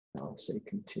I'll say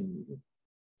continue.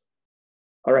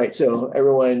 All right, so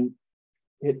everyone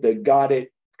hit the got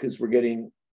it because we're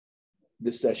getting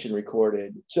this session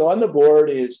recorded. So on the board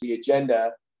is the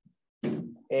agenda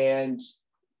and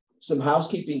some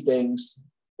housekeeping things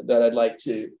that I'd like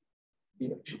to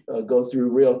go through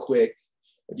real quick.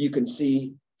 If you can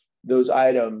see those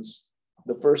items,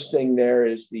 the first thing there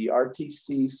is the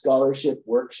RTC Scholarship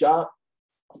Workshop.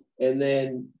 And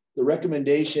then the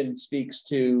recommendation speaks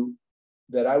to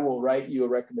that I will write you a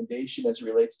recommendation as it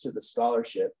relates to the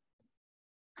scholarship.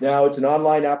 Now it's an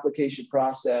online application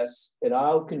process, and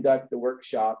I'll conduct the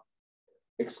workshop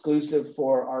exclusive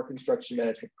for our construction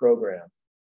management program.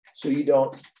 So you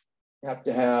don't have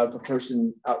to have a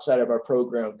person outside of our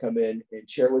program come in and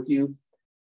share with you.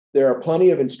 There are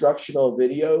plenty of instructional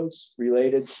videos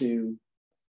related to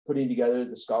putting together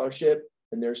the scholarship,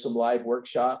 and there's some live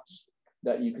workshops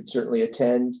that you could certainly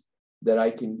attend that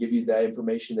I can give you that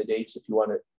information, the dates, if you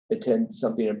want to attend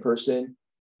something in person.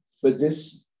 But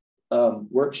this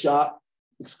workshop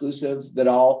exclusive that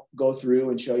I'll go through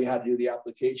and show you how to do the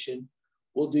application,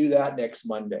 we'll do that next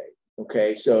Monday.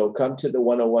 Okay, so come to the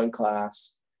 101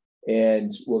 class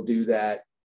and we'll do that.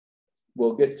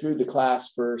 We'll get through the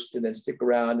class first and then stick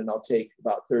around, and I'll take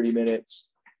about 30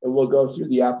 minutes and we'll go through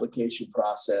the application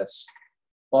process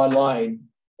online,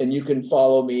 and you can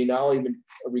follow me, and I'll even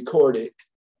record it.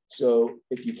 So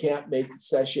if you can't make the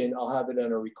session, I'll have it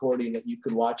on a recording that you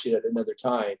can watch it at another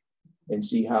time and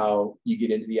see how you get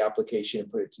into the application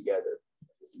and put it together.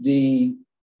 The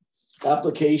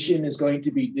application is going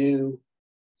to be due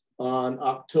on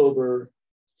October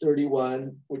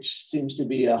 31, which seems to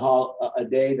be a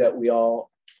day that we all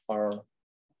are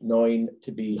knowing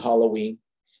to be Halloween.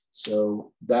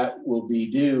 So that will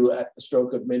be due at the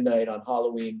stroke of midnight on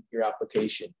Halloween, your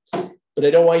application. But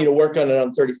I don't want you to work on it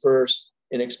on 31st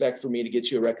and expect for me to get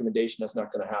you a recommendation. That's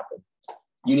not going to happen.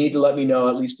 You need to let me know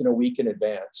at least in a week in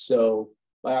advance. So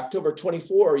by October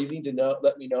 24, you need to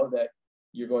let me know that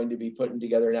you're going to be putting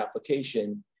together an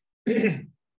application and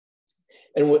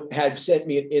have sent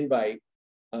me an invite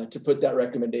to put that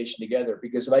recommendation together.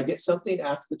 Because if I get something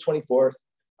after the 24th,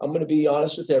 I'm going to be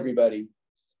honest with everybody,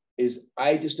 is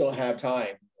I just don't have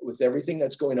time with everything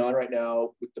that's going on right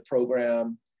now with the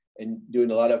program and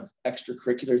doing a lot of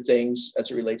extracurricular things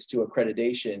as it relates to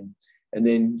accreditation, and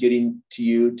then getting to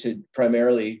you to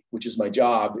primarily, which is my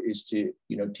job, is to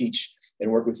teach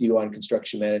and work with you on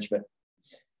construction management.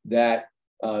 That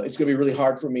it's going to be really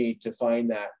hard for me to find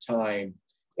that time,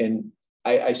 and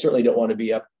I certainly don't want to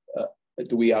be up at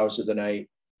the wee hours of the night,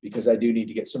 because I do need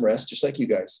to get some rest, just like you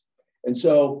guys. And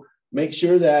so make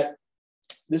sure that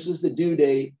this is the due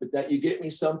date, but that you get me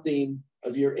something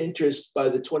of your interest by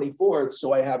the 24th,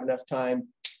 so I have enough time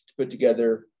to put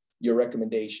together your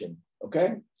recommendation.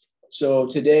 Okay. So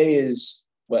today is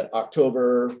what,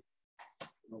 October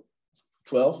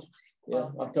 12th? Yeah,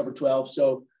 October 12th.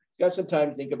 So got some time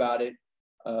to think about it.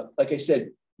 Like I said,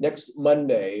 next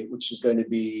Monday, which is going to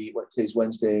be, today's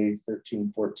Wednesday, 13,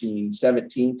 14,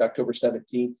 17th, October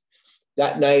 17th,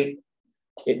 that night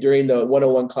during the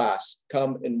 101 class,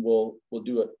 come and we'll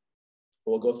do it.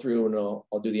 We'll go through and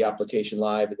I'll do the application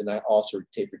live, and then I also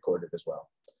tape record it as well.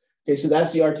 Okay, so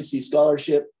that's the RTC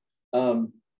scholarship.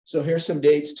 So here's some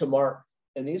dates to mark,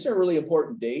 and these are really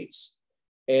important dates.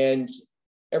 And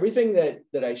everything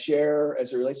that I share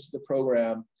as it relates to the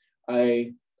program,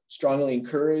 I strongly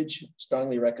encourage,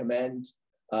 strongly recommend.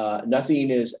 Nothing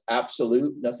is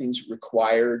absolute, nothing's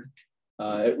required.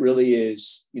 It really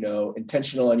is,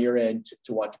 intentional on your end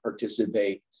to want to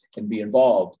participate and be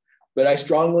involved. But I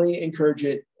strongly encourage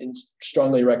it and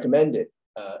strongly recommend it.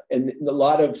 And a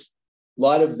lot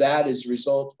of that is a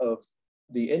result of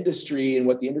the industry and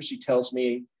what the industry tells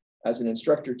me as an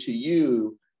instructor to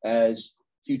you as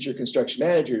future construction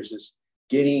managers is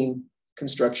getting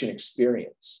construction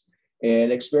experience.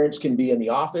 And experience can be in the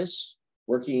office,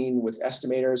 working with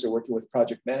estimators or working with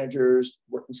project managers,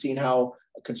 seeing how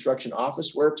a construction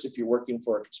office works if you're working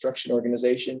for a construction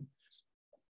organization,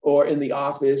 or in the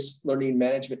office, learning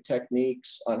management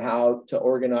techniques on how to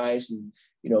organize and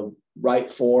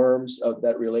write forms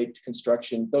that relate to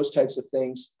construction, those types of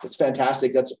things. It's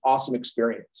fantastic. That's an awesome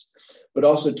experience. But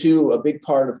also, too, a big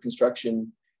part of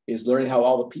construction is learning how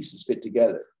all the pieces fit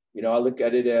together. I look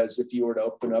at it as if you were to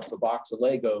open up a box of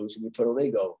Legos and you put a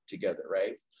Lego together,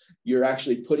 right? You're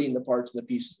actually putting the parts and the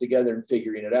pieces together and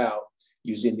figuring it out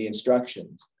using the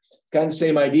instructions. It's kind of the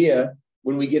same idea.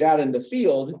 When we get out in the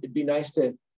field, it'd be nice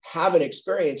to have an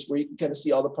experience where you can kind of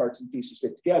see all the parts and pieces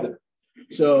fit together.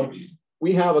 So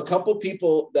we have a couple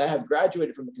people that have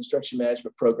graduated from the construction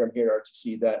management program here at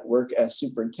RTC that work as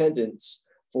superintendents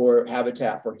for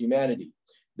Habitat for Humanity.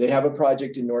 They have a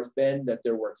project in North Bend that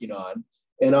they're working on.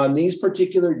 And on these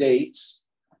particular dates,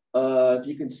 if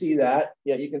you can see that,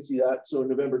 yeah, you can see that. So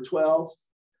November 12th,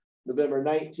 November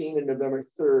 19th, and November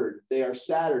 3rd, they are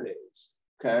Saturdays,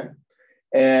 okay?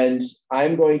 And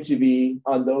I'm going to be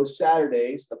on those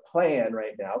Saturdays, the plan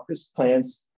right now, because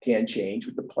plans can change,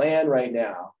 but the plan right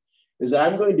now is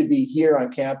that I'm going to be here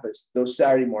on campus those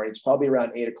Saturday mornings, probably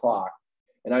around 8 o'clock.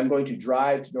 And I'm going to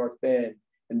drive to North Bend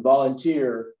and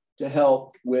volunteer to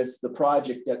help with the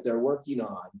project that they're working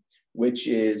on, which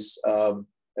is a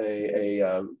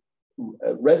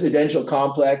residential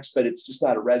complex, but it's just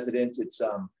not a residence. It's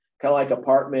kind of like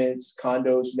apartments,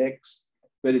 condos mix,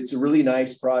 but it's a really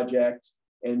nice project.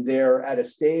 And they're at a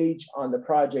stage on the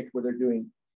project where they're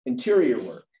doing interior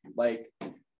work, like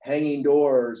hanging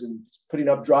doors and putting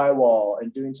up drywall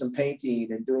and doing some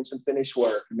painting and doing some finish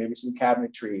work and maybe some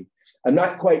cabinetry. I'm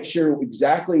not quite sure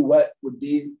exactly what would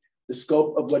be the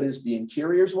scope of what is the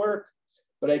interiors work,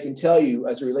 but I can tell you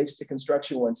as it relates to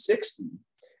Construction 160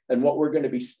 and what we're going to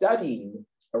be studying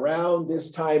around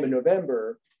this time in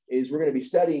November is we're going to be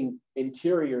studying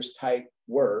interiors type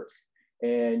work.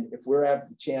 And if we're having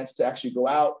the chance to actually go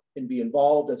out and be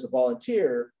involved as a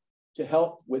volunteer to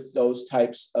help with those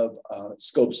types of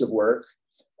scopes of work,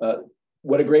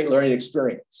 what a great learning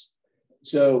experience.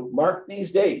 So mark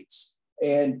these dates,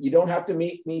 and you don't have to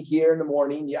meet me here in the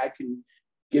morning. Yeah, I can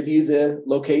give you the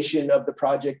location of the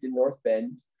project in North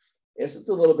Bend. Yes, it's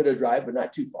a little bit of a drive, but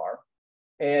not too far,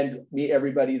 and meet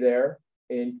everybody there.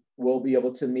 And we'll be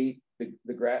able to meet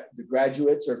the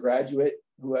graduates or graduate,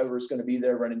 whoever's going to be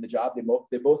there running the job.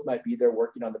 They both might be there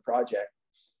working on the project.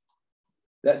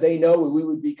 That they know we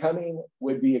would be coming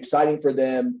would be exciting for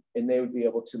them, and they would be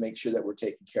able to make sure that we're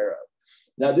taken care of.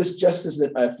 Now, this just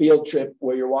isn't a field trip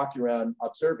where you're walking around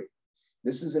observing.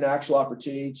 This is an actual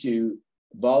opportunity to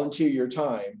volunteer your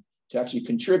time to actually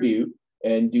contribute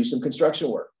and do some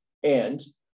construction work. And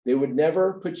they would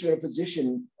never put you in a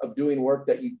position of doing work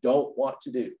that you don't want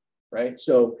to do, right?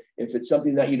 So if it's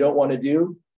something that you don't want to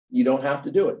do, you don't have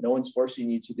to do it. No one's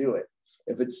forcing you to do it.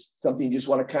 If it's something you just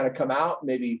want to kind of come out,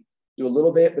 maybe do a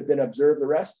little bit, but then observe the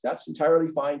rest, that's entirely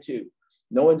fine too.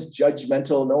 No one's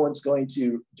judgmental. No one's going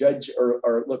to judge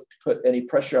or look to put any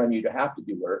pressure on you to have to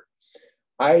do work.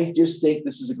 I just think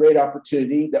this is a great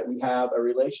opportunity that we have a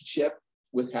relationship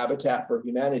with Habitat for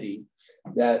Humanity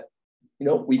that, you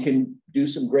know, we can do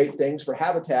some great things for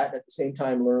Habitat and at the same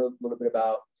time learn a little bit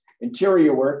about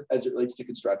interior work as it relates to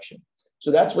construction.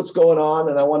 So that's what's going on.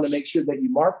 And I want to make sure that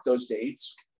you mark those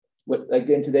dates.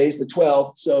 Again, today's the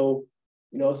 12th. So,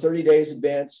 you know, 30 days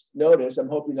advance notice. I'm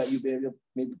hoping that you'll be able to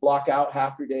maybe block out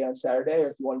half your day on Saturday, or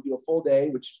if you want to do a full day,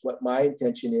 which is what my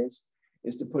intention is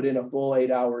to put in a full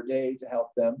 8-hour day to help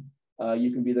them.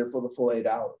 You can be there for the full 8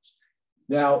 hours.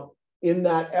 Now, in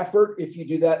that effort, if you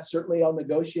do that, certainly I'll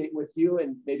negotiate with you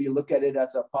and maybe look at it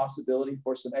as a possibility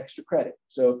for some extra credit.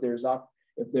 So if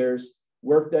there's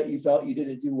work that you felt you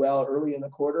didn't do well early in the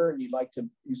quarter and you'd like to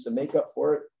use some makeup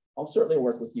for it, I'll certainly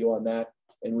work with you on that,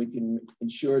 and we can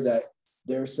ensure that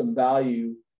there's some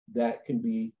value that can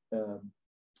be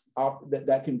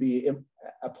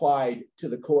applied to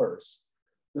the course.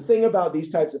 The thing about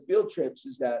these types of field trips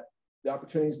is that the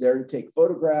opportunity is there to take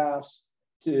photographs,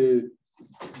 to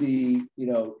be, you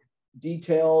know,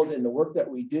 detailed in the work that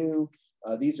we do.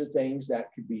 These are things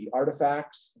that could be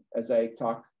artifacts, as I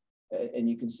talk, and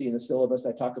you can see in the syllabus,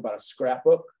 I talk about a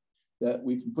scrapbook, that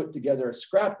we can put together a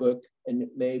scrapbook and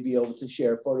may be able to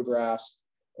share photographs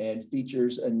and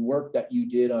features and work that you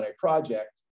did on a project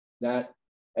that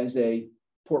as a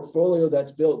portfolio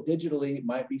that's built digitally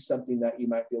might be something that you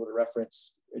might be able to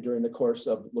reference during the course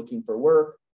of looking for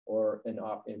work or in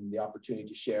the opportunity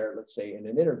to share, let's say, in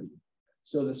an interview.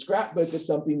 So the scrapbook is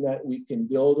something that we can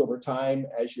build over time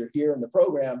as you're here in the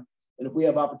program. And if we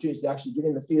have opportunities to actually get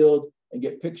in the field and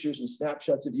get pictures and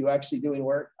snapshots of you actually doing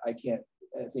work, I can't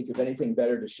think of anything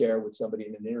better to share with somebody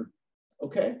in an interview.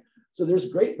 Okay, so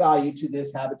there's great value to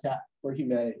this Habitat for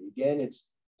Humanity. Again,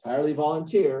 it's entirely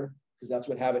volunteer because that's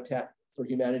what Habitat for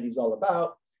Humanity is all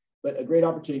about, but a great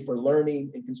opportunity for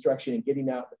learning and construction and getting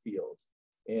out in the fields.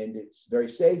 And it's very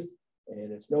safe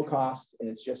and it's no cost and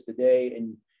it's just a day.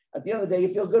 And at the end of the day,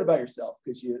 you feel good about yourself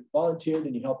because you volunteered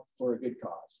and you helped for a good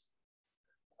cause.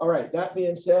 All right, that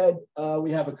being said,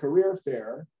 we have a career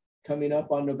fair coming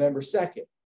up on November 2nd.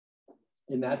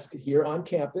 And that's here on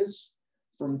campus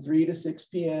from 3 to 6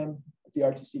 p.m. at the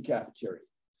RTC cafeteria.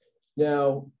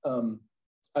 Now,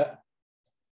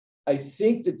 I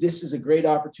think that this is a great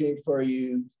opportunity for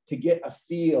you to get a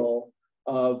feel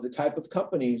of the type of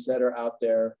companies that are out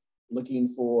there looking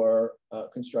for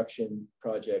construction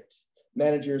project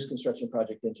managers, construction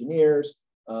project engineers,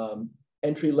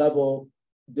 entry-level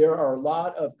there are a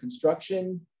lot of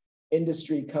construction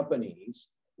industry companies,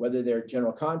 whether they're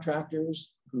general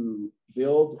contractors who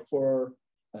build for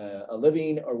a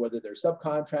living, or whether they're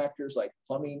subcontractors like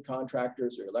plumbing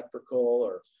contractors or electrical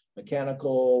or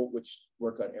mechanical, which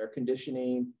work on air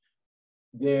conditioning.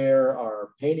 There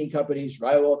are painting companies,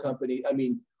 drywall companies. I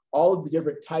mean, all of the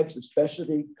different types of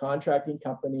specialty contracting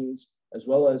companies, as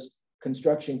well as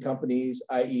construction companies,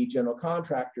 i.e. general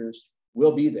contractors,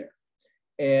 will be there.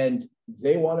 And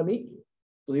they want to meet you.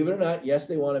 Believe it or not, yes,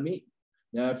 they want to meet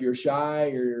you. Now, if you're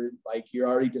shy or like you're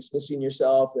already dismissing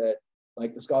yourself at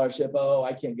like the scholarship, oh,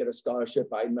 I can't get a scholarship,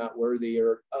 I'm not worthy,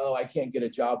 or oh, I can't get a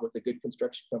job with a good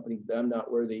construction company, I'm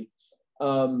not worthy.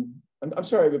 I'm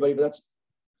sorry, everybody, but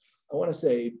I want to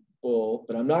say bull,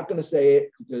 but I'm not going to say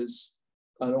it because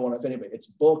I don't want to offend anybody. It's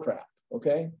bull crap,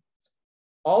 okay?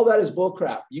 All that is bull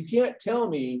crap. You can't tell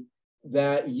me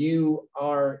that you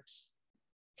aren't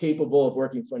capable of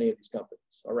working for any of these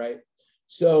companies, all right?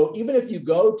 So even if you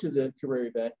go to the career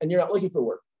event and you're not looking for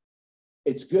work,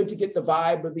 it's good to get the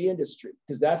vibe of the industry,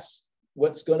 because that's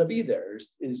what's going to be there,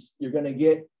 is you're going to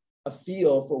get a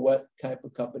feel for what type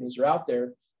of companies are out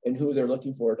there and who they're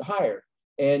looking for to hire.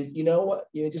 And you know what?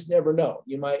 You just never know.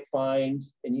 You might find,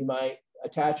 and you might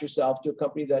attach yourself to a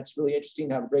company that's really interesting,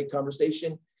 have a great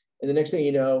conversation, and the next thing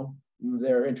you know,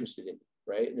 they're interested in you,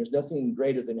 right? And there's nothing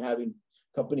greater than having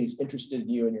companies interested in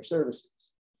you and your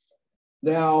services.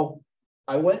 Now,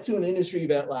 I went to an industry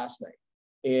event last night,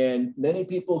 and many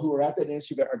people who are at that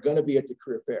industry event are going to be at the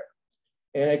career fair.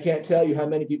 And I can't tell you how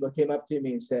many people came up to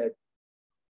me and said,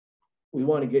 we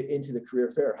want to get into the career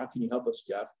fair. How can you help us,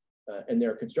 Jeff? And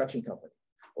they're a construction company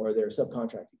or they're a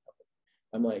subcontracting company.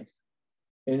 I'm like,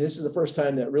 and this is the first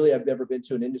time that really I've never been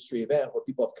to an industry event where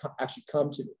people have actually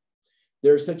come to me.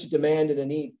 There's such a demand and a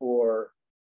need for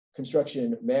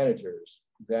construction managers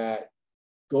that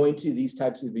going to these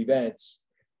types of events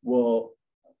will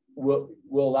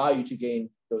allow you to gain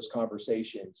those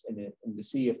conversations and to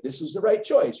see if this is the right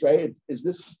choice, right? Is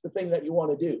this the thing that you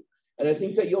want to do? And I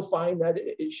think that you'll find that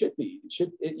it should be.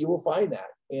 You will find that.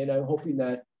 And I'm hoping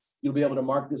that you'll be able to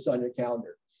mark this on your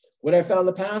calendar. What I found in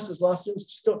the past is a lot of students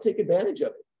just don't take advantage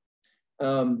of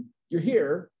it. You're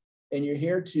here, and you're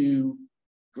here to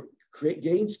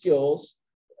gain skills,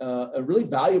 really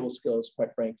valuable skills,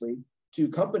 quite frankly, to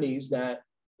companies that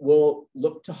will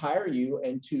look to hire you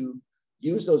and to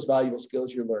use those valuable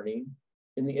skills you're learning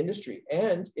in the industry.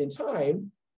 And in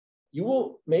time, you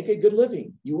will make a good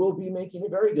living. You will be making a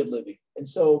very good living. And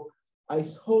so I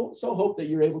hope that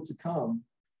you're able to come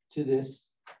to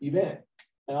this event,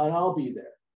 and I'll be there.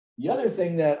 The other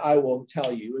thing that I will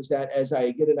tell you is that as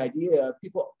I get an idea,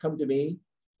 people come to me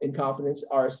in confidence,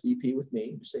 RSVP with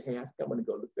me, just say, hey, I think I'm going to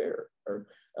go to the fair, or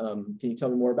can you tell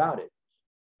me more about it?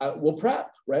 We'll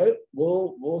prep, right?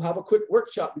 We'll have a quick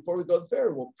workshop before we go to the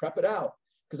fair. We'll prep it out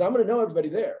because I'm going to know everybody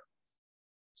there.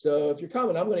 So if you're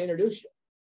coming, I'm going to introduce you.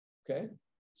 Okay.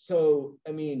 So,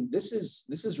 I mean, this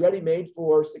is ready-made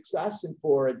for success and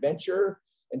for adventure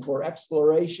and for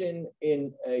exploration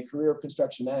in a career of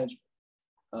construction management.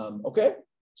 Okay.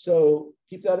 So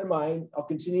keep that in mind. I'll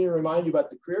continue to remind you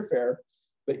about the career fair,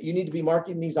 but you need to be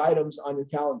marking these items on your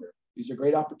calendar. These are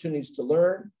great opportunities to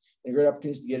learn and great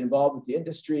opportunities to get involved with the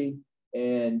industry.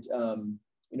 And,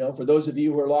 you know, for those of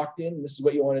you who are locked in, and this is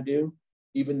what you want to do,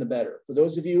 even the better. For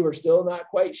those of you who are still not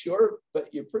quite sure,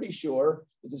 but you're pretty sure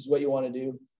that this is what you want to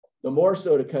do, the more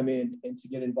so to come in and to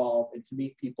get involved and to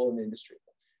meet people in the industry.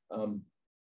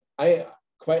 I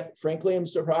quite frankly am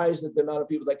surprised at the amount of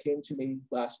people that came to me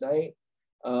last night.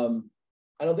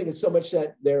 I don't think it's so much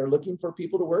that they're looking for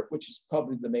people to work, which is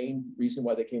probably the main reason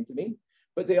why they came to me,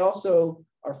 but they also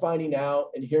are finding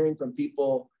out and hearing from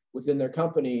people within their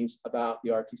companies about the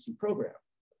RTC program,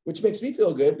 which makes me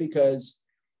feel good because,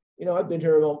 you know, I've been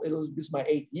here, this is my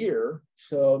 8th year.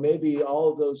 So maybe all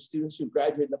of those students who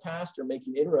graduated in the past are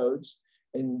making inroads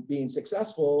and being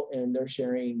successful, and they're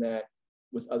sharing that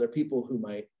with other people who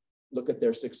might look at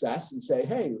their success and say,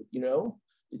 hey, you know,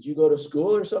 did you go to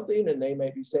school or something? And they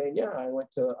might be saying, yeah, I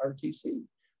went to RTC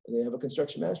and they have a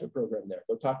construction management program there.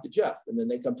 Go talk to Jeff. And then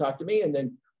they come talk to me, and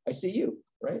then I see you,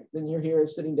 right? Then you're here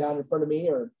sitting down in front of me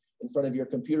or in front of your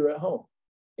computer at home,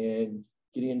 and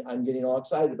I'm getting all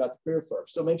excited about the career fair.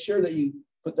 So make sure that you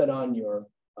put that on your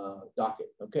docket,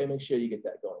 okay? Make sure you get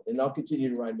that going, and I'll continue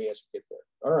to remind me as we get there.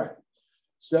 All right.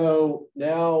 So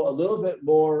now a little bit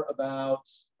more about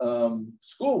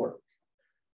schoolwork.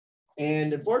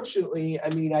 And unfortunately, I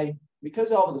mean,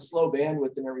 because of all of the slow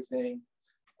bandwidth and everything,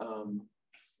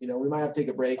 you know, we might have to take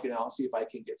a break, and I'll see if I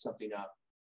can get something up.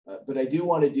 But I do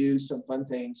want to do some fun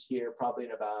things here, probably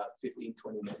in about 15,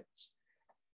 20 minutes.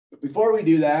 But before we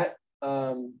do that,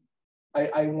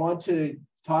 I want to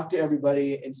talk to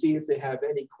everybody and see if they have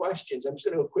any questions. I'm just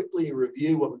going to quickly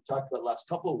review what we've talked about the last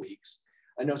couple of weeks.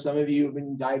 I know some of you have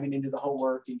been diving into the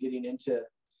homework and getting into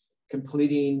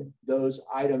completing those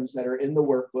items that are in the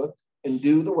workbook, and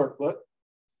do the workbook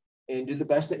and do the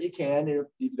best that you can. And if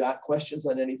you've got questions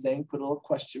on anything, put a little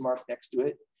question mark next to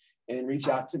it and reach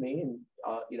out to me, and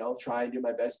I'll try and do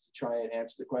my best to try and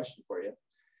answer the question for you.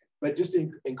 But just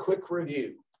in quick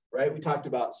review, right? We talked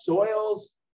about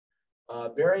soils,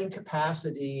 bearing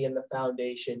capacity, and the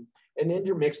foundation. And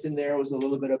intermixed in there was a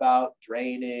little bit about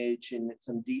drainage and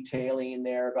some detailing in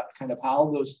there about kind of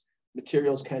how those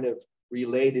materials kind of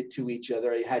related to each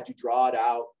other. I had you draw it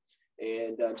out,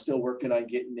 and I'm still working on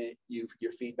getting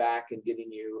your feedback and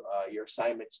getting you your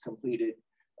assignments completed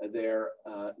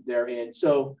therein.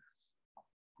 So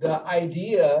the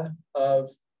idea of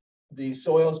the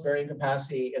soils, bearing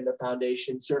capacity, and the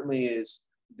foundation certainly is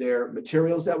their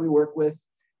materials that we work with,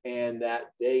 and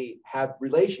that they have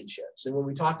relationships. And when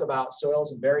we talk about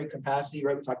soils and bearing capacity,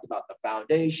 right, we talked about the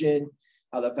foundation,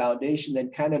 how the foundation then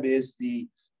kind of is the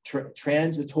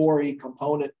transitory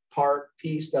component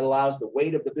piece that allows the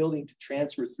weight of the building to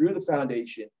transfer through the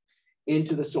foundation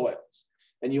into the soils.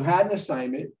 And you had an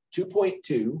assignment,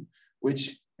 2.2,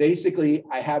 which basically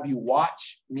I have you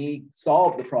watch me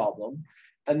solve the problem,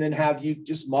 and then have you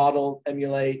just model,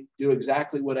 emulate, do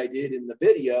exactly what I did in the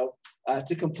video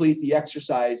to complete the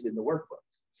exercise in the workbook.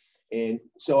 And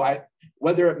so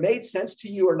whether it made sense to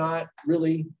you or not,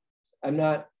 really, I'm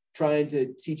not trying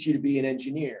to teach you to be an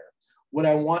engineer. What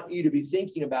I want you to be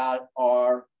thinking about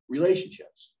are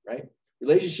relationships, right?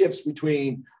 Relationships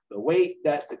between the weight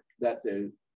that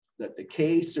the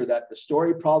case or that the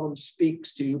story problem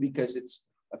speaks to, because it's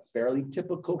a fairly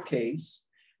typical case,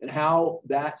 and how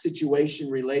that situation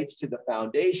relates to the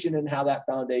foundation, and how that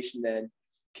foundation then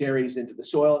carries into the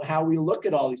soil, and how we look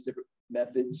at all these different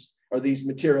methods or these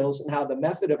materials, and how the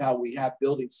method of how we have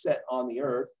buildings set on the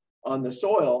earth, on the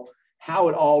soil, how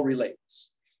it all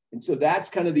relates. And so that's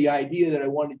kind of the idea that I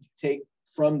wanted to take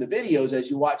from the videos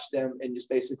as you watch them, and just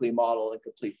basically model and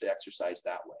complete the exercise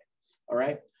that way. All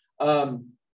right.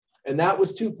 And that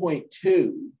was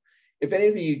 2.2. If any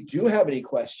of you do have any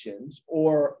questions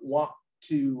or want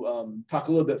to talk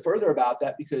a little bit further about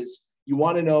that, because you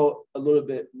want to know a little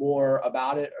bit more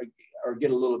about it, or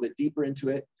get a little bit deeper into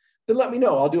it, then let me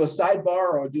know. I'll do a sidebar,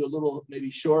 or I'll do a little maybe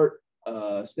short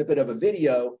snippet of a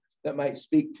video that might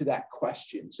speak to that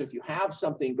question. So if you have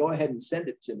something, go ahead and send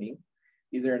it to me,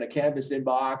 either in a Canvas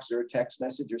inbox or a text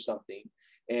message or something,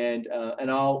 and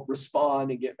I'll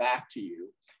respond and get back to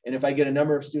you. And if I get a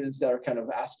number of students that are kind of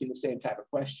asking the same type of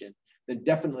question, then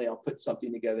definitely I'll put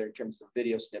something together in terms of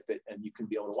video snippet, and you can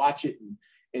be able to watch it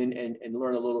and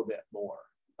learn a little bit more.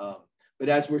 But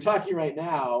as we're talking right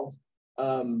now,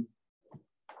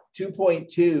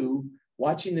 2.2,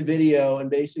 watching the video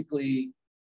and basically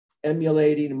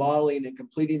emulating, modeling, and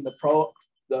completing the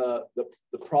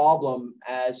problem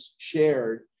as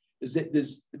shared. Does it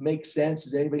make sense?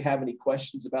 Does anybody have any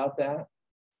questions about that?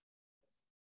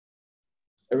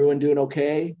 Everyone doing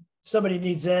okay? Somebody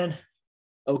needs in.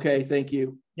 Okay, thank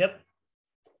you. Yep.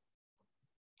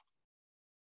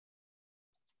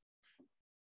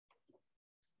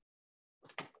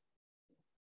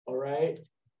 All right.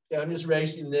 Yeah, I'm just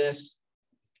erasing this.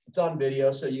 It's on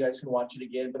video, so you guys can watch it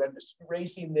again, but I'm just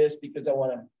erasing this because I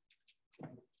want to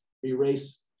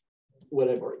erase what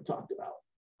I've already talked about.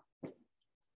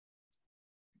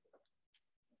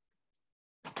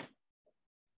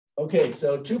 Okay,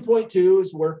 so 2.2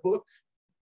 is workbook.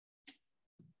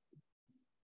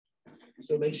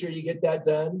 So make sure you get that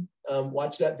done.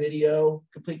 Watch that video,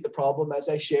 complete the problem as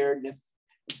I shared. And if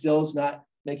it still is not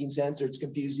making sense or it's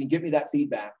confusing, give me that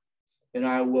feedback, and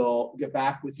I will get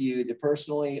back with you either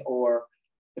personally, or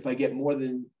if I get more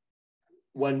than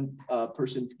one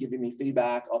person giving me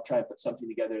feedback, I'll try and put something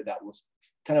together that will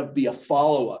kind of be a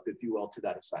follow-up, if you will, to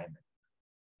that assignment.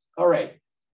 All right,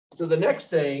 so the next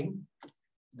thing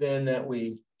then that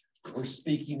we were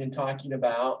speaking and talking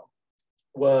about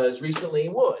was recently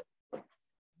wood.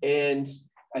 And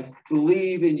I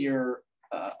believe in your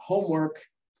homework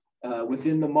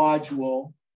within the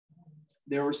module,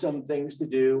 there were some things to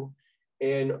do.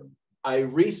 And I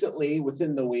recently,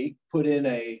 within the week, put in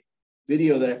a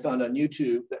video that I found on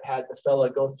YouTube that had the fella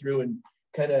go through and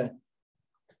kind of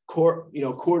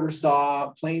quarter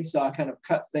saw, plane saw, kind of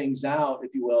cut things out,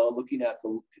 if you will, looking at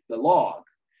the log.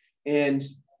 And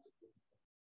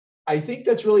I think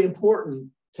that's really important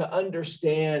to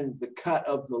understand the cut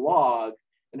of the log,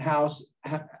 and how,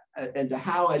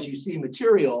 as you see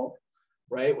material,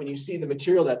 right? When you see the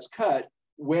material that's cut,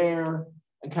 where,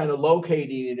 and kind of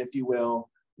locating it, if you will,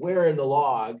 where in the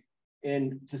log.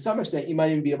 And to some extent, you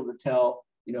might even be able to tell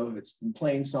you know, if it's in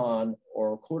plain sawn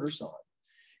or quarter sawn.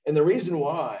 And the reason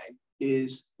why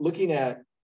is looking at,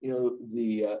 you know,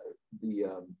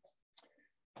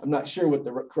 I'm not sure what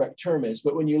the correct term is,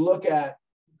 but when you look at,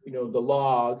 you know, the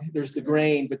log, there's the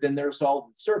grain, but then there's all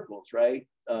the circles, right?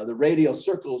 The radial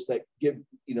circles that give,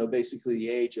 you know, basically the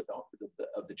age of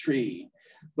the tree.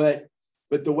 But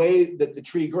the way that the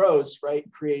tree grows, right,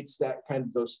 creates that kind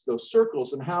of those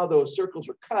circles, and how those circles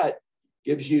are cut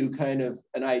gives you kind of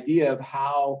an idea of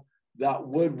how that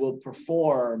wood will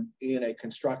perform in a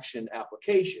construction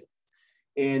application.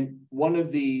 And one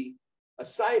of the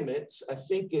assignments, I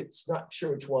think it's not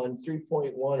sure which one,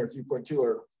 3.1 or 3.2,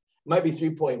 or it might be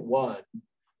 3.1.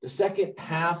 The second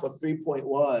half of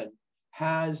 3.1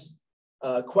 has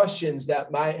questions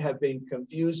that might have been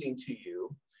confusing to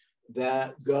you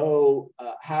that go,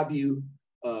 have you,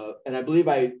 and I believe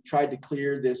I tried to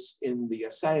clear this in the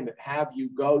assignment, have you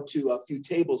go to a few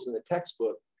tables in the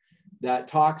textbook that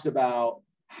talks about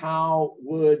how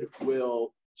wood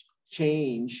will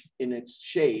change in its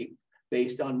shape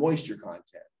based on moisture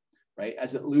content, right?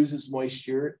 As it loses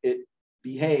moisture, it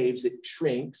behaves, it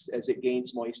shrinks. As it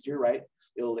gains moisture, right,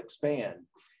 it'll expand.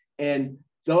 And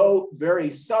though very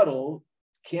subtle,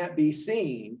 can't be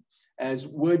seen, as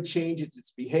wood changes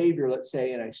its behavior, let's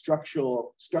say in a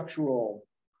structural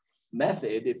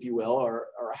method, if you will, or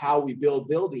how we build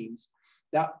buildings.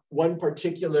 That one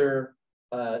particular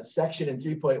section in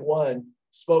 3.1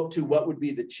 spoke to what would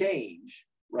be the change,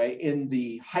 right, in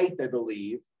the height, I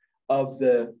believe, of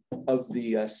the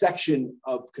section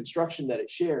of construction that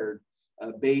it shared,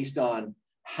 based on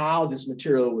how this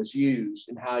material was used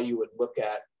and how you would look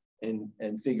at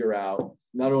and figure out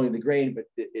not only the grain, but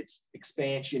its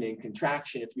expansion and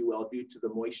contraction, if you will, due to the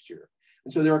moisture.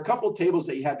 And so there are a couple of tables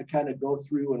that you had to kind of go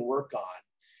through and work on.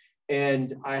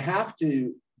 And I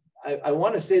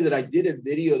want to say that I did a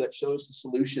video that shows the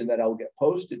solution that I'll get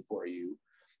posted for you,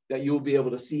 that you'll be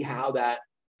able to see how that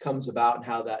comes about and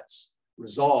how that's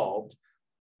resolved.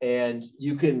 And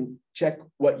you can check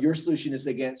what your solution is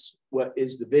against what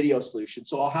is the video solution.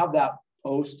 So I'll have that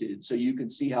posted so you can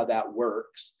see how that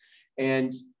works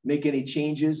and make any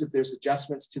changes if there's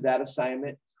adjustments to that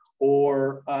assignment,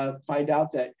 or find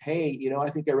out that, hey, you know, I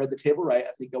think I read the table right.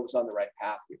 I think I was on the right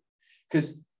path here.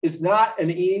 Because it's not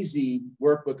an easy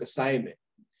workbook assignment,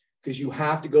 because you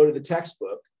have to go to the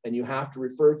textbook and you have to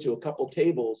refer to a couple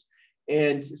tables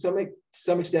and to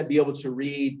some extent be able to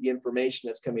read the information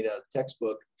that's coming out of the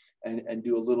textbook and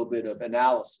do a little bit of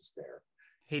analysis there.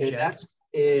 Hey, and Jeff. That's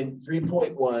in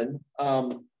 3.1.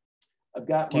 I've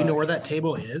got. Do you know where that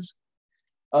table is?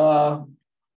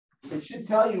 It should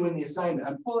tell you in the assignment.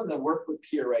 I'm pulling the workbook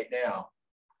here right now.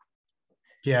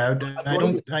 Yeah,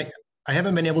 I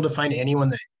haven't been able to find anyone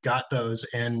that got those,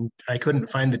 and I couldn't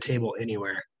find the table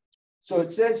anywhere. So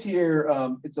it says here,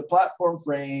 it's a platform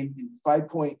frame in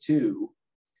 5.2,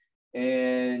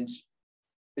 and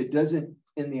it doesn't,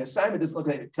 in the assignment, doesn't look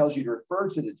like it tells you to refer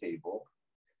to the table,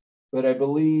 but I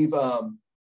believe I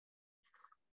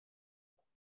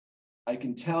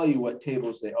can tell you what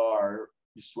tables they are.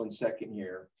 Just 1 second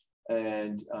here.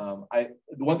 And the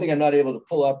one thing I'm not able to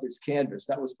pull up is Canvas.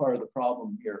 That was part of the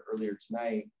problem here earlier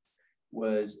tonight,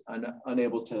 was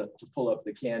unable to pull up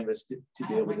the Canvas to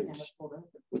be able to.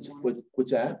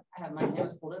 What's that? I have my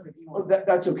Canvas pulled up if you want. Oh,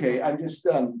 that's okay. I'm just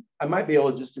I might be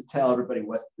able just to tell everybody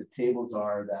what the tables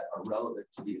are that are relevant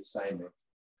to the assignment.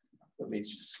 Let me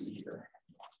just see here.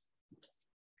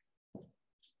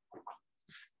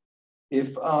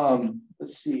 If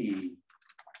let's see.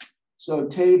 So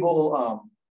table,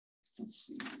 let's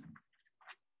see.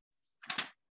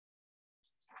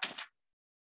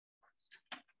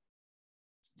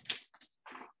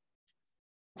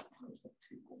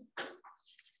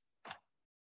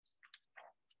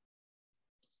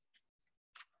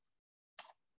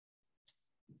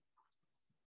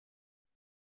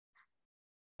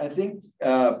 I think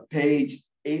page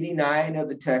 89 of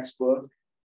the textbook,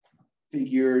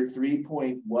 figure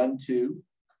 3.12.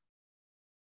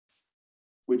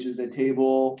 Which is a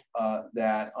table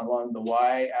that along the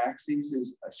y-axis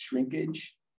is a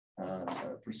shrinkage,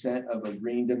 percent of a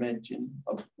green dimension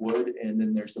of wood, and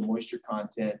then there's the moisture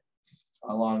content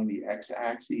along the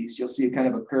x-axis. You'll see kind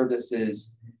of a curve that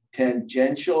says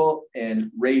tangential and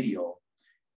radial.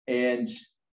 And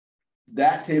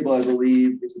that table, I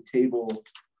believe, is a table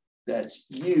that's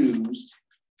used.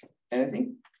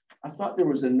 And I thought there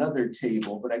was another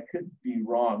table, but I could be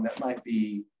wrong. That might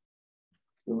be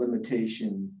the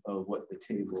limitation of what the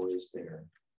table is there.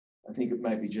 I think it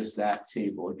might be just that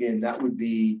table. Again, that would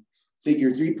be figure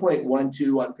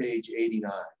 3.12 on page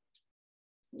 89.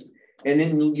 And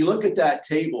then you look at that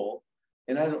table,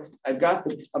 and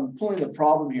I'm pulling the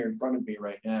problem here in front of me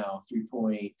right now,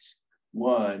 3.1,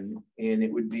 and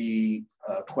it would be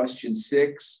question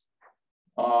 6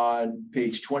 on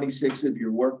page 26 of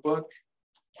your workbook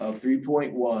of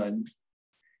 3.1,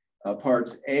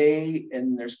 parts A,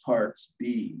 and there's parts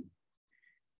B.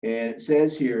 And it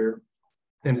says here.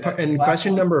 And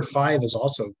question number 5 is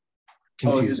also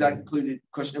confusing. Oh, does that include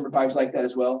question number 5 is like that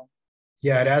as well?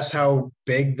 Yeah, it asks how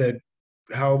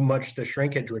much the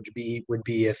shrinkage would be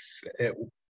if it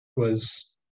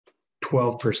was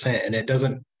 12%, and it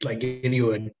doesn't like give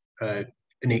you an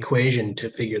equation to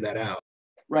figure that out.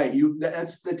 Right,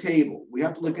 that's the table. We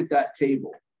have to look at that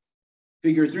table.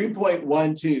 Figure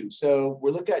 3.12. So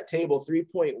we're looking at table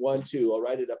 3.12. I'll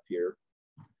write it up here.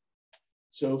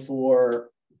 So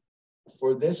for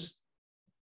this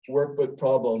workbook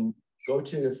problem, go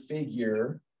to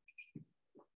figure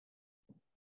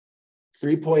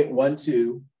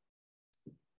 3.12.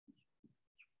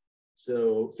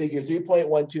 So figure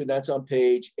 3.12, that's on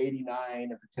page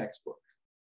 89 of the textbook.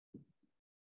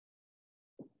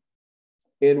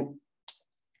 And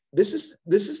this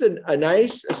is a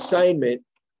nice assignment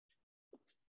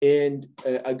and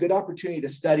a good opportunity to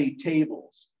study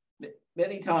tables.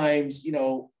 Many times,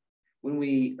 when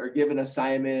we are given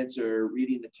assignments or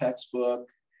reading the textbook,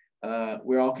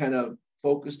 we're all kind of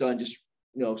focused on just,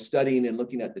 studying and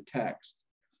looking at the text.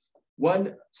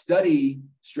 One study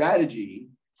strategy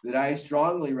that I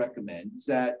strongly recommend is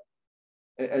that,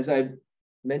 as I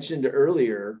mentioned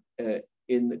earlier,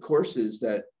 in the courses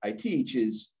that I teach,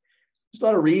 is just a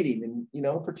lot of reading.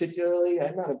 And, particularly,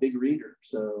 I'm not a big reader,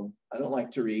 so I don't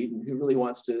like to read. And who really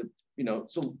wants to,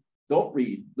 so don't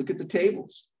read, look at the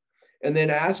tables. And then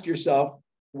ask yourself,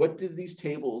 what do these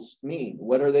tables mean?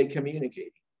 What are they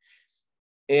communicating?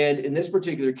 And in this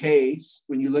particular case,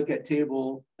 when you look at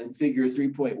table and figure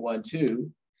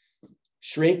 3.12,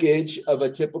 shrinkage of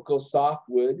a typical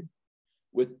softwood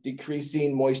with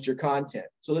decreasing moisture content.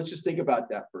 So let's just think about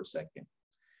that for a second.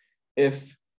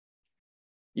 If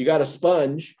you got a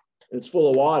sponge and it's full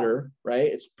of water, right?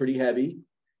 It's pretty heavy.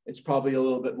 It's probably a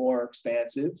little bit more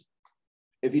expansive.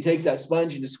 If you take that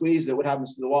sponge and you squeeze it, what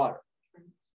happens to the water?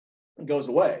 It goes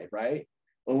away, right?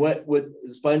 And with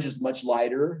the sponge is much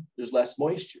lighter, there's less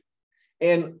moisture.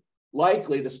 And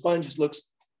likely the sponge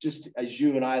looks just as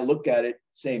you and I look at it,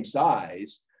 same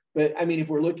size. But I mean, if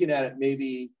we're looking at it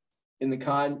maybe in the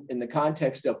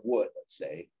context of wood, let's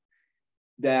say,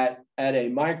 that at a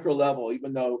micro level,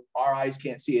 even though our eyes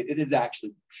can't see it, it is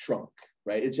actually shrunk,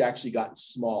 right? It's actually gotten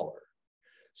smaller.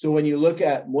 So when you look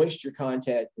at moisture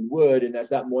content in wood, and as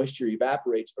that moisture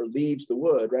evaporates or leaves the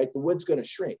wood, right, the wood's going to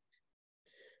shrink.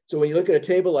 So when you look at a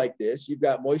table like this, you've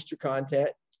got moisture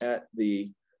content at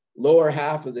the lower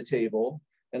half of the table,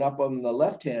 and up on the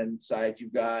left-hand side,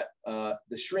 you've got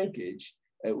the shrinkage,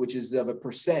 which is of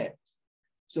 1%.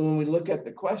 So when we look at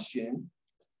the question,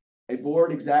 a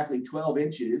board exactly 12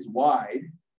 inches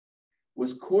wide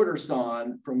was quarter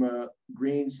sawn from a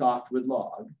green softwood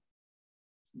log,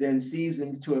 then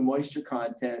seasoned to a moisture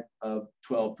content of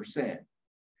 12%.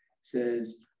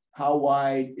 Says, how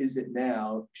wide is it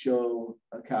now? Show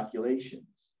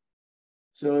calculations.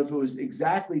 So if it was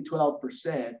exactly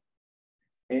 12%,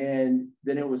 and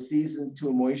then it was seasoned to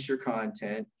a moisture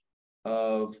content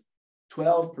of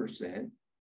 12%.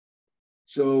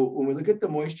 So when we look at the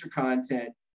moisture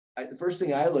content, the first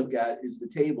thing I look at is the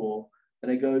table,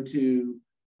 and I go to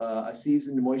a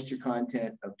seasoned moisture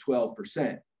content of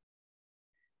 12%.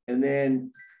 And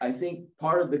then I think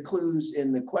part of the clues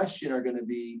in the question are going to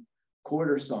be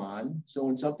quarter sawn. So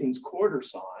when something's quarter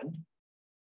sawn,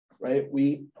 right,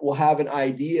 we will have an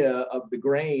idea of the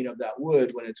grain of that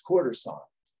wood when it's quarter sawn.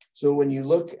 So when you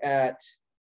look at,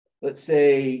 let's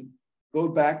say, go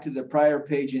back to the prior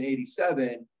page in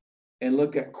 87 and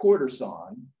look at quarter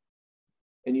sawn,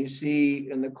 and you see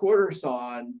in the quarter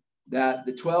sawn that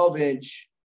the 12-inch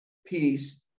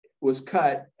piece was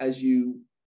cut, as you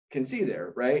can see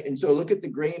there, right? And so look at the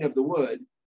grain of the wood.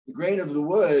 The grain of the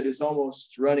wood is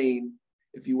almost running,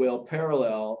 if you will,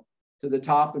 parallel to the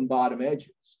top and bottom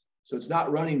edges. So it's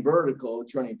not running vertical,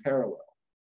 it's running parallel.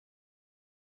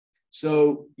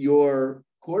 So your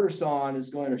quarter sawn is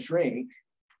going to shrink,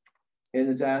 and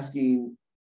it's asking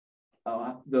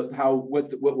what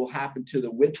will happen to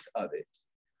the width of it,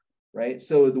 right?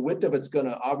 So the width of it's going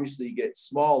to obviously get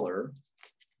smaller.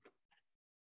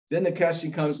 Then the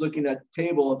question comes looking at the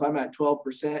table. If I'm at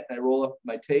 12% and I roll up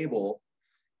my table,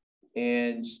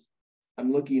 and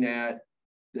I'm looking at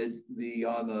the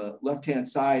on the left-hand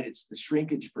side, it's the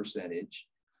shrinkage percentage.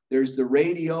 There's the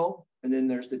radial, and then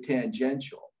there's the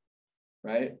tangential,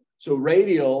 right? So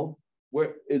radial,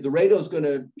 where the radial is going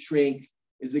to shrink,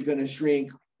 is it going to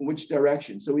shrink which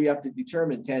direction. So we have to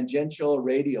determine tangential,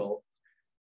 radial.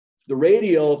 The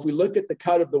radial, if we look at the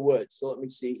cut of the wood, so let me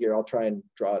see here. I'll try and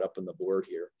draw it up on the board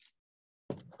here.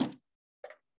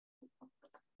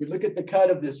 We look at the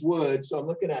cut of this wood. So I'm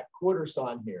looking at quarter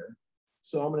sawn here.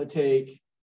 So I'm going to take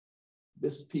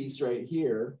this piece right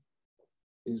here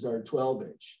is our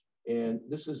 12-inch. And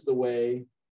this is the way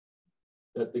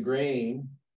that the grain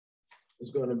is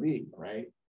going to be,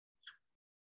 right?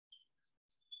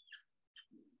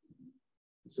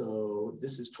 So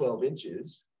this is 12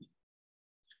 inches.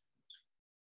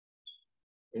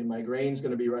 And my grain's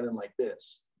going to be running like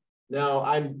this. Now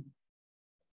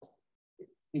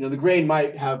the grain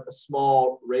might have a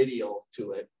small radial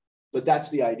to it, but that's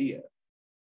the idea.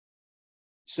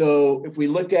 So if we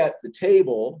look at the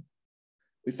table,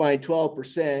 we find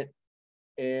 12%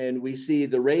 and we see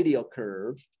the radial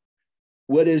curve.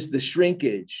 What is the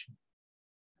shrinkage?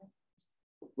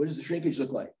 What does the shrinkage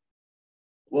look like?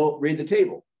 Well, read the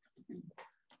table.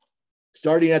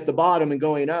 Starting at the bottom and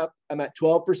going up, I'm at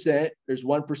 12%. There's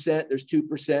 1%, there's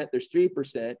 2%, there's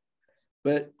 3%.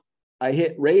 But I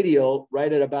hit radial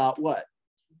right at about what?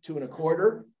 2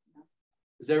 1/4?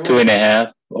 Is that right?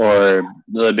 2.5 or a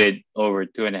little bit over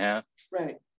 2.5.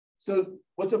 Right. So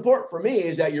what's important for me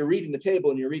is that you're reading the table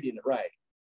and you're reading it right.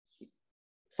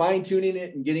 Fine tuning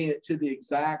it and getting it to the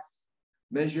exact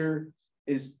measure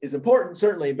is important,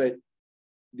 certainly, but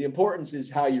the importance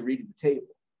is how you're reading the table.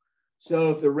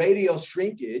 So if the radial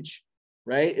shrinkage,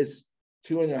 right, is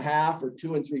 2.5 or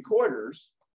 2 3/4,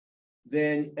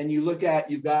 then, and you look at,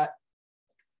 you've got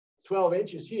 12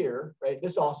 inches here, right?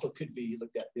 This also could be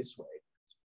looked at this way,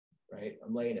 right?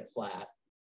 I'm laying it flat.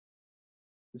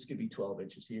 This could be 12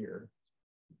 inches here.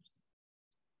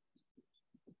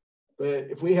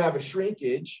 But if we have a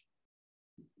shrinkage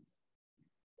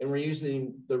and we're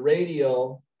using the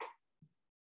radial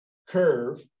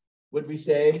curve, would we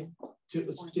say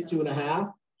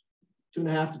 2.5?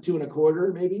 2.5 to 2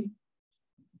 1/4, maybe?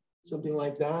 Something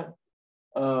like that.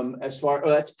 As far,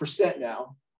 that's percent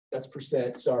now. That's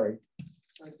percent, sorry.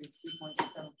 So it'd be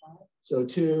 2.75. So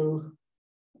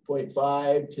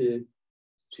 2.5 to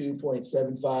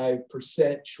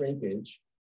 2.75% shrinkage.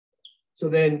 So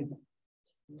then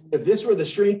if this were the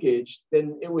shrinkage,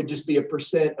 then it would just be a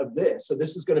percent of this. So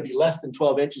this is going to be less than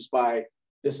 12 inches by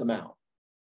this amount.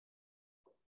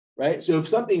 Right? So if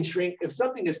something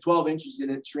is 12 inches and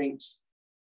it shrinks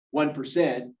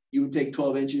 1%, you would take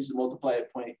 12 inches and multiply it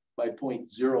by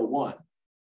 0.01.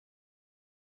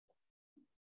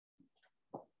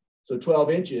 So 12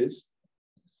 inches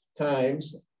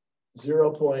times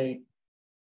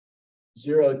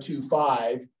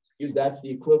 0.025, because that's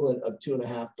the equivalent of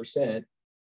 2.5%.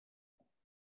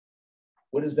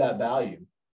 What is that value?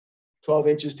 12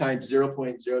 inches times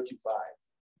 0.025.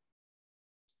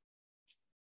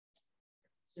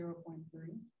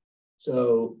 0.3.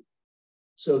 So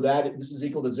that this is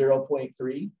equal to 0.3.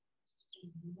 Mm-hmm.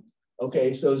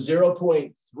 Okay, so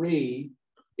 0.3,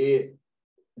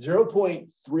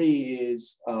 0.3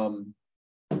 is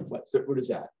what is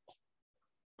that?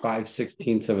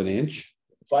 5/16 of an inch.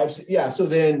 Yeah, so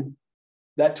then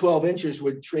that 12 inches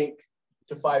would shrink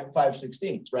to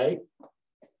 5/16, right?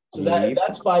 So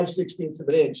that's 5/16 of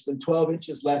an inch. Then 12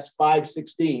 inches less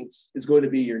 5/16 is going to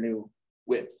be your new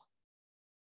width.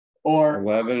 Or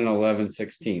 11 and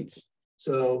 11/16.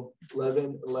 So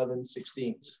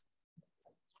 11/16.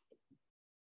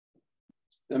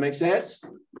 That make sense?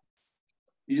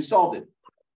 You just solved it.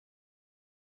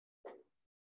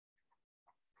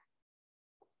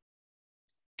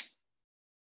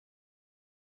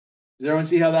 Does everyone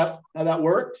see how that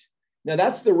worked? Now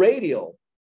that's the radial.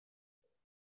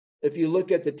 If you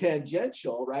look at the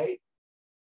tangential, right?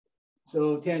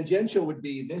 So tangential would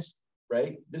be this,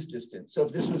 right? This distance. So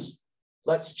if this was,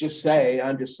 let's just say,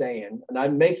 I'm just saying, and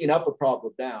I'm making up a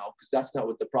problem now because that's not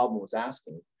what the problem was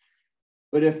asking.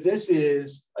 But if this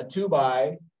is a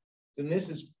 2x, then this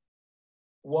is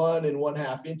 1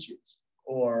 1/2 inches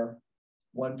or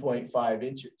 1.5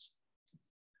 inches.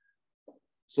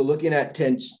 So looking at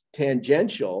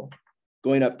tangential,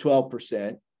 going up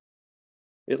 12%,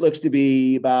 it looks to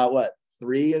be about what,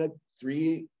 3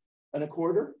 1/4?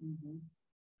 Mm-hmm.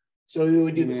 So we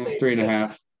would do the same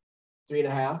 3.5.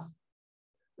 3.5.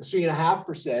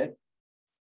 3.5%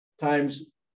 times.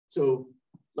 So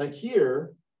like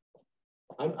here,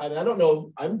 I don't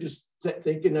know. I'm just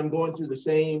thinking I'm going through the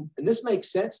same, and this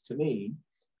makes sense to me.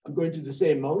 I'm going through the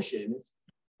same motion. If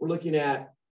we're looking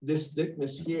at this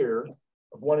thickness here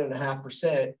of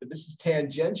 1.5%, but this is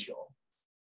tangential.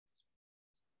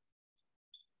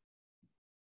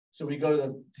 So we go to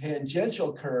the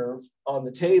tangential curve on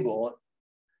the table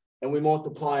and we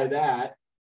multiply that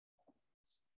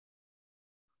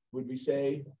would we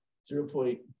say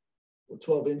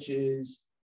 0.12 inches?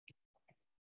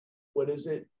 What is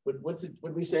it? What's it? What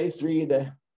did we say? Three and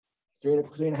a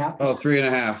half? Oh,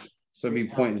 3.5. So it'd be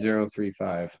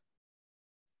 0.035.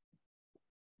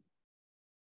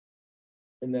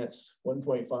 And that's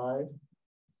 1.5.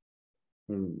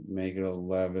 Make it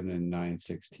 11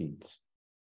 9/16.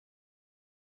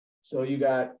 So you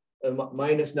got a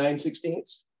minus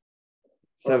 9/16.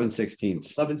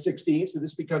 7/16. 11/16. So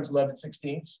this becomes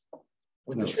 11/16.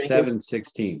 With No, the shrinkage.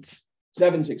 7/16.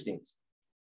 7/16.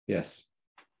 Yes.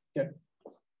 Okay.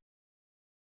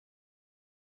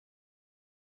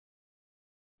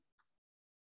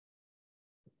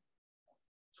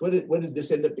 So what did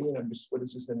this end up being? What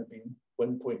does this end up being?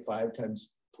 1.5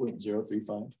 times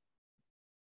 0.035.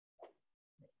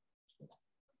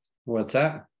 What's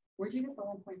that? Where'd you get the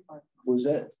 1.5? What was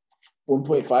that?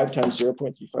 1.5 times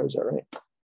 0.35, is that right?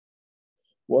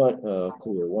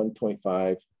 Clear,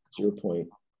 1.5,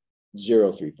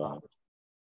 0.035.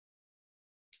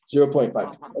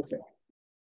 0.5, okay.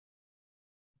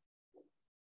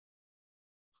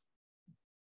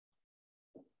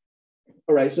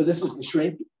 All right, so this is the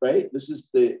shrink, right? This is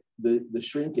the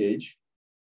shrinkage.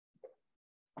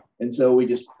 And so we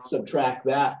just subtract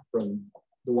that from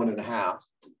the 1.5.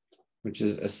 Which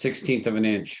is a 1/16 of an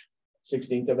inch.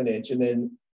 1/16 of an inch. And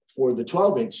then for the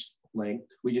 12-inch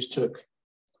length, we just took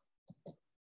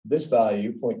this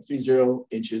value, 0.30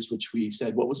 inches, which we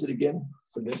said, what was it again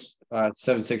for this?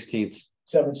 7/16.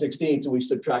 7/16, and we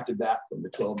subtracted that from the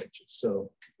 12 inches.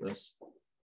 So this,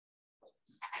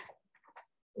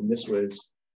 and this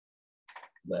was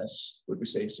less, would we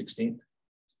say 16th?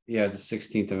 Yeah, it's a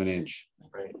 1/16 of an inch.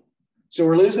 Right. So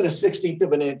we're losing a 1/16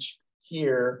 of an inch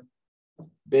here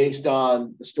based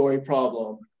on the story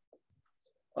problem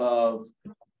of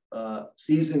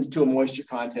seasoned to a moisture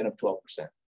content of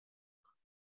 12%.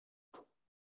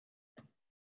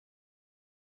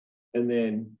 And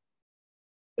then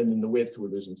the width, we're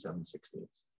losing 7/16.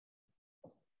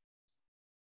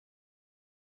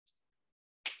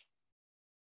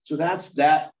 So that's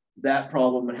that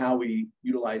problem and how we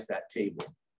utilize that table.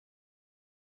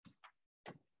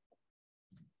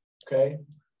 Okay,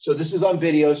 so this is on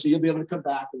video, so you'll be able to come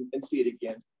back and see it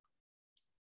again.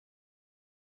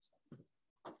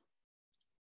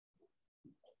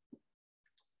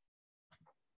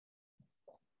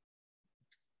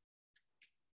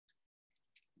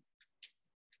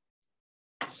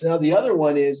 So now the other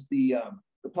one is the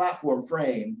platform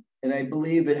frame, and I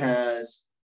believe it has,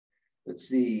 let's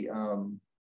see,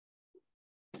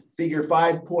 figure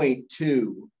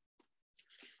 5.2.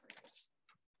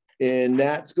 And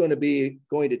that's going to be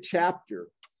going to chapter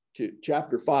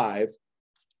 5,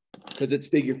 because it's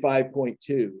figure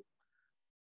 5.2.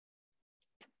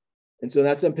 And so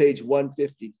that's on page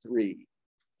 153.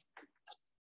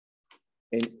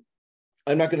 And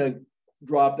I'm not going to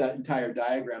draw up that entire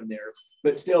diagram there,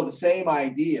 but still the same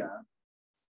idea.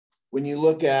 When you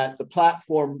look at the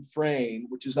platform frame,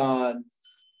 which is on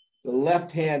the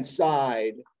left-hand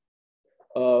side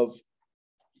of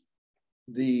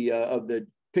the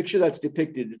picture that's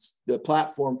depicted, it's the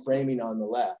platform framing on the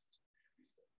left.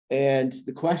 And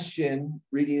the question,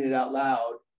 reading it out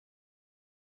loud,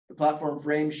 the platform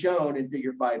frame shown in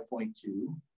figure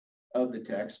 5.2 of the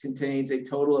text contains a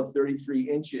total of 33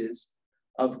 inches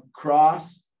of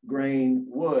cross-grain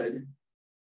wood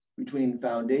between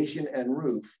foundation and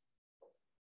roof.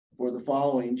 For the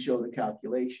following, show the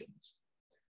calculations.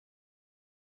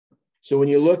 So when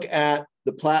you look at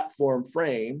the platform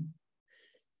frame,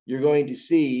 you're going to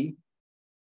see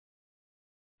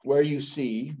where you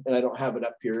see, and I don't have it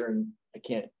up here and I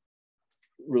can't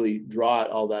really draw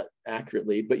it all that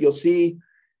accurately, but you'll see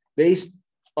based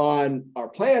on our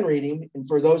plan reading, and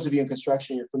for those of you in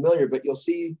construction, you're familiar, but you'll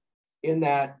see in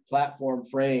that platform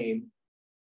frame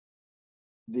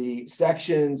the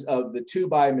sections of the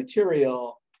 2x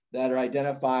material that are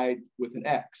identified with an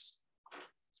X.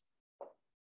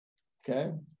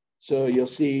 Okay, so you'll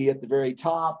see at the very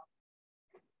top,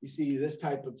 you see this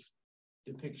type of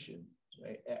depiction,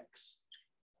 right? X.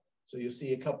 So you'll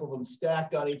see a couple of them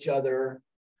stacked on each other.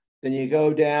 Then you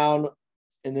go down,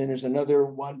 and then there's another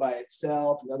one by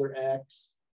itself, another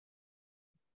X.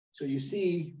 So you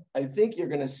see, I think you're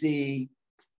going to see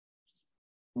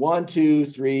 1, 2,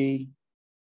 3,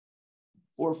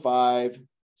 4, 5,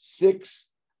 6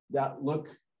 that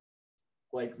look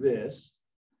like this.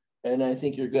 And I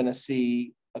think you're going to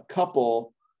see a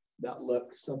couple that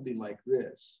look something like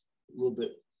this, a little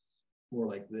bit more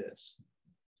like this.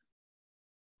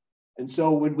 And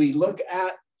so when we look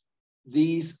at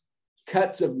these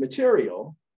cuts of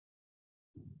material,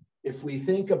 if we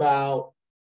think about,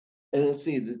 and let's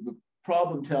see,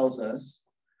 problem tells us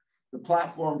the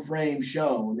platform frame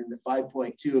shown in the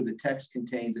 5.2 of the text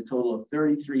contains a total of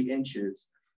 33 inches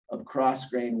of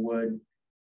cross-grain wood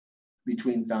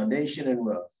between foundation and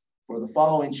roof. For the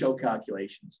following show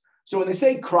calculations. So when they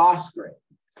say cross-grain,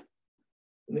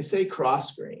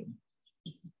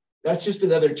 that's just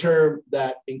another term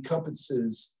that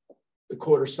encompasses the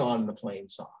quarter sawn and the plane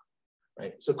sawn,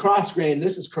 right? So cross-grain,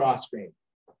 this is cross-grain.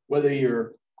 Whether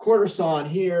you're quarter sawn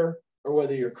here or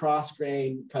whether you're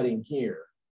cross-grain cutting here,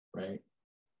 right?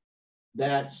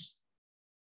 That's,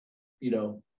 you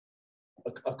know,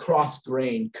 a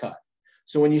cross-grain cut.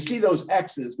 So when you see those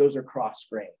X's, those are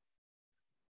cross-grain.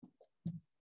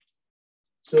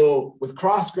 So with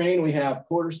cross-grain, we have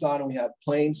quarter sawn and we have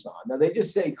plane sawn. Now they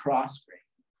just say cross-grain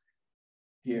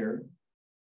here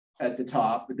at the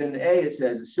top, but then the A, it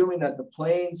says, assuming that the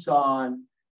plane sawn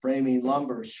framing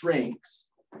lumber shrinks.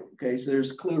 Okay, so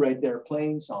there's a clue right there,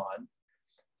 plane sawn.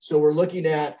 So we're looking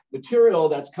at material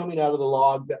that's coming out of the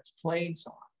log that's plane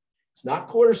sawn. It's not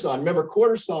quarter sawn. Remember,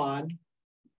 quarter sawn,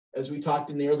 as we talked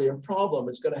in the earlier problem,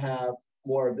 is going to have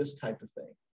more of this type of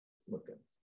thing. Look at.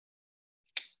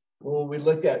 When we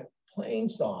look at plane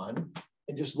sawn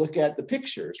and just look at the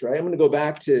pictures, right? I'm going to go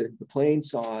back to the plane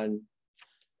sawn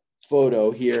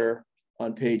photo here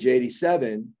on page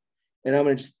 87, and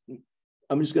I'm just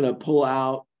going to pull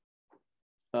out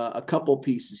a couple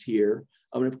pieces here.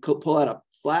 I'm going to pull out a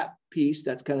flat piece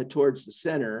that's kind of towards the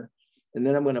center, and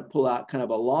then I'm going to pull out kind of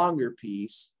a longer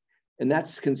piece, and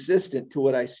that's consistent to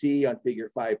what I see on figure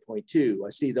 5.2.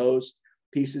 I see those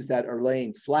pieces that are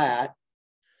laying flat,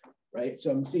 right?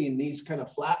 So I'm seeing these kind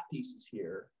of flat pieces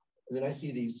here, and then I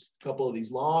see these couple of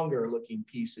these longer looking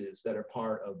pieces that are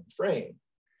part of the frame.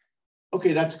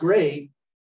 Okay, that's great.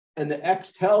 And the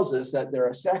X tells us that they're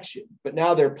a section, but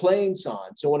now they're plane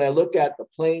sawn. So when I look at the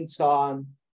plane sawn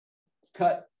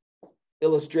cut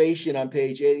illustration on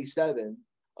page 87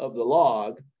 of the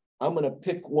log, I'm going to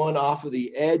pick one off of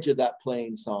the edge of that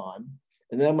plane sawn,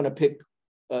 and then I'm going to pick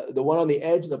the one on the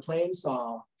edge of the plane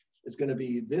saw is going to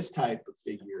be this type of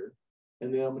figure,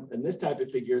 and then in this type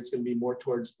of figure, it's going to be more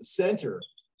towards the center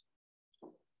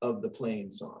of the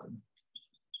plane sawn.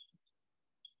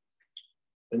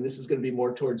 And this is going to be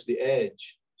more towards the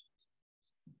edge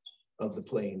of the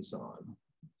plane sawn.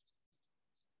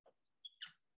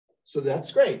 So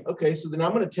that's great. Okay, so then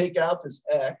I'm going to take out this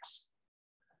X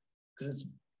because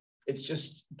it's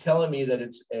just telling me that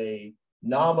it's a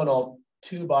nominal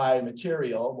 2x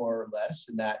material, more or less,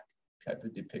 in that type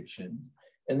of depiction.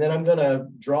 And then I'm going to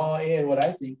draw in what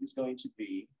I think is going to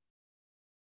be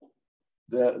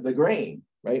the grain,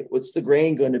 right? What's the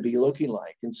grain going to be looking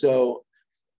like? And so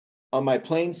on my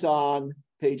plane sawn,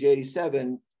 page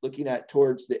 87, looking at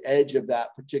towards the edge of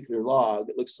that particular log,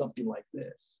 it looks something like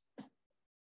this.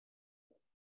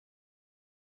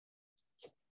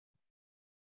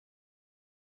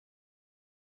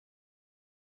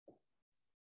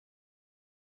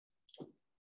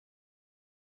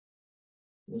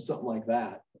 Something like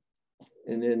that.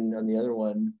 And then on the other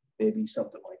one, maybe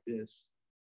something like this.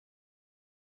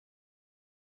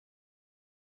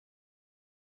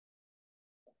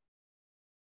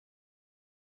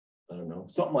 I don't know,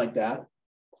 something like that.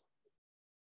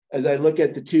 As I look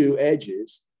at the two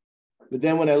edges, but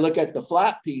then when I look at the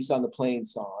flat piece on the plane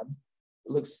sawn,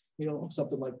 it looks, you know,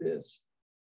 something like this.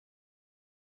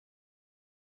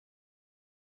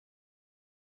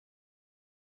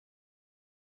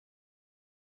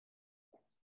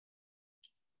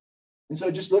 And so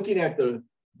just looking at the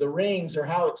rings or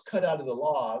how it's cut out of the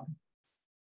log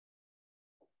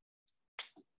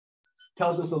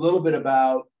tells us a little bit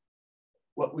about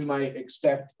what we might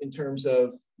expect in terms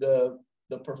of the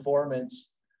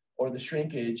performance or the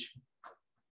shrinkage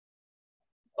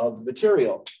of the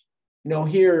material. You know,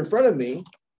 here in front of me,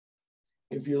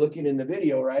 if you're looking in the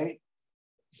video, right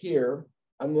here,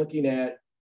 I'm looking at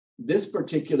this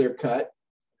particular cut.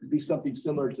 It'd be something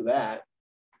similar to that.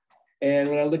 And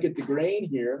when I look at the grain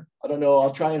here, I don't know,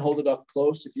 I'll try and hold it up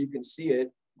close if you can see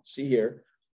it. See here,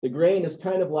 the grain is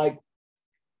kind of like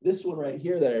this one right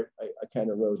here that I kind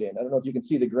of wrote in. I don't know if you can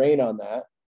see the grain on that.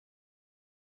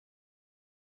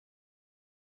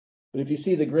 But if you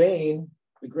see the grain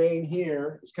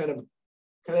here is kind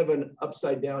of an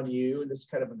upside down U, and this is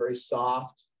kind of a very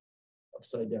soft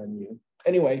upside down U.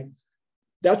 Anyway,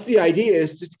 that's the idea,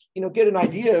 is to, you know, get an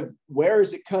idea of where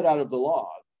is it cut out of the log.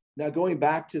 Now going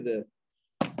back to the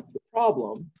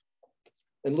problem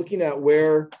and looking at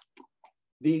where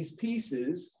these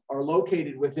pieces are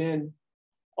located within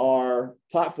our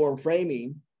platform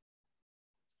framing,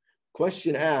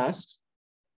 question asks,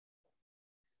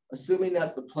 assuming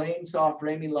that the plane saw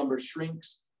framing lumber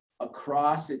shrinks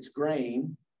across its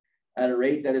grain at a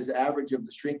rate that is the average of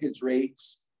the shrinkage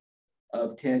rates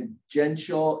of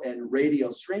tangential and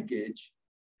radial shrinkage,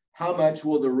 how much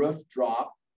will the roof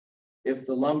drop if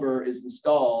the lumber is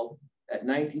installed at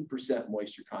 19%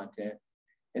 moisture content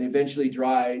and eventually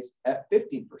dries at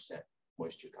 15%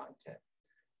 moisture content?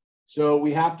 So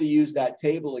we have to use that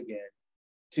table again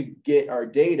to get our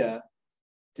data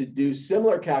to do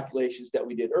similar calculations that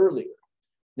we did earlier.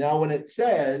 Now, when it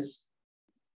says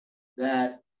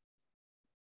that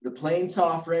the plain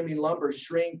saw framing lumber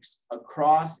shrinks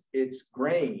across its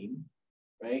grain,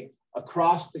 right?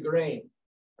 Across the grain,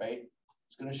 right?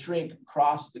 It's going to shrink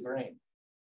across the grain.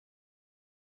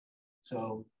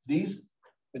 So these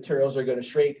materials are going to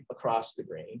shrink across the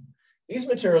grain. These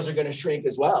materials are going to shrink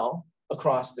as well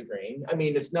across the grain. I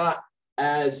mean, it's not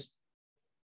as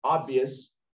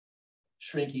obvious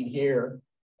shrinking here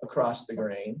across the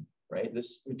grain, right?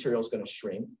 This material is going to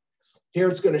shrink. Here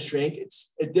it's going to shrink.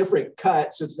 It's a different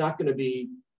cut, so it's not going to be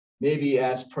maybe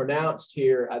as pronounced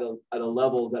here at a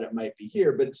level that it might be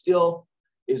here, but it still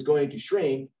is going to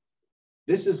shrink.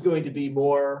 This is going to be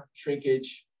more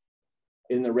shrinkage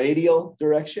in the radial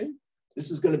direction.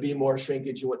 This is going to be more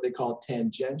shrinkage in what they call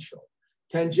tangential.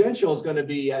 Tangential is going to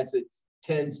be as it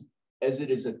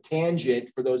is a tangent,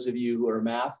 for those of you who are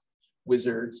math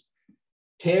wizards.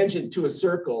 Tangent to a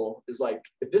circle is like,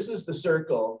 if this is the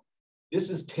circle, this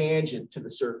is tangent to the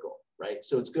circle, right?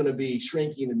 So it's going to be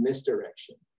shrinking in this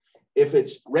direction. If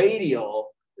it's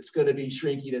radial, it's going to be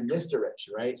shrinking in this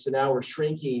direction, right? So now we're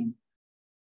shrinking,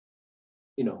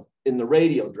 you know, in the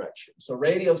radial direction. So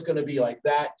radial is going to be like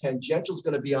that. Tangential is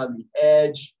going to be on the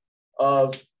edge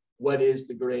of what is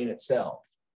the grain itself.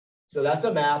 So that's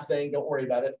a math thing. Don't worry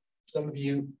about it. For some of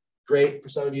you, great. For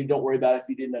some of you, don't worry about it if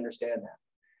you didn't understand that.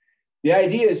 The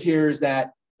idea is here is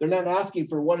that they're not asking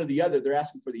for one or the other. They're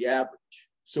asking for the average.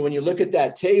 So when you look at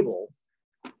that table,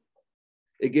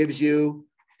 it gives you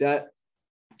that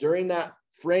during that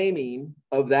framing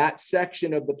of that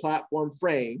section of the platform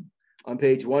frame on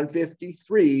page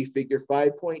 153, figure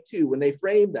 5.2, when they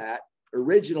framed that,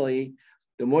 originally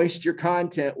the moisture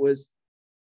content was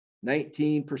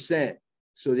 19%.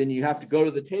 So then you have to go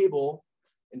to the table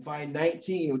and find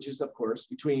 19, which is of course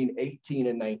between 18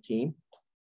 and 19,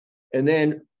 and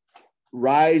then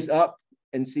rise up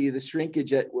and see the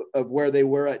shrinkage of where they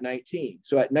were at 19.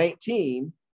 So at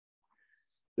 19,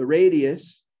 the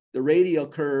radial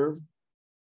curve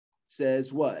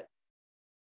says what?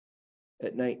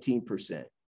 At 19%.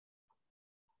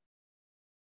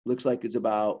 Looks like it's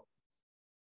about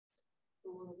a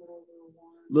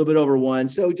little bit over one.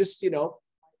 So just, you know,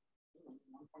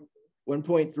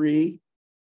 1.3.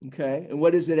 Okay. And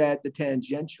what is it at the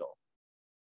tangential?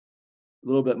 A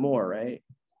little bit more, right?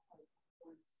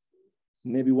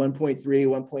 Maybe 1.3,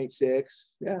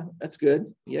 1.6. Yeah, that's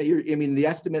good. Yeah, I mean, the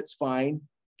estimate's fine.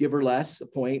 Give or less a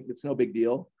point. It's no big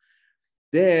deal.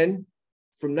 Then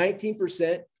from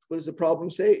 19%, what does the problem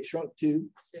say? It shrunk to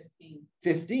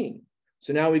 15.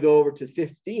 So now we go over to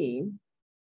 15,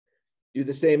 do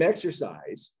the same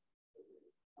exercise.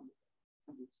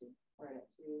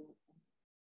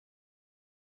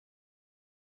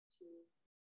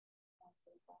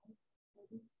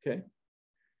 Okay.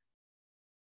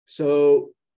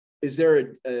 So is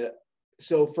there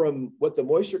so from what the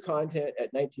moisture content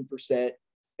at 19%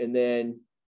 and then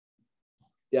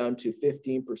down to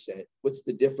 15%, what's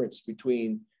the difference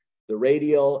between the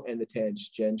radial and the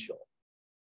tangential?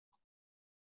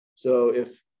 So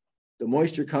if the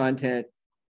moisture content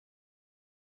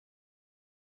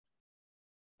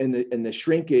and the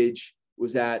shrinkage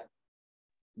was at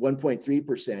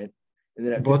 1.3%, and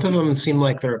then at both of them seem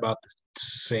like they're about the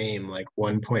same, like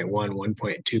 1.1,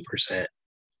 1.2%.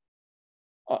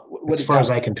 As far as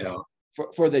I can tell.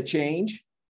 For the change?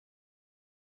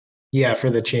 Yeah, for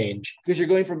the change. Because you're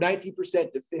going from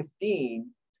 19% to 15,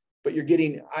 but you're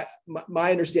getting,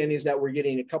 my understanding is that we're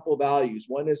getting a couple of values.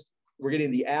 One is we're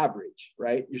getting the average,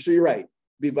 right? So you're right,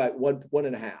 be about 1.5%,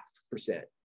 because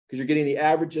you're getting the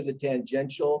average of the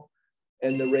tangential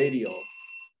and the radial.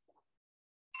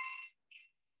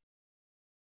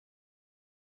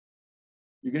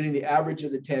 You're getting the average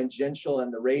of the tangential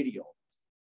and the radial.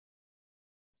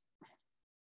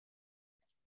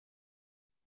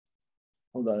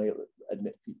 Hold on, I gotta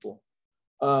admit people.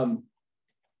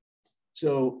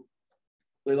 So,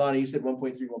 Leilani, you said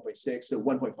 1.3, 1.6, so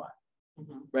 1.5,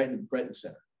 right in the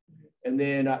center. And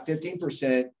then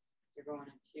 15%. You're going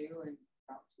to 2 and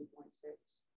about 2.6.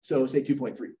 So say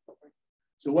 2.3.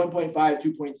 So 1.5,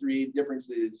 2.3, difference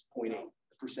is 0.8%,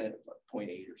 0.8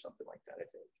 or something like that, I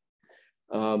think.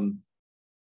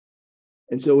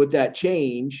 And so with that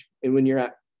change, and when you're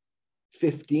at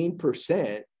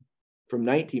 15% from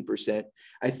 19%,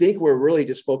 I think we're really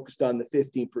just focused on the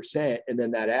 15% and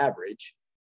then that average.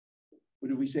 What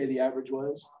did we say the average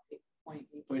was?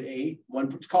 0.8.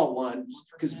 One, call it one,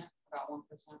 because about 1%.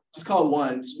 just call it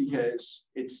one, just because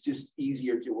it's just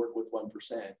easier to work with 1%.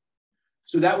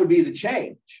 So that would be the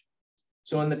change.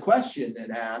 So in the question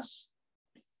then asks,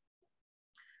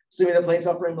 assuming the plane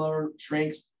suffering lower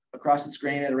shrinks across its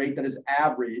grain at a rate that is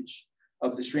average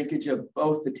of the shrinkage of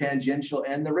both the tangential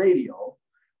and the radial,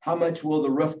 how much will the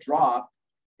roof drop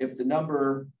if the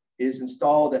number is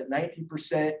installed at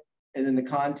 19% and then the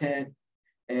content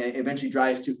eventually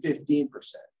dries to 15%?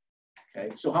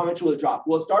 Okay, so how much will it drop?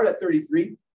 Well, it start at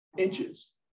 33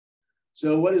 inches.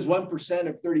 So what is 1%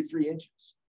 of 33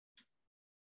 inches?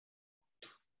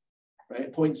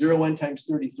 Right, 0.01 times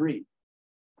 33.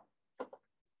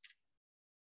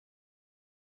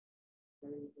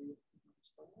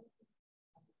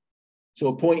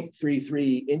 So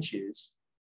 0.33 inches.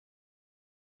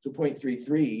 So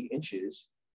 0.33 inches,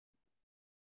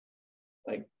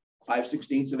 like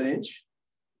 5/16 of an inch.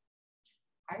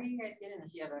 How are you guys getting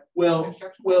this? You have a Well,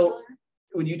 construction well, calculator?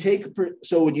 when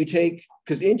you take,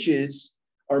 because inches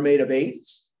are made of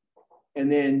eighths,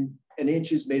 and then an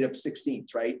inch is made of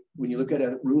 16ths, right? When you look at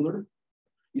a ruler,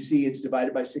 you see it's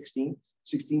divided by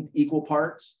 16th equal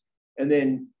parts, and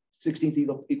then 16th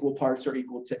equal parts are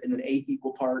equal to, and then 8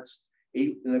 equal parts,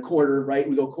 8 and a quarter, right?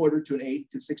 We go quarter to an 8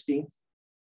 to 16th.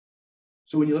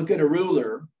 So when you look at a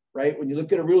ruler, right? When you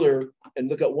look at a ruler and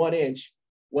look at 1 inch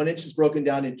is broken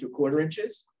down into quarter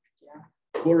inches. Yeah.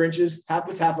 Quarter inches,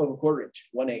 what's half of a quarter inch?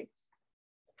 1/8.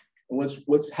 And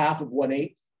what's half of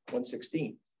 1/8?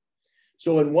 1/16.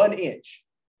 So in 1 inch,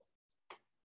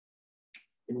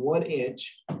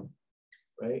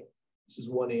 right? This is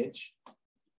 1 inch.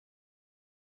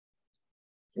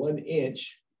 1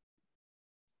 inch,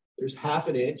 there's half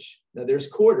an inch. Now there's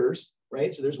quarters,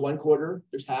 right? So there's 1/4,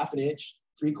 there's half an inch,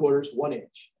 3/4, 1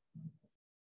 inch.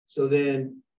 So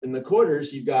then in the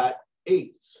quarters, you've got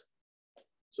eighths.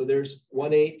 So there's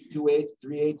 1/8, 2/8,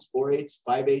 3/8, 4/8,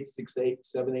 5/8, 6/8,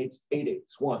 7/8,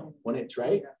 8/8, 1 inch,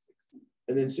 right?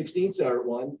 And then 16ths are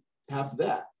half of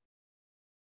that.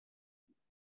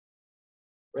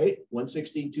 Right?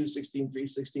 1/16, 2/16,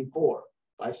 3/16, 4,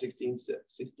 5/16,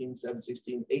 6/16,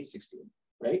 7/16, 8/16,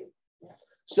 right?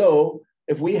 So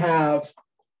if we have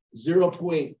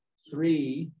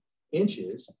 0.3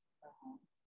 inches,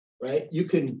 right? You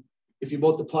can, if you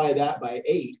multiply that by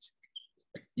 8,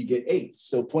 you get 8.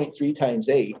 So 0.3 times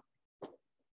 8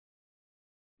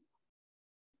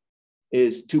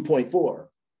 is 2.4.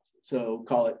 So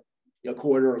call it a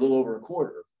quarter, or a little over a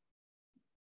quarter,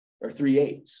 or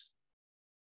 3/8.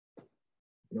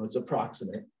 It's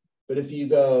approximate. But if you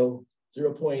go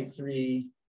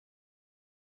 0.3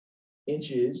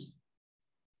 inches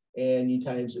and you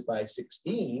times it by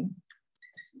 16,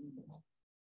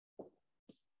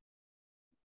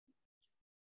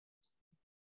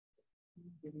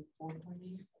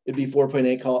 it'd be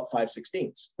 4.8, call it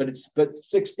 5/16. But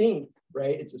 16th,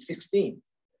 right? It's a 16th.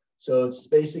 So it's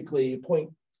basically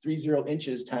 0.30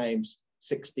 inches times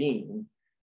 16,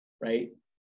 right?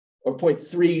 Or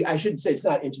 0.3, I shouldn't say it's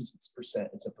not inches, it's percent,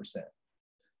 it's a percent.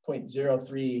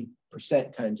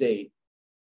 0.03% times 8.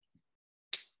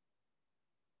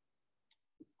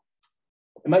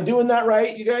 Am I doing that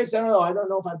right, you guys? I don't know. I don't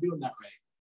know if I'm doing that right.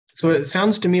 So it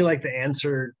sounds to me like the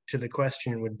answer to the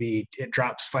question would be it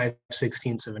drops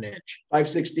 5/16 of an inch.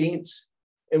 5/16,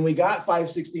 and we got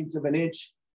 5/16 of an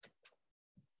inch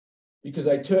because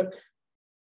I took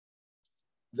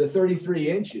the 33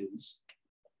 inches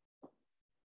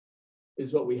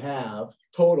is what we have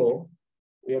total.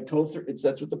 We have total,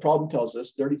 that's what the problem tells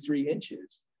us, 33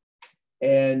 inches.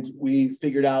 And we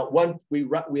figured out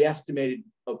we estimated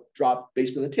a drop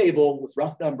based on the table with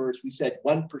rough numbers. We said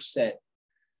 1%.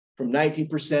 From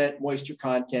 19% moisture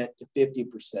content to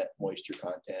 50% moisture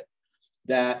content,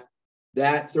 that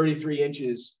 33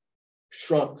 inches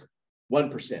shrunk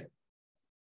 1%.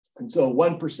 And so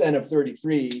 1% of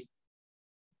 33,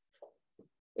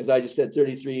 as I just said,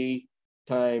 33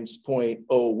 times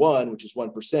 0.01, which is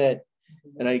 1%,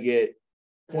 and I get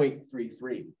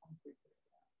 0.33.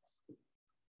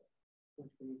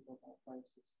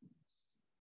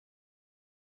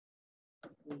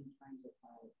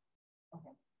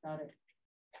 Okay, got it.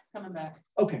 It's coming back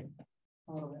Okay,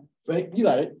 a little bit. right? You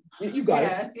got it. You got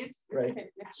Yeah, it. it's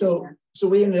Right. it's So there.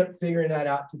 we ended up figuring that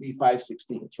out to be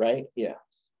 5/16, right? Yeah.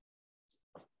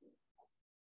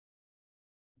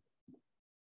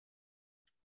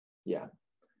 Yeah.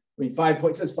 I mean,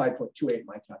 it says 5.28 in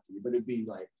my calculator, but it'd be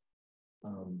like,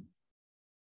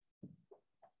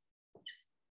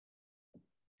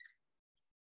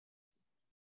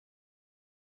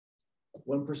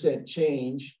 1%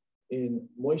 change in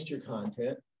moisture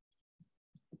content.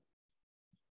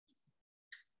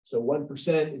 So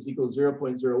 1% is equal to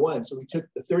 0.01. So we took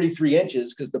the 33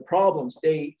 inches because the problem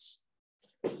states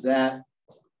that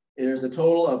there's a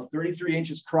total of 33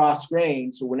 inches cross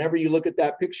grain. So whenever you look at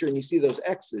that picture and you see those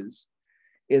X's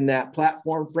in that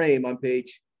platform frame on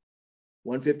page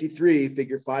 153,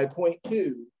 figure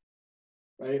 5.2,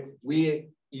 right? We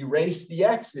erased the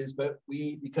X's, but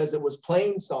because it was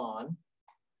plain sawn,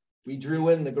 we drew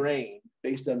in the grain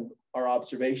based on our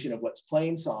observation of what's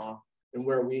plain saw and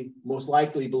where we most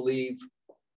likely believe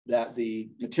that the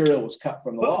material was cut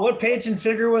from the log. What page and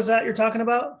figure was that you're talking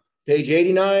about? Page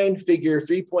 89, figure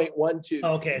 3.12.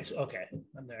 Okay, it's okay.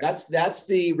 I'm there. That's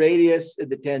the radius of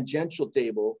the tangential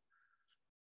table.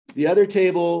 The other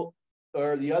table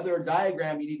or the other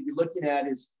diagram you need to be looking at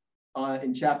is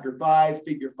in chapter 5,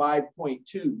 figure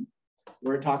 5.2,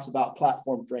 where it talks about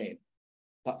platform framing.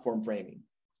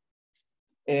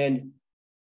 And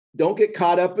don't get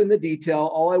caught up in the detail.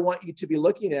 All I want you to be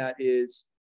looking at is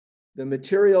the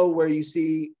material where you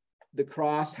see the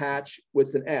cross hatch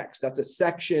with an X. That's a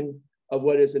section of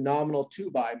what is a nominal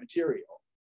 2x material.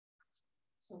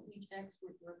 So each X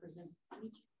represents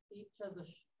each of the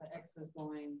X's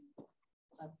going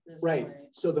up this right. way.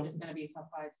 So it's going to be a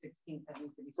 5/16 that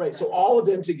needs to be right. So all of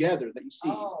them together that you see,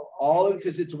 all of it,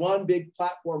 because it's one big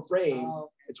platform frame. Okay.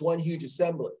 It's one huge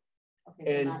assembly,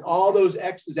 okay, and all those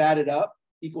X's added up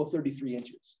equal 33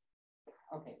 inches.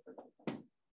 Okay.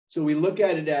 So we look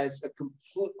at it as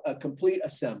a complete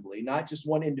assembly, not just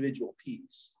one individual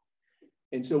piece.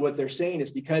 And so what they're saying is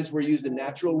because we're using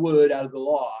natural wood out of the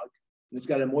log, and it's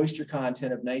got a moisture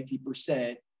content of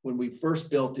 90% when we first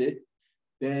built it,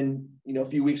 then, you know, a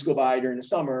few weeks go by during the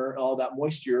summer, all that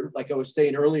moisture, like I was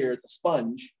saying earlier, the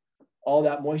sponge, all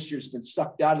that moisture has been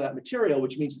sucked out of that material,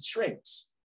 which means it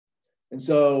shrinks. And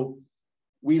so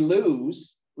we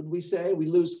lose, what did we say? We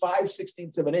lose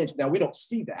 5/16 of an inch. Now we don't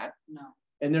see that. No.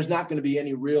 And there's not going to be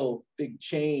any real big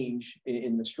change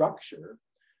in the structure.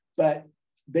 But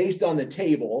based on the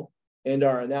table and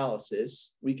our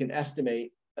analysis, we can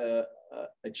estimate a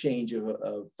change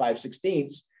of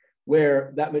 5/16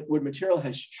 where that wood material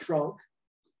has shrunk,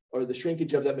 or the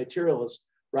shrinkage of that material has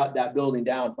brought that building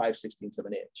down 5/16 of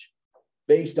an inch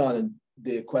based on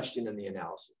the question and the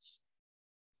analysis.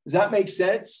 Does that make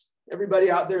sense? Everybody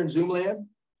out there in Zoom land?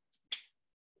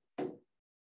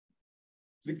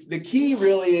 The key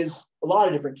really is a lot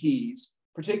of different keys.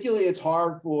 Particularly, it's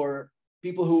hard for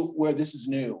people where this is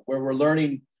new, where we're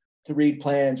learning to read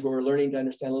plans, where we're learning to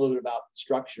understand a little bit about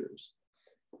structures.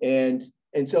 And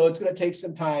so it's going to take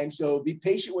some time. So be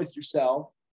patient with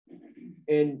yourself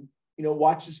and, you know,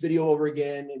 watch this video over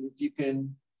again. And if you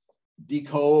can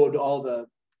decode all the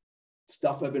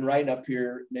stuff I've been writing up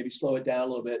here, maybe slow it down a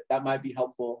little bit, that might be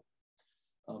helpful.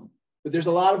 But there's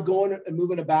a lot of going and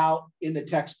moving about in the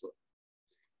textbook.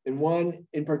 And one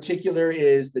in particular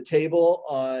is the table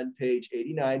on page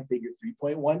 89, figure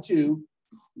 3.12.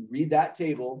 Read that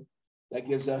table. That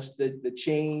gives us the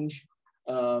change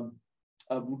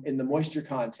in the moisture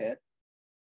content,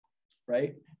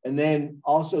 right? And then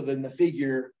also then the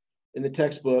figure in the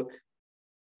textbook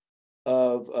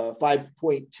of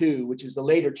 5.2, which is the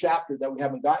later chapter that we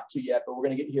haven't got to yet, but we're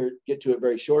going to get to it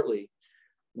very shortly,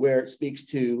 where it speaks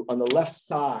to, on the left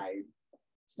side,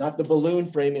 it's not the balloon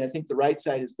framing. I think the right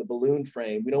side is the balloon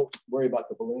frame. We don't worry about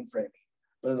the balloon framing.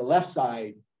 But on the left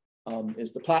side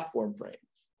is the platform frame.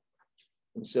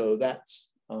 And so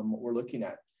that's what we're looking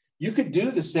at. You could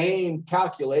do the same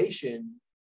calculation,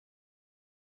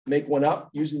 make one up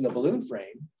using the balloon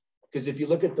frame, because if you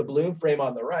look at the balloon frame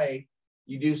on the right,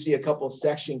 you do see a couple of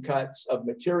section cuts of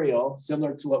material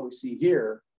similar to what we see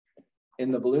here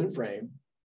in the balloon frame.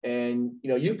 And you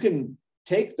know, you can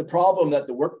take the problem that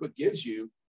the workbook gives you,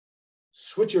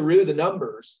 switcheroo the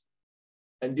numbers,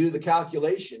 and do the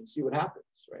calculation, see what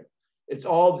happens, right? It's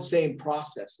all the same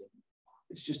processing.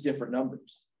 It's just different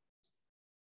numbers.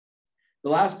 The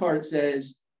last part, it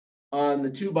says on the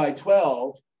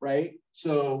 2x12, right?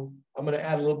 So I'm going to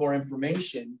add a little more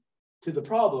information to the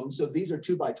problem. So these are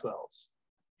 2x12s.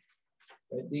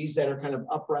 Right? These that are kind of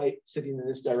upright, sitting in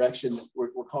this direction,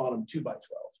 we're calling them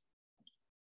 2x12.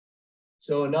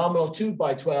 So a nominal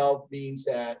 2x12 means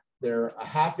that they're a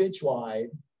 1/2 inch wide.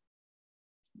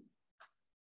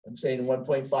 I'm saying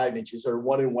 1.5 inches or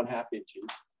 1 1/2 inches.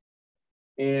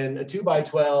 And a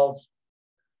 2x12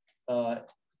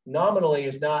 nominally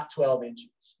is not 12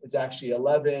 inches. It's actually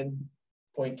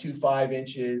 11.25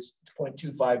 inches.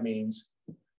 0.25 means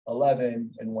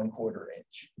 11 1/4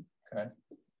 inch. Okay.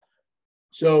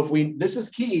 So if this is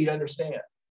key to understand.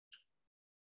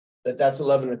 that's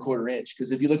 11 1/4 inch.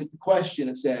 Because if you look at the question,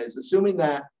 it says, assuming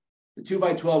that the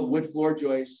 2x12 wood floor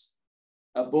joists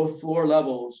at both floor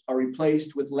levels are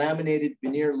replaced with laminated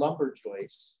veneer lumber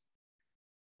joists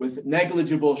with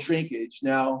negligible shrinkage.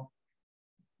 Now,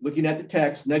 looking at the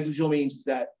text, negligible means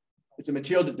that it's a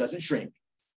material that doesn't shrink.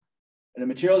 And a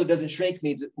material that doesn't shrink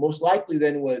means it most likely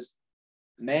then was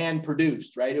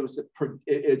man-produced, right?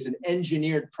 It's an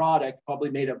engineered product,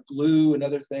 probably made of glue and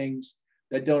other things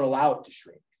that don't allow it to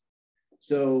shrink.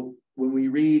 So when we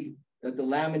read that the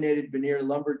laminated veneer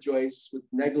lumber joists with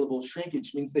negligible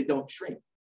shrinkage means they don't shrink.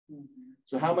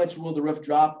 So how much will the roof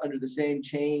drop under the same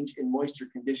change in moisture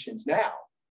conditions now?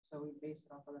 So we base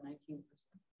it off of the 19%.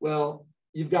 Well,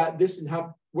 you've got this, and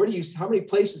how many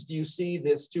places do you see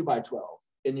this 2x12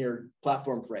 in your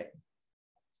platform frame?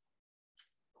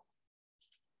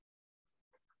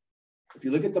 If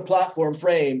you look at the platform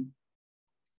frame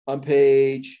on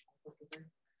page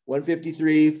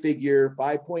 153, figure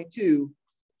 5.2,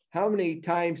 how many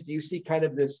times do you see kind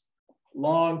of this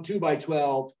long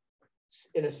 2x12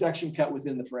 in a section cut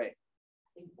within the frame?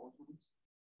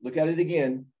 Look at it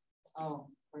again. Oh,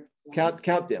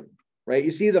 Count them, right?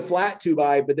 You see the flat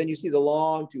 2x, but then you see the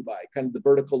long 2x, kind of the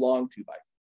vertical long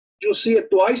 2x. You'll see it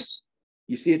twice.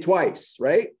 You see it twice,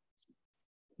 right?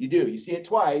 You do. You see it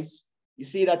twice. You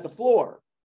see it at the floor.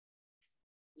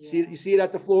 yeah. You see it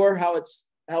at the floor, how it's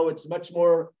much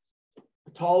more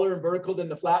taller and vertical than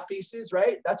the flat pieces,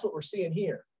 right? That's what we're seeing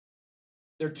here.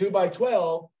 They're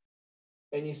 2x12,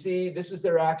 and you see this is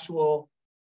their actual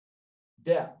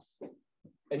depth.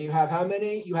 And you have how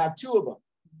many? You have 2 of them.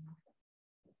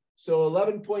 So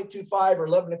 11.25 or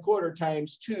 11 1/4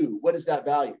 times 2. What is that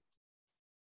value?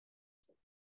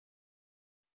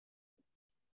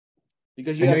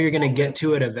 Because I know you're going to get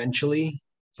to it eventually.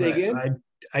 Say again?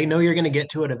 I know you're going to get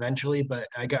to it eventually, but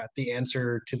I got the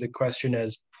answer to the question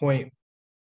as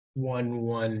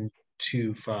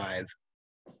 0.1125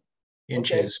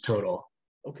 inches total.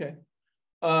 Okay.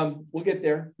 We'll get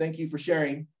there. Thank you for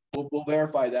sharing. We'll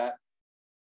verify that.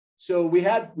 So we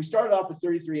started off with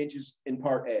 33 inches in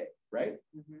part A, right?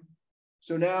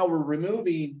 So now we're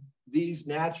removing these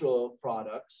natural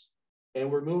products, and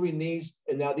we're moving these,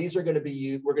 and now these are going to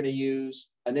be we're going to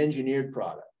use an engineered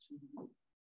product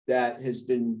that has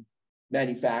been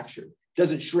manufactured.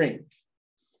 Doesn't shrink,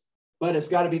 but it's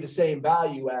got to be the same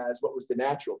value as what was the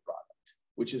natural product,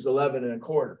 which is 11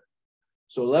 1/4.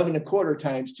 So 11 1/4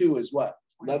 times 2 is what?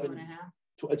 11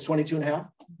 it's 22 1/2,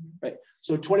 right?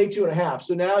 So 22 1/2.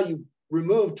 So now you've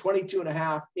removed 22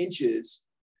 1/2 inches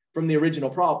from the original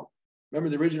problem. Remember,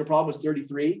 the original problem was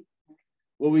 33.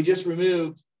 Well, we just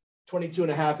removed 22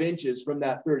 1/2 inches from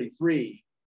that 33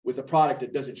 with a product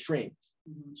that doesn't shrink.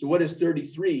 So what is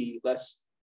 33 less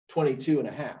 22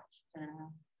 1/2?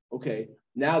 Okay,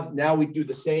 now we do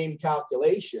the same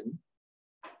calculation,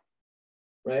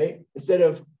 right? Instead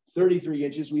of 33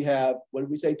 inches, we have, what did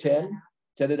we say, 10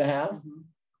 1/2?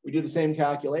 We do the same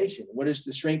calculation. What is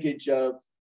the shrinkage of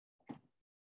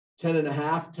 10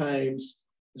 1/2 times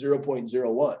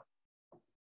 0.01?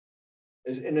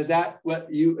 Is that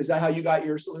how you got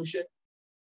your solution?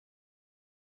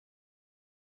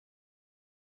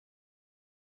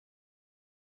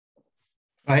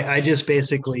 I just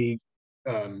basically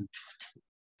got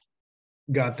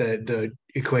the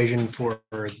equation for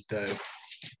the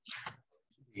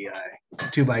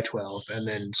 2x12 and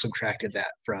then subtracted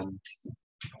that from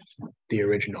the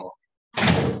original.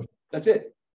 That's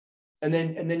it. And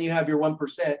then you have your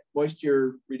 1%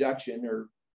 moisture reduction, or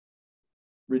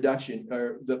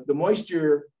the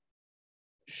moisture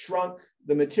shrunk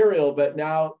the material, but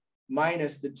now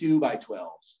minus the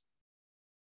 2x12s.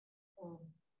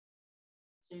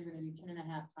 So you're going to do 10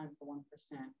 1/2 times the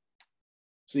 1%.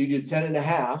 So you do 10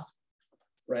 1/2,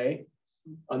 right?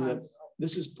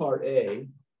 This is part A,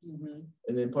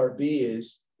 and then part B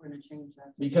is, we're going to change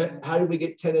that. because how did we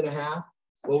get 10 1/2?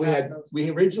 Well, we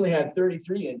originally had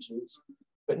 33 inches,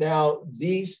 but now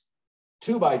these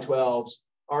 2x12s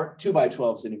aren't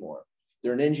 2x12s anymore.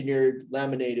 They're an engineered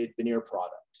laminated veneer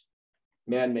product,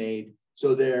 man-made.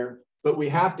 So but we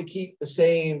have to keep the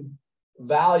same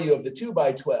value of the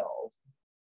 2x12.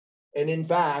 And in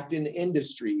fact, in the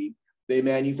industry, they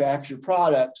manufacture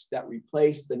products that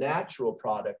replace the natural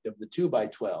product of the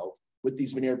 2x12 with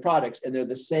these veneer products, and they're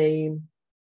the same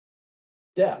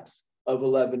depth of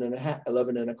 11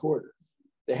 1/4.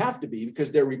 They have to be,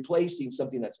 because they're replacing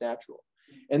something that's natural.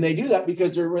 And they do that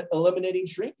because they're eliminating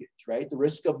shrinkage, right? The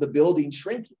risk of the building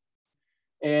shrinking.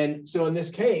 And so in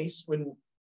this case, when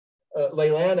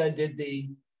Leilana did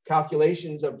the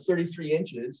calculations of 33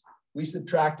 inches, we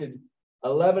subtracted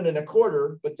 11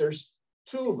 1/4, but there's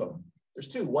 2 of them. There's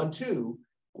 2, 1, 2.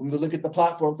 When we look at the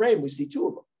platform frame, we see 2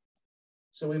 of them.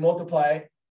 So we multiply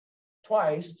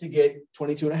twice to get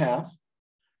 22 and a half.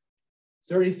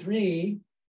 33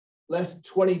 less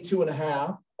 22 and a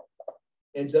half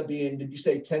ends up being, did you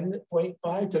say 10.5,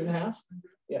 10 and a half?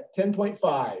 Yeah,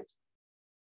 10.5.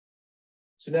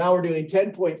 So now we're doing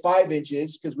 10.5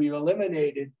 inches because we've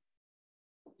eliminated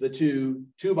the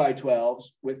 2x12s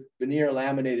with veneer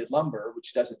laminated lumber,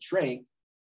 which doesn't shrink.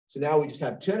 So now we just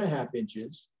have 2.5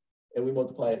 inches, and we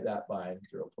multiply that by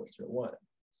 0.01. So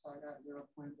I got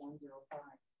 0.105.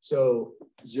 So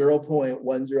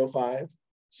 0.105.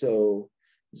 So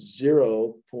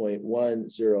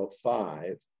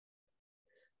 0.105.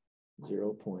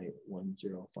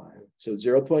 0.105. So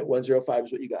 0.105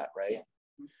 is what you got, right?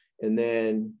 And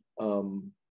then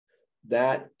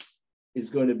that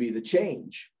is going to be the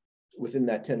change within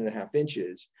that 10.5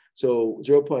 inches. So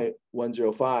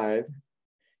 0.105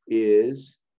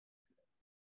 is,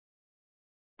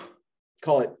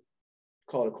 call it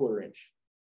a quarter inch.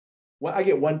 Well, I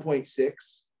get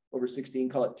 1.6 over 16,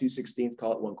 call it 2/16,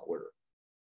 call it 1/4.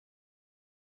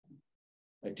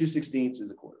 Like 2/16 is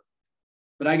a quarter.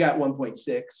 But I got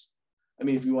 1.6. I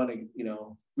mean, if you want to, you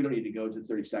know, we don't need to go to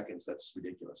 30 seconds. That's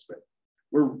ridiculous, but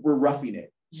we're roughing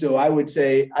it. So I would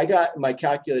say I got my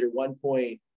calculator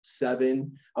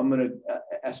 1.7. I'm going to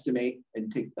estimate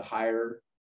and take the higher,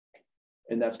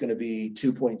 and that's going to be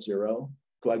 2.0.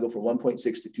 So I go from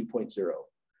 1.6 to 2.0.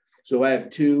 So I have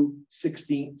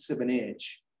 2/16 of an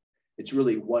inch. It's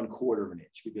really 1/4 of an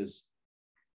inch because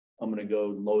I'm going to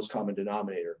go lowest common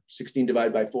denominator. 16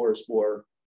 divided by 4 is 4,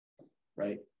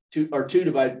 right? 2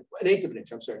 divided, 1/8 of an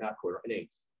inch. I'm sorry, not quarter,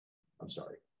 1/8. I'm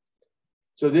sorry.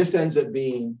 So this ends up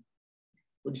being,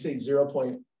 would you say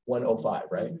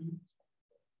 0.105, right? Mm-hmm.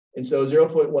 And so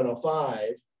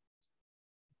 0.105,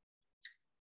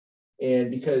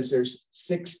 and because there's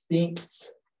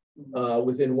 1/16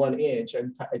 within 1 inch, I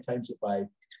times it by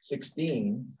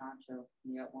 16. Gotcha.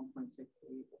 You got 1.68.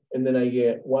 And then I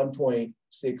get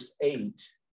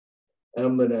 1.68.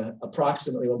 I'm going to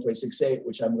approximately 1.68,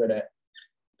 which I'm going to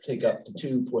take up to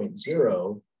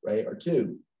 2.0, right? Or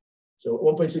 2. So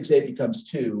 1.68 becomes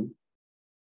 2.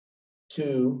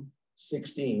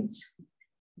 2/16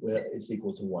 is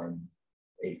equal to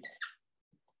 1/8.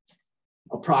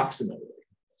 Approximately.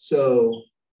 So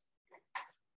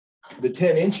the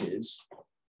 10 inches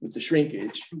with the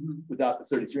shrinkage, without the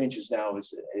 33 inches now,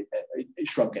 is it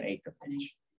shrunk 1/8 of an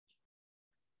inch.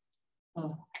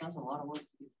 Oh, that's a lot of work to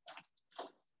do.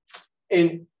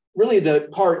 And really the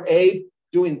part A,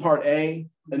 doing part A,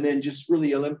 and then just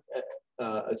really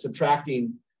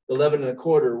subtracting the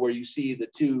 11.25, where you see the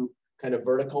 2 kind of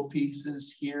vertical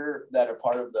pieces here that are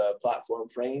part of the platform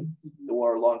frame, the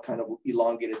more long kind of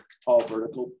elongated, tall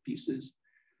vertical pieces.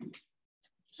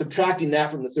 Subtracting that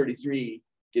from the 33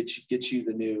 gets you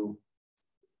the new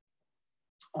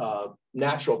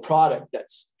natural product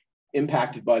that's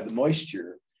impacted by the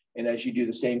moisture. And as you do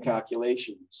the same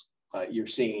calculations, you're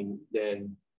seeing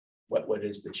then what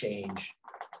is the change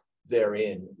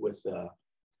therein with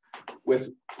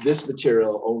this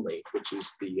material only, which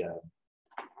is the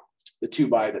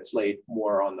 2x that's laid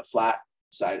more on the flat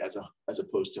side as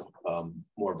opposed to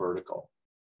more vertical.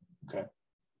 Okay.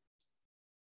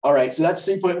 All right, so that's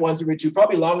 3.132,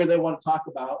 probably longer than I want to talk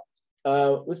about.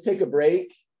 Let's take a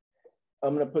break.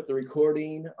 I'm going to put the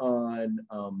recording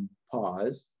on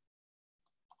pause.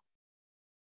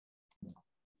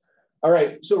 All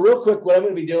right, so real quick, what I'm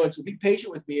going to be doing, so be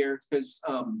patient with me here because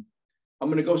I'm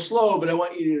going to go slow, but I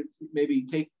want you to maybe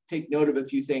take note of a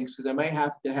few things because I might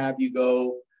have to have you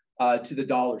go to the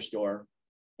dollar store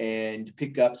and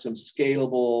pick up some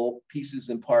scalable pieces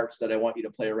and parts that I want you to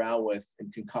play around with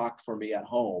and concoct for me at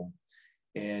home.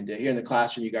 And here in the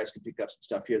classroom, you guys can pick up some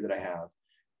stuff here that I have.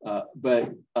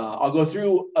 But I'll go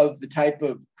through of the type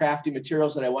of crafty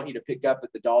materials that I want you to pick up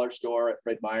at the dollar store, at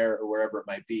Fred Meyer, or wherever it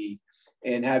might be,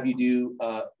 and have you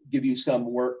give you some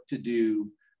work to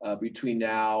do between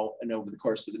now and over the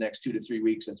course of the next 2 to 3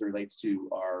 weeks as it relates to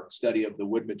our study of the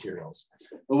wood materials.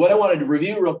 But what I wanted to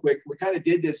review real quick, we kind of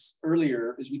did this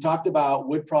earlier, is we talked about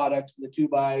wood products and the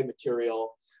 2x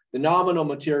material, the nominal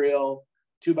material,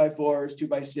 2x4s,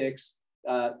 2x6,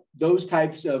 those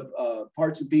types of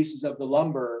parts and pieces of the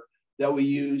lumber that we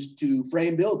use to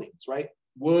frame buildings, right?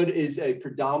 Wood is a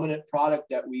predominant product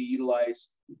that we utilize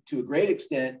to a great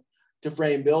extent to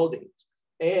frame buildings.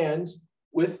 And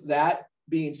with that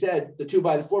being said, the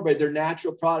 2x, the 4x, they're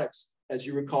natural products. As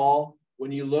you recall,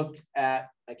 when you looked at,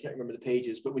 I can't remember the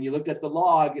pages, but when you looked at the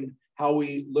log and how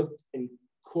we looked and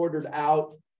quartered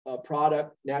out a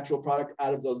product, natural product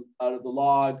out of the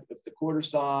log with the quarter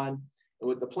sawn and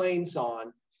with the plane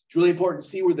sawn, it's really important to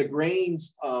see where the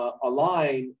grains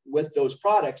align with those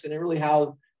products and really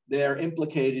how they're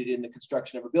implicated in the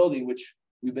construction of a building, which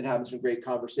we've been having some great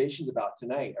conversations about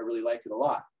tonight. I really liked it a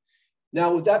lot.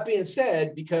 Now, with that being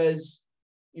said, because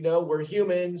we're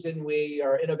humans and we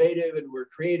are innovative and we're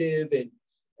creative, and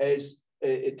as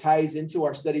it ties into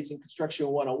our studies in Construction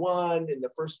 101, in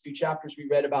the first few chapters we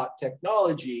read about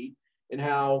technology and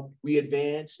how we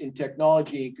advance in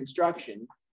technology and construction.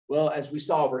 Well, as we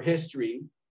saw over history,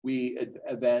 we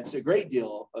advance a great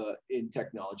deal in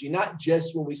technology. Not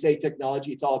just when we say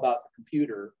technology, it's all about the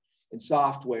computer and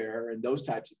software and those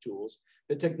types of tools.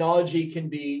 The technology can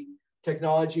be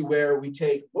technology where we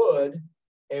take wood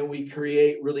and we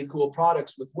create really cool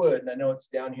products with wood. And I know it's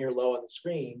down here low on the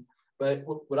screen, but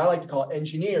what I like to call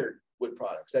engineered wood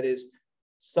products. That is,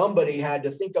 somebody had to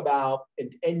think about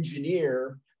and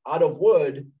engineer out of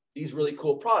wood these really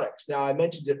cool products. Now, I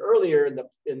mentioned it earlier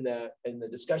in the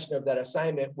discussion of that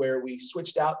assignment where we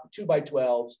switched out the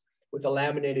 2x12s with a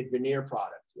laminated veneer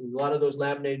product. And a lot of those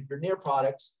laminated veneer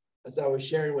products, as I was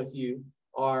sharing with you,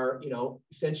 are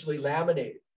essentially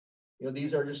laminated.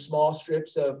 These are just small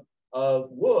strips of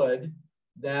wood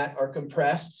that are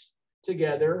compressed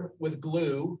together with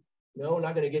glue. We're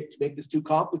not going to make this too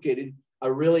complicated. A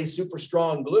really super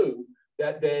strong glue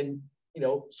that then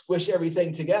squish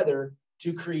everything together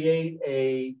to create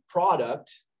a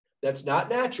product that's not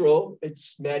natural,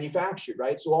 it's manufactured,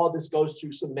 right? So all this goes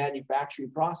through some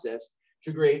manufacturing process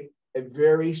to create a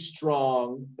very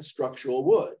strong structural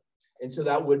wood. And so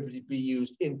that would be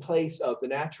used in place of the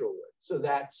natural wood. So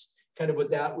that's kind of what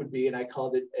that would be. And I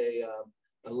called it a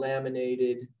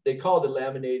laminated, they called it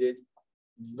laminated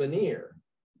veneer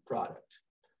product.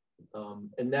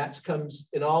 And that comes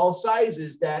in all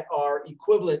sizes that are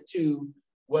equivalent to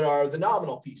what are the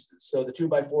nominal pieces. So the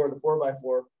 2x4, the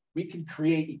 4x4, we can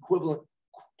create equivalent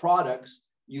products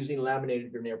using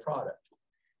laminated veneer product.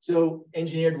 So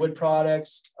engineered wood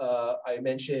products, I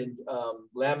mentioned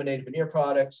laminated veneer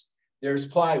products. There's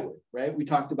plywood, right? We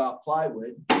talked about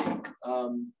plywood,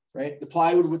 right? The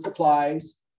plywood with the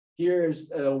plies.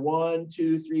 Here's a 1,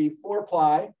 2, 3, 4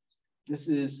 ply. This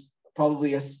is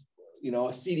probably a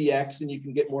CDX, and you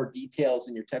can get more details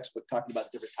in your textbook talking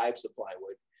about different types of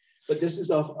plywood. But this is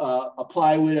a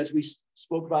plywood, as we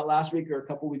spoke about last week or a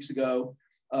couple of weeks ago.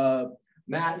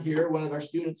 Matt here, one of our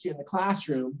students here in the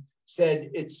classroom, said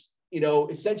it's,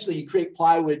 essentially you create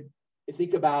plywood.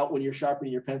 Think about when you're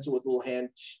sharpening your pencil with a little hand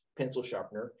pencil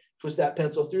sharpener. Twist that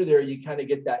pencil through there, you kind of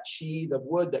get that sheath of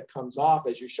wood that comes off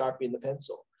as you're sharpening the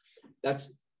pencil.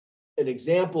 That's an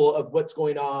example of what's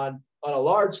going on a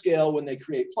large scale when they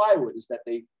create plywood, is that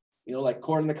they, like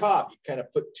corn on the cob, you kind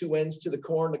of put two ends to the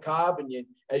corn, the cob, and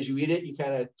as you eat it, you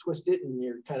kind of twist it and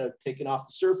you're kind of taking off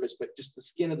the surface, but just the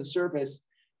skin of the surface,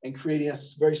 and creating a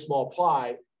very small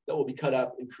ply that will be cut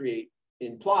up and create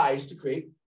in plies to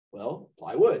create, well,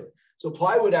 plywood. So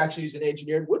plywood actually is an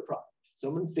engineered wood product.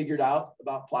 Someone figured out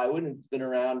about plywood and it's been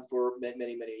around for many,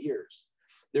 many, many years.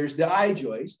 There's the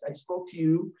I-joist. I spoke to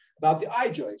you about the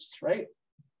I-joist, right?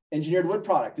 Engineered wood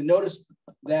product. And notice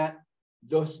that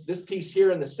this piece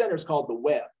here in the center is called the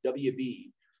web,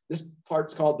 WB. This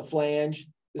part's called the flange.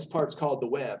 This part's called the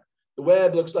web. The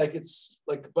web looks like it's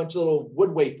like a bunch of little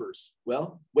wood wafers.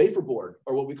 Well, wafer board,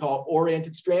 or what we call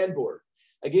oriented strand board.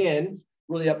 Again,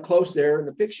 really up close there in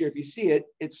the picture, if you see it,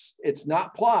 it's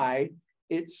not ply,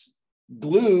 it's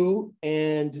glue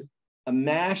and a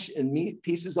mash and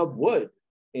pieces of wood.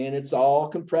 And it's all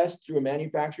compressed through a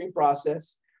manufacturing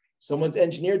process. Someone's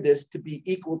engineered this to be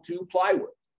equal to plywood.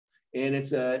 And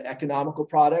it's an economical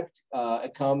product.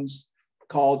 It comes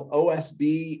called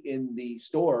OSB in the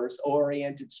stores,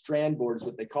 oriented strand board is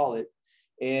what they call it.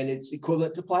 And it's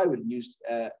equivalent to plywood and used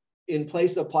in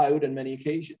place of plywood on many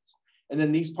occasions. And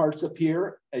then these parts up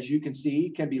here, as you can see,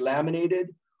 can be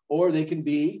laminated or they can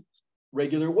be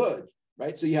regular wood,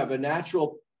 right? So you have a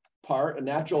natural part, a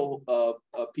natural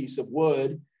piece of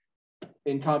wood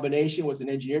in combination with an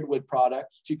engineered wood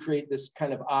product to create this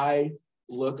kind of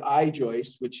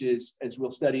I-joist, which is, as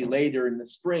we'll study later in the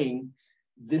spring,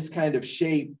 this kind of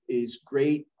shape is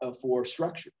great for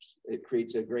structures. It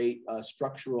creates a great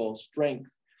structural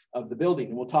strength of the building,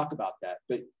 and we'll talk about that.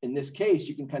 But in this case,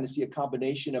 you can kind of see a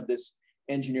combination of this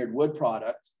engineered wood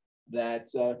product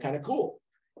that's kind of cool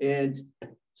and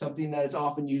something that is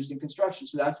often used in construction.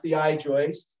 So that's the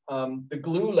I-joist. The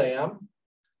glue lamb.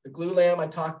 The glue lamb, I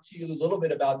talked to you a little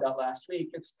bit about that last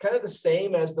week. It's kind of the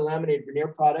same as the laminated veneer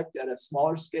product at a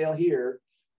smaller scale here.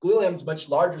 Glue lamb's much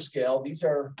larger scale. These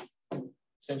are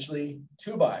essentially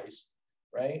 2x,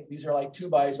 right? These are like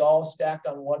 2x all stacked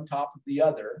on one top of the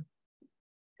other.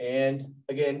 and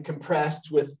again,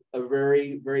 compressed with a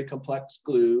very, very complex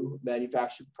glue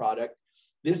manufactured product.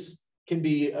 This can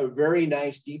be a very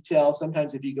nice detail.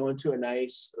 Sometimes if you go into a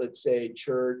nice, let's say,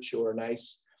 church or a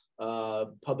nice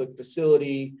public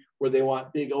facility where they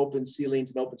want big open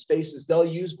ceilings and open spaces, they'll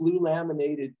use glue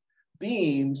laminated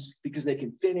beams because they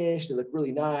can finish, they look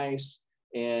really nice,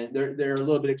 and they're a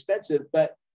little bit expensive,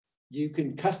 but you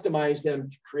can customize them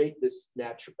to create this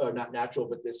natural, not natural,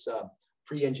 but this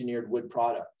pre-engineered wood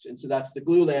product. And so that's the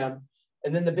glue lam.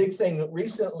 And then the big thing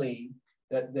recently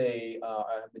that they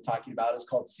have been talking about is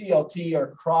called CLT,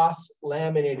 or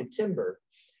cross-laminated timber.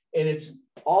 And it's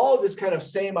all of this kind of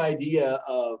same idea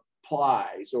of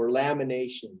plies or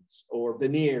laminations or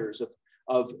veneers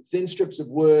of thin strips of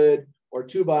wood or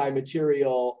 2x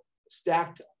material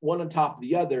stacked one on top of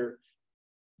the other,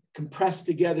 compressed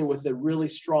together with a really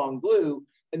strong glue,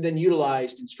 and then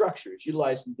utilized in structures,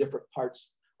 utilized in different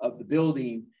parts of the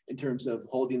building in terms of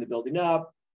holding the building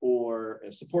up or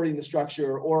supporting the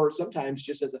structure, or sometimes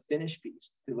just as a finish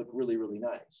piece to look really, really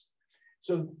nice.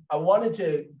 So I wanted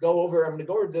to go over, I'm going to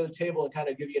go over to the other table and kind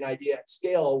of give you an idea at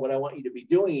scale what I want you to be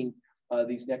doing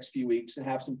these next few weeks, and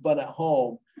have some fun at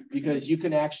home, because you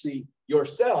can actually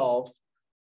yourself,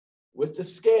 with the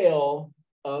scale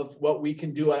of what we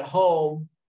can do at home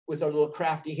with our little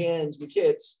crafty hands and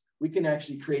kits, we can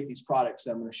actually create these products.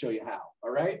 I'm going to show you how.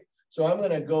 All right. So I'm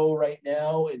going to go right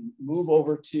now and move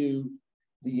over to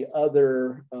the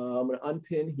other, I'm going to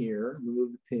unpin here,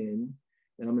 remove the pin,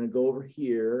 and I'm going to go over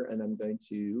here and I'm going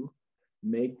to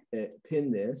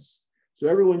pin this. So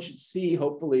everyone should see,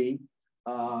 hopefully,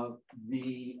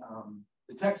 the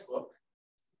textbook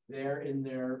there in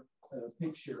their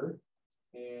picture.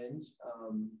 And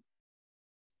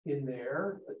in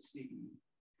there, let's see,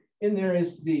 in there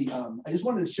is the, I just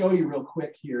wanted to show you real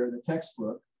quick here, the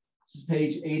textbook. This is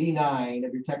page 89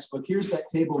 of your textbook. Here's that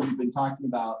table we've been talking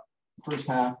about the first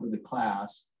half of the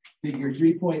class. Figure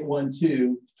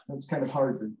 3.12, that's kind of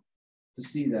hard to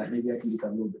see that. Maybe I can get that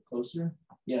a little bit closer.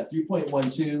 Yeah,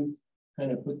 3.12,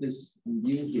 kind of put this in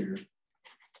view here.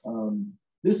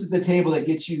 This is the table that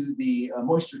gets you the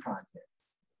moisture content.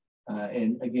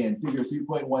 And again, figure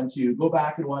 3.12, go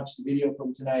back and watch the video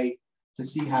from tonight to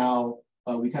see how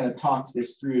we kind of talked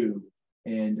this through.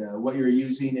 And what you're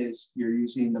using is you're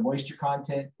using the moisture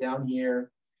content down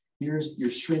here. Here's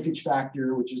your shrinkage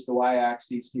factor, which is the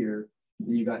y-axis here.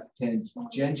 Then you've got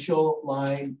tangential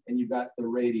line and you've got the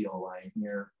radial line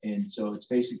here. And so it's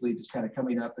basically just kind of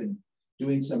coming up and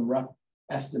doing some rough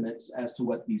estimates as to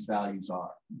what these values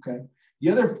are, okay?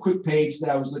 The other quick page that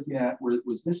I was looking at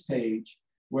was this page,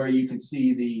 where you can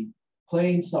see the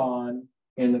plain sawn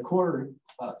and the quarter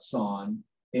sawn,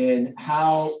 and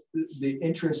how the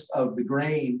interest of the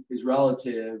grain is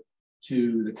relative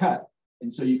to the cut.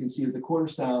 And so you can see with the quarter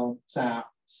sawn,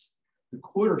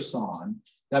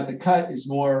 that the cut is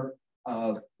more,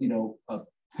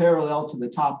 parallel to the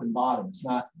top and bottom. It's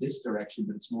not this direction,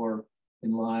 but it's more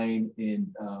in line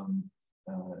in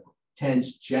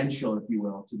tangential, if you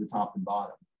will, to the top and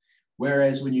bottom.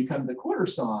 Whereas when you come to the quarter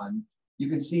sawn, you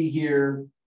can see here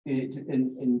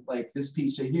in like this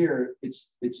piece of here,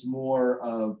 it's more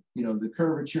of, the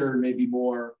curvature maybe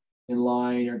more in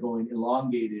line or going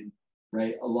elongated,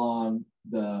 right, along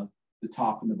the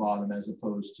top and the bottom, as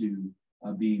opposed to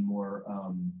being more,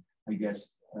 I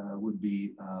guess, would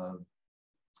be of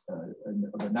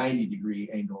a 90-degree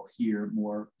angle here,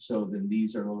 more so than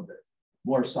these are a little bit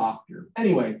more softer.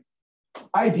 Anyway,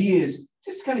 idea is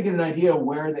just kind of get an idea of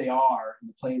where they are in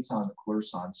the plain sawn and the quarter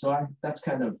sawn. So that's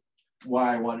kind of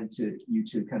why I wanted you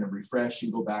to kind of refresh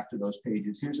and go back to those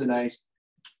pages. Here's a nice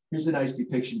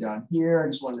depiction down here. I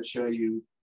just wanted to show you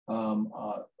on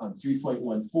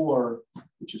 3.14,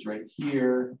 which is right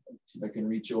here. See if I can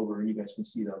reach over and you guys can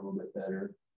see that a little bit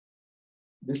better.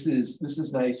 This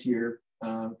is nice here.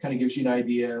 Kind of gives you an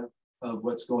idea of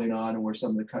what's going on and where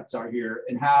some of the cuts are here,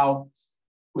 and how,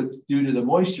 due to the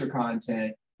moisture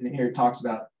content, and here it talks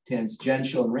about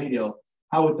tangential and radial,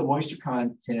 how with the moisture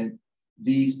content,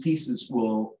 these pieces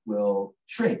will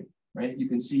shrink, right? You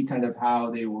can see kind of how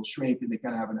they will shrink, and they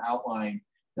kind of have an outline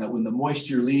that when the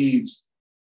moisture leaves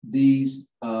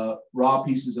these raw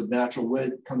pieces of natural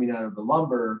wood coming out of the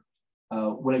lumber,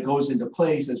 when it goes into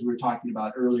place, as we were talking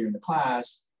about earlier in the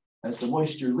class, as the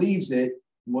moisture leaves it,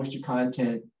 the moisture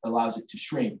content allows it to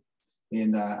shrink.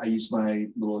 And I used my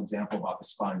little example about the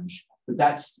sponge, but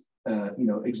that's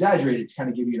exaggerated to kind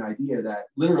of give you an idea that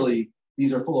literally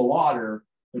these are full of water,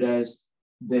 but as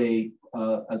the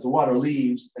water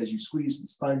leaves, as you squeeze the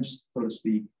sponge, so to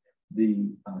speak, the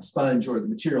sponge or the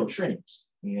material shrinks,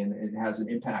 and it has an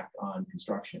impact on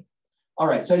construction. All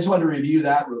right, so I just wanted to review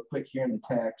that real quick here in the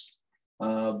text.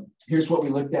 Here's what we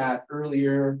looked at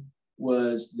earlier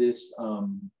was this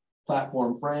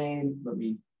platform frame. Let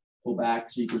me pull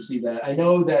back so you can see that. I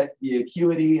know that the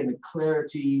acuity and the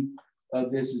clarity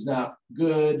of this is not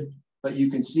good, but you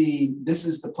can see this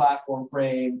is the platform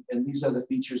frame, and these are the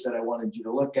features that I wanted you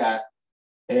to look at.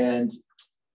 And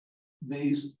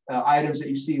these items that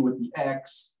you see with the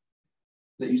X,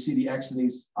 that you see the X in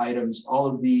these items, all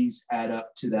of these add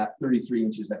up to that 33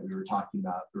 inches that we were talking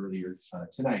about earlier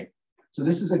tonight. So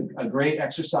this is a great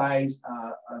exercise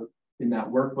in that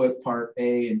workbook, part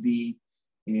A and B.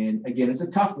 And again, it's a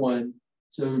tough one.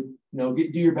 So, do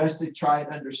your best to try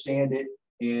and understand it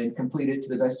and complete it to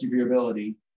the best of your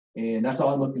ability. And that's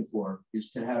all I'm looking for,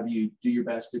 is to have you do your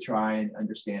best to try and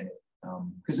understand it.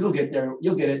 Because it'll get there,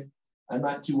 you'll get it. I'm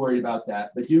not too worried about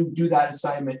that, but do that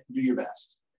assignment, do your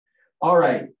best. All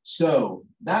right, so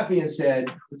that being said,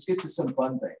 let's get to some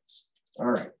fun things.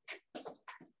 All right.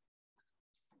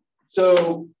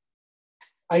 So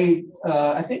I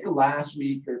think last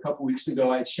week or a couple weeks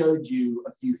ago, I showed you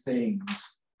a few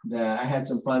things that I had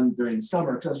some fun during the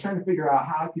summer, because I was trying to figure out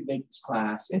how I could make this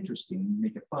class interesting,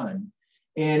 make it fun.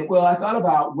 And well, I thought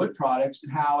about wood products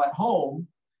and how at home,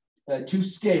 to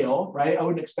scale, right? I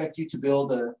wouldn't expect you to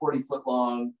build a 40-foot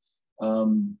long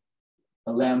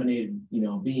a laminated,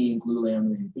 beam, glue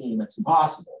laminated beam. That's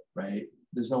impossible, right?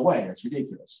 There's no way, that's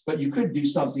ridiculous. But you could do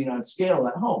something on scale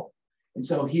at home. And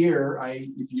so here,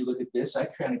 if you look at this, I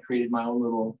kind of created my own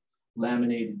little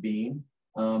laminated beam.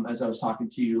 As I was talking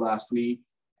to you last week,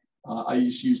 I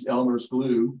just used Elmer's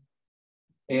glue.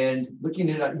 And looking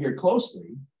at it here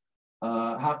closely,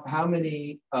 how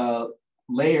many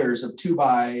layers of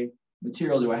 2x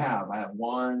material do I have? I have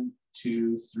 1,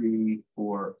 2, 3,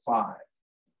 4, 5.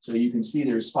 So you can see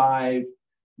there's 5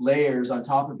 layers on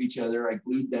top of each other. I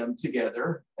glued them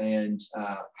together. And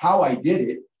how I did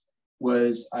it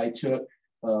was I took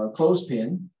a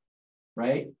clothespin,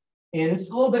 right? And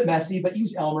it's a little bit messy, but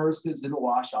use Elmer's because it'll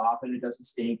wash off and it doesn't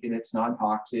stink and it's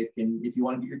non-toxic. And if you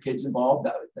want to get your kids involved,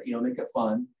 that make it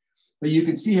fun. But you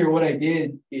can see here what I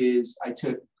did is I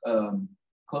took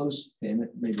clothespin,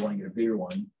 maybe want to get a bigger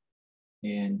one,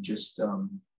 and just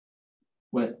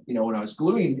when I was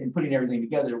gluing and putting everything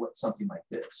together, went something like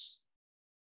this,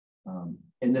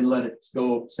 and then let it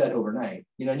go set overnight.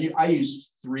 I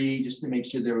used 3 just to make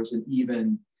sure there was an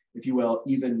even, if you will,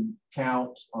 even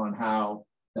count on how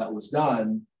that was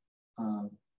done.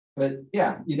 But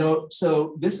yeah,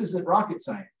 so this isn't rocket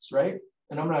science, right?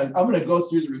 And I'm gonna go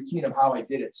through the routine of how I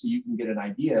did it so you can get an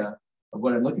idea of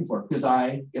what I'm looking for. Because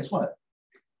guess what?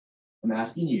 I'm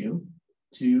asking you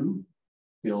to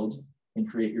build and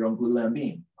create your own glue lam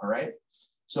beam. All right.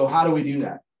 So how do we do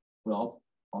that? Well,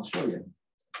 I'll show you.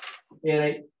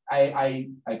 And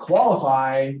I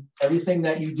qualify everything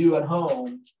that you do at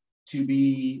home to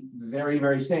be very,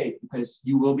 very safe, because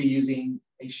you will be using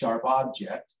a sharp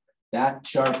object. That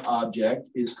sharp object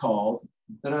is called,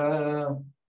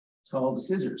 it's called the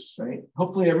scissors, right?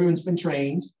 Hopefully everyone's been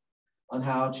trained on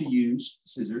how to use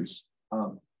scissors.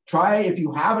 Try, if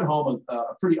you have at home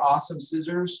a pretty awesome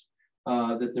scissors,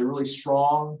 that they're really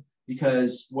strong,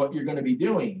 because what you're going to be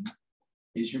doing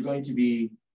is you're going to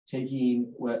be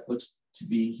taking what looks to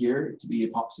be here to be a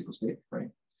popsicle stick, right?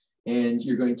 And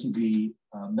you're going to be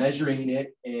measuring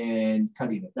it and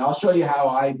cutting it. Now I'll show you how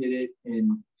I did it,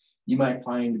 and you might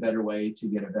find a better way to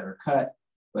get a better cut.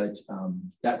 But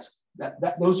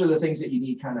those are the things that you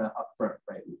need kind of up front,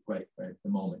 right at the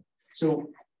moment. So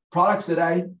products that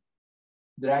I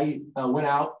went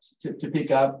out to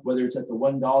pick up, whether it's at the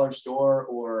 $1 store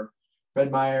or Fred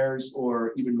Meyer's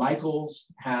or even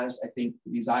Michael's has, I think,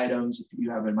 these items. If you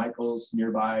have a Michael's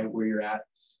nearby where you're at,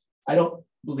 I don't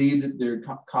believe that they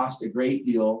cost a great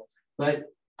deal, but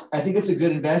I think it's a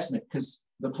good investment, because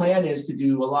the plan is to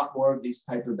do a lot more of these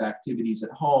type of activities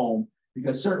at home,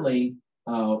 because certainly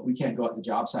we can't go out to the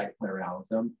job site and play around with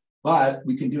them, but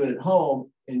we can do it at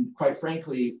home. And quite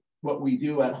frankly, what we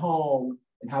do at home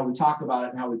and how we talk about it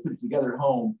and how we put it together at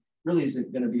home really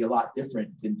isn't going to be a lot different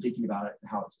than thinking about it and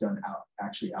how it's done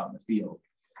actually out in the field.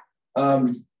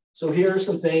 So here are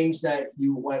some things that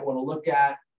you might want to look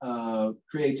at.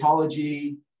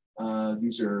 Creatology,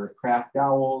 these are craft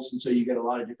dowels, and so you get a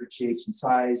lot of different shapes and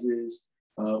sizes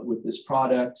with this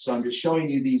product. So I'm just showing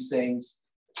you these things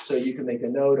so you can make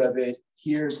a note of it.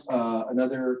 Here's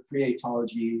another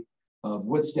creatology of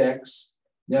wood sticks.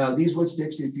 Now these wood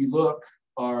sticks, if you look,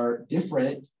 are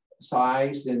different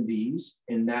size than these,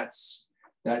 and there's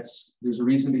a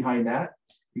reason behind that,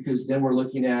 because then we're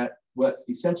looking at what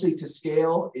essentially to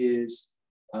scale is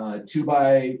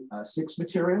 2x6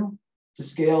 material. To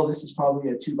scale, this is probably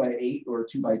a 2x8 or a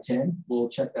 2x10. We'll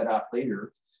check that out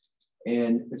later.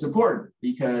 And it's important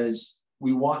because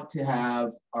we want to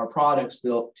have our products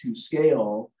built to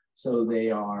scale so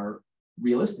they are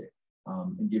realistic,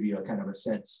 and give you a kind of a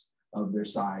sense of their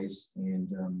size and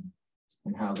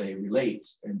how they relate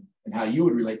and how you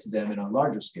would relate to them in a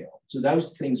larger scale. So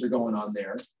those things are going on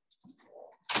there.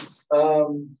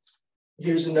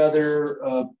 Here's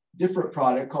another different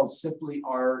product called Simply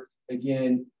Art.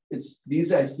 Again,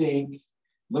 these I think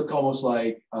look almost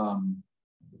like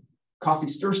coffee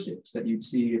stir sticks that you'd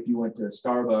see if you went to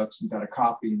Starbucks and got a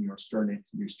coffee and you're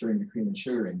stirring the cream and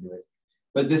sugar into it.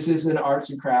 But this is an arts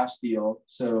and crafts deal,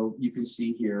 so you can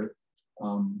see here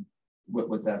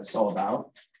what that's all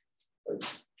about.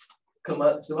 Come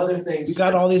up some other things. You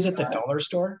got all these at the dollar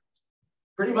store?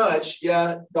 Pretty much,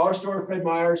 yeah. Dollar store, Fred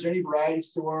Meyer's, any variety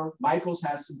store. Michael's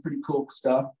has some pretty cool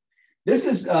stuff. This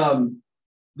is I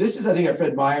think at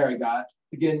Fred Meyer I got.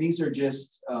 Again, these are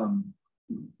just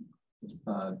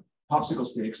popsicle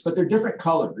sticks, but they're different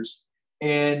colors.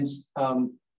 And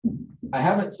I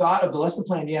haven't thought of the lesson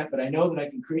plan yet, but I know that I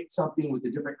can create something with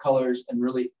the different colors and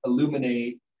really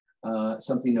illuminate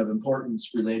something of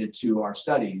importance related to our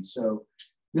studies. So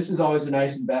this is always a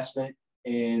nice investment.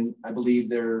 And I believe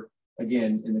they're,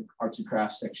 again, in the arts and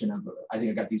crafts section of, I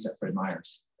think I got these at Fred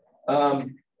Meyer's.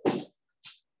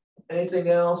 Anything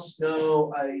else?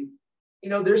 No,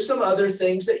 there's some other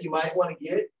things that you might want to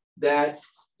get that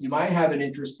you might have an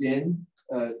interest in.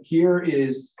 Here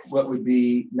is what would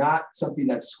be not something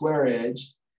that's square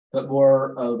edge, but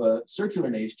more of a circular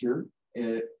nature.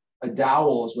 A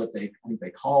dowel is what I think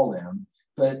they call them.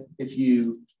 But if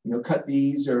you cut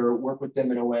these or work with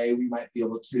them in a way, we might be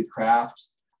able to craft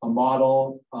a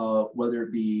model, whether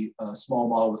it be a small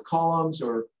model with columns,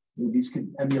 or these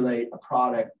could emulate a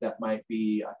product that might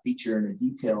be a feature and a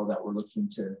detail that we're looking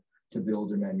to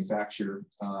build or manufacture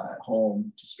at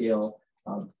home to scale.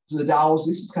 So the dowels,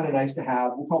 this is kind of nice to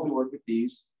have. We'll probably work with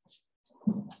these.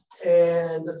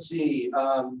 And let's see,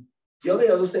 the only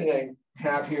other thing I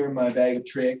have here in my bag of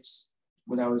tricks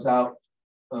when I was out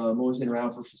moseying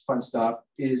around for fun stuff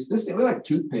is this thing. They're like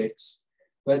toothpicks,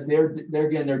 but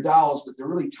they're dowels, but they're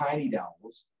really tiny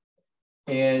dowels.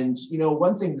 And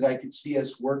one thing that I could see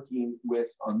us working with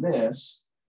on this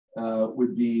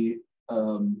would be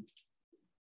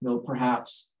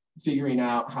perhaps figuring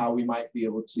out how we might be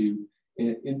able to,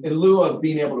 in lieu of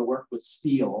being able to work with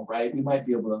steel, right? We might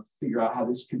be able to figure out how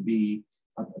this could be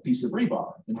a piece of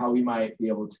rebar and how we might be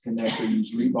able to connect or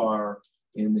use rebar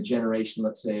in the generation,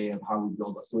 let's say, of how we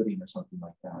build a footing or something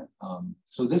like that.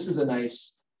 So this is a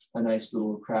nice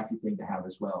little crafty thing to have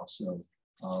as well. So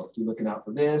be looking out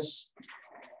for this.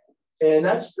 And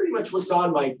that's pretty much what's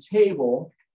on my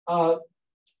table.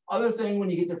 Other thing, when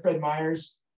you get to Fred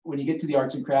Meyer's, when you get to the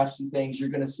arts and craftsy things, you're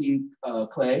going to see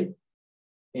clay.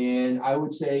 And I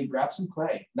would say grab some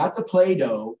clay, not the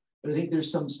Play-Doh, but I think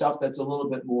there's some stuff that's a little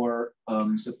bit more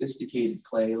sophisticated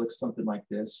clay. It looks something like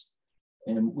this.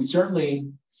 And we certainly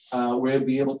will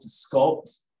be able to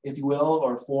sculpt, if you will,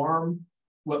 or form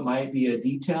what might be a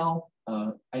detail.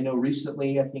 I know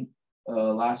recently, I think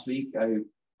last week,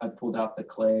 I pulled out the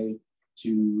clay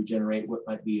to generate what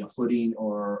might be a footing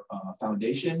or a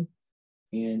foundation.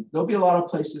 And there'll be a lot of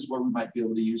places where we might be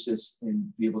able to use this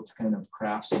and be able to kind of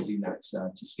craft something that's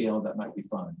to scale that might be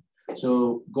fun.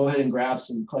 So go ahead and grab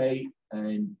some clay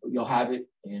and you'll have it.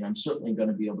 And I'm certainly going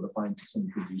to be able to find some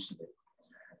good use of it.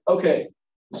 Okay,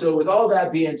 so with all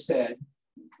that being said,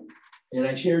 and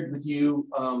I shared with you,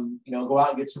 go out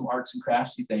and get some arts and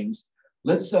craftsy things.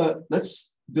 Let's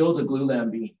build a glue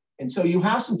lamb beam. And so you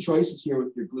have some choices here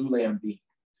with your glue lamb beam.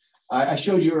 I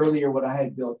showed you earlier what I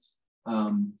had built.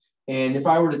 And if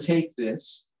I were to take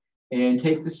this and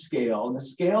take the scale, and the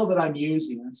scale that I'm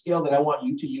using, and the scale that I want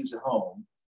you to use at home,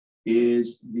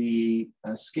 is the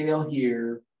scale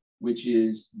here, which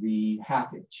is the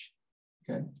 1/2 inch.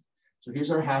 Okay, so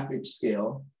here's our 1/2 inch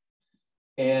scale.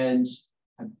 And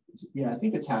yeah, I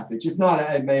think it's 1/2 inch. If not,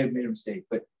 I may have made a mistake.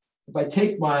 But if I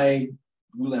take my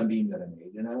glue lamb beam that I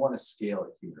made and I want to scale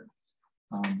it here,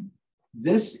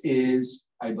 this is,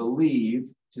 I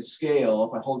believe, to scale,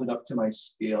 if I hold it up to my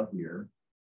scale here,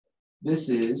 this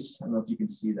is, I don't know if you can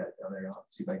see that down there. I'll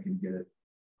see if I can get it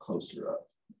closer up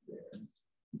there.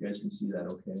 You guys can see that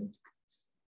okay.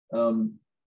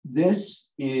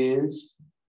 This is,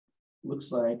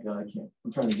 looks like, I can't,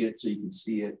 I'm trying to get it so you can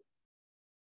see it.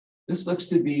 This looks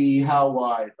to be how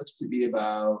wide? It looks to be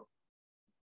about,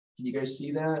 can you guys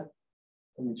see that?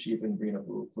 Let me see if I can bring it up a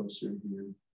little closer here.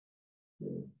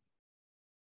 Yeah.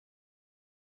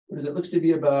 What does it look to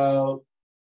be about,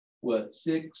 what,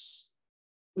 6?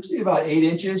 Looks to be about 8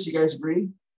 inches. You guys agree?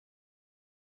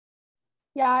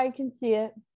 Yeah, I can see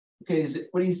it. Okay, is it,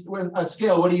 what do you, on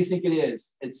scale, what do you think it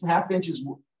is? It's 1/2 inches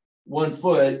 1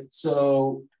 foot.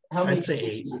 So how many I'd say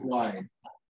inches 8. is it wide?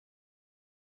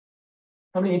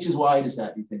 How many inches wide is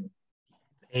that, do you think?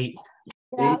 8.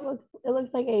 Yeah, 8? it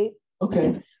looks like 8.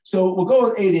 Okay, so we'll go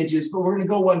with 8 inches, but we're going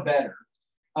to go one better.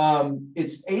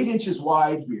 It's 8 inches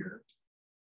wide here.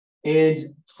 And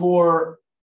for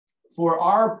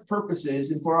our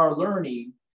purposes and for our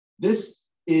learning, this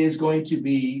is going to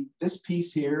be, this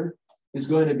piece here is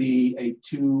going to be a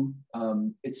 2,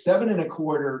 it's 7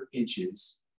 1/4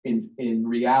 inches in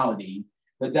reality,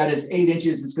 but that is 8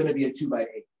 inches. It's going to be a 2 by 8.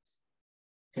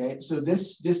 Okay, so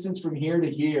this distance from here to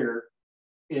here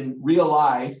in real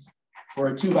life for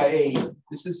a 2 by 8,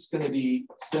 this is going to be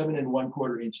 7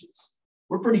 1/4 inches.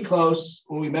 We're pretty close.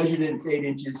 When we measured it, it's 8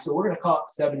 inches. So we're going to call it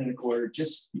 7 1/4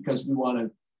 just because we want to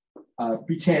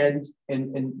pretend,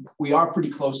 and we are pretty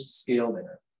close to scale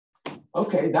there.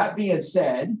 Okay, that being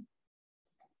said,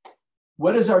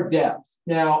 what is our depth?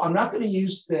 Now, I'm not going to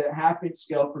use the 1/2 inch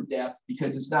scale for depth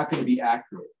because it's not going to be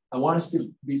accurate. I want us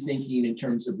to be thinking in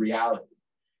terms of reality.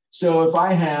 So if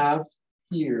I have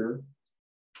here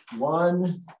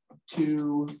 1,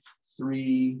 2,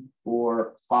 3,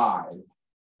 4, 5.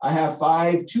 I have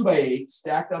 5 2 by 8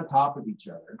 stacked on top of each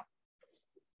other.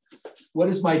 What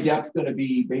is my depth going to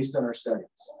be based on our studies?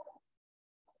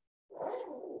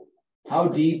 How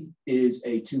deep is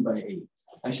a 2 by 8?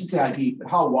 I should say how deep, but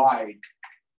how wide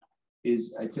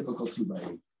is a typical 2 by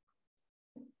 8?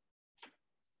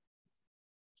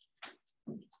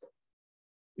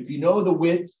 If you know the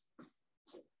width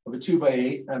of a 2 by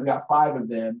 8, and I've got 5 of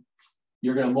them,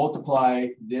 you're going to multiply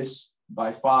this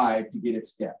by 5 to get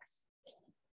its depth.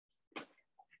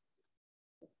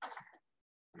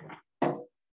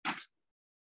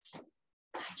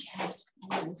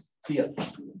 See ya.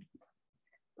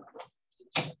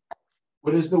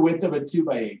 What is the width of a 2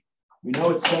 by 8? We know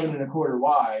it's 7 1/4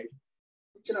 wide.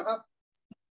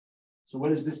 So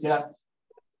what is this depth?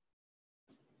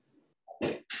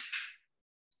 It's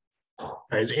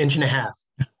 1.5 inches.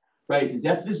 Right, the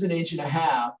depth is 1.5 inches.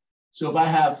 So if I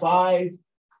have 5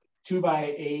 2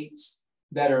 by 8s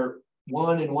that are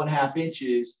 1 1/2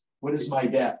 inches, what is my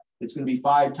depth? It's going to be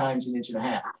 5 times 1.5 inches.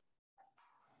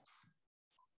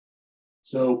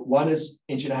 So 1 is 1.5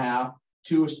 inches,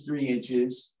 2 is 3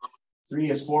 inches, 3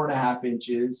 is 4.5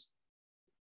 inches,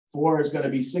 4 is going to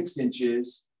be 6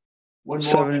 inches. One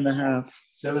more, 7.5.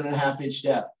 7.5 inch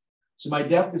depth. So my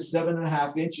depth is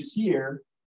 7.5 inches here.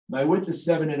 My width is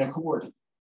 7 1/4.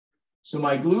 So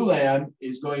my glue lamb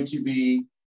is going to be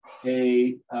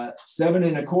a 7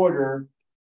 1/4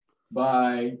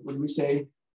 by, what did we say?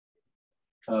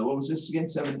 What was this again?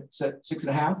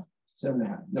 6.5?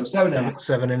 7.5. No, 7.5.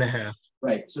 7.5.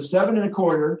 Right. So 7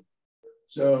 1/4.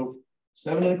 So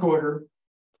 7 1/4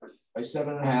 by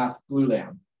 7.5 glue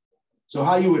lamb. So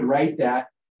how you would write that?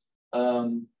 I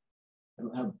don't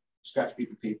have scratch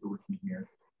paper with me here.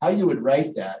 How you would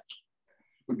write that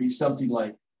would be something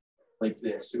like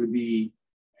this. It would be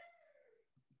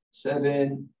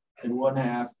 7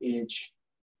 1/2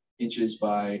 inches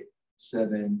by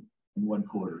 7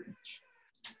 1/4 inch.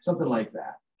 Something like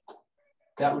that.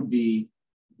 That would be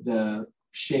the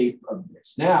shape of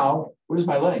this. Now, what is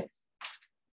my length?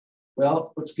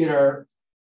 Well, let's get our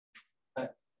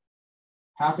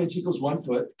 1/2 inch equals 1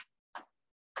 foot.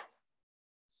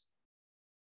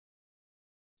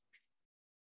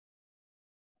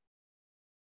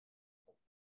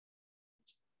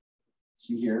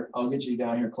 See here, I'll get you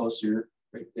down here closer,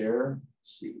 right there.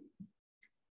 Let's see.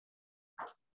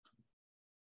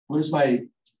 What is my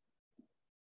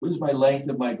length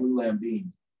of my glue lamb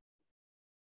beam?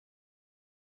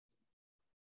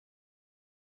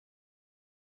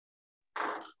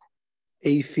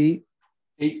 8 feet.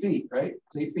 8 feet, right?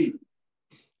 It's 8 feet,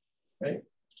 right?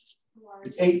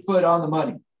 It's 8 foot on the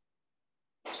money.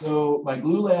 So my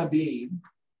glue lamb beam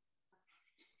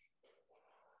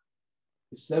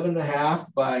is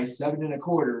 7.5 by 7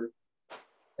 1/4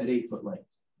 at 8 foot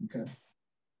length. Okay.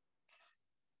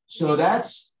 So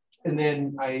that's, and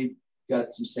then I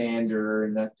got some sander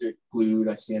and that glued.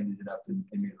 I sanded it up and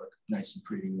made it look nice and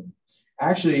pretty. And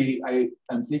actually,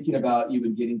 I'm thinking about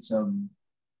even getting some,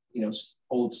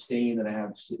 old stain that I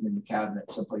have sitting in the cabinet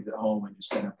someplace at home and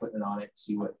just kind of putting it on it,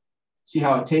 see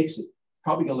how it takes it.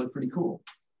 Probably gonna look pretty cool.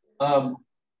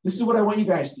 This is what I want you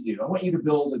guys to do. I want you to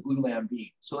build a glue lamb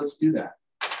beam. So let's do that.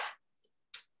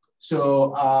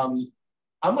 So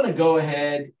I'm gonna go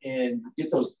ahead and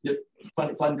get those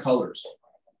fun colors.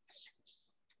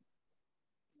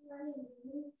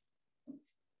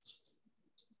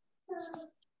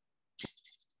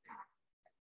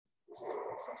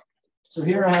 So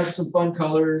here I have some fun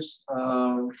colors.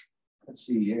 Let's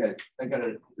see,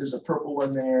 there's a purple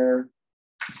one there.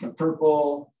 It's my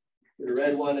purple. Get a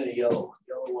red one and a yellow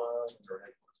one, and a red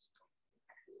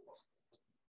one.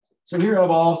 So here I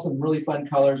have all some really fun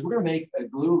colors. We're going to make a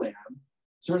glue lamp.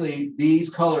 Certainly these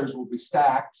colors will be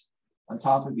stacked on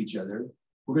top of each other.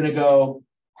 We're going to go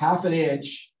 1/2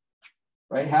 inch,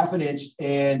 right? 1/2 inch.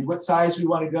 And what size we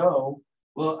want to go?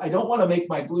 Well, I don't want to make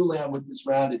my glue lamp with this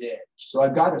rounded edge. So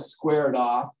I've got to square it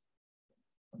off.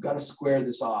 I've got to square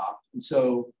this off. And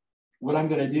so what I'm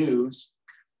going to do is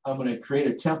I'm going to create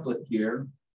a template here.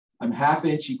 I'm 1/2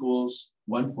 inch equals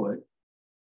 1 foot.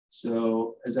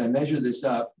 So as I measure this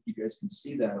up, you guys can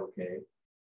see that okay.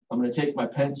 I'm going to take my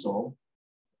pencil.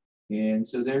 And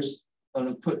so there's, I'm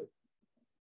going to put,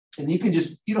 and you can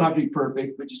just, you don't have to be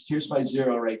perfect, but just here's my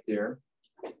 0 right there.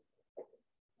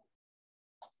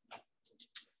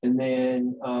 And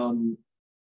then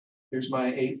here's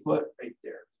my 8 foot right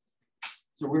there.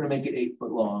 So we're going to make it 8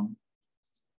 foot long.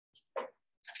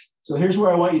 So here's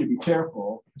where I want you to be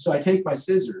careful. So I take my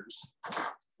scissors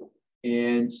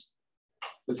and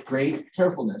with great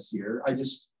carefulness here, I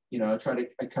just, I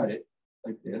cut it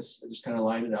like this. I just kind of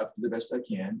line it up to the best I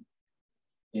can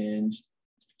and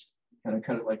kind of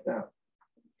cut it like that,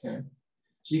 okay?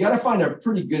 So you got to find a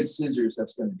pretty good scissors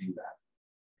that's going to do that.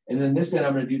 And then this end,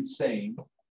 I'm going to do the same.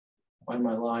 Find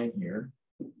my line here.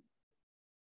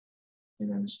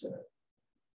 And I'm just going to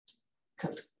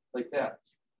cut it like that.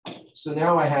 So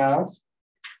now I have,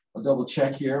 I'll double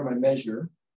check here, my measure.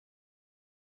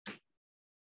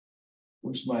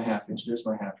 Where's my 1/2 inch? There's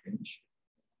my 1/2 inch.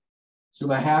 So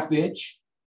my 1/2 inch,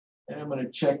 and I'm going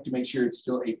to check to make sure it's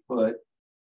still 8 foot.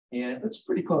 And it's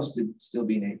pretty close to still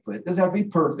being 8 foot. It doesn't have to be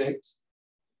perfect.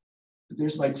 But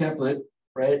there's my template,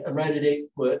 right? I'm right at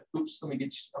 8 foot. Oops, let me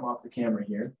get you, I'm off the camera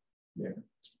here. There.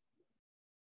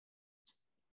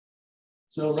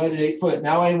 So right at 8 foot.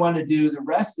 Now I want to do the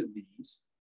rest of these.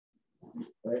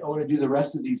 Right? I want to do the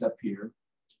rest of these up here.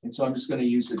 And so I'm just going to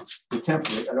use the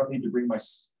template. I don't need to bring my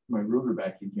ruler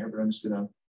back in here, but I'm just going to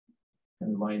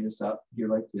kind of line this up here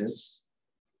like this.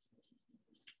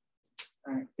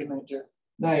 All right, good night, Jeff.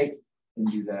 Night, and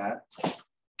do that.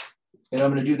 And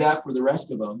I'm going to do that for the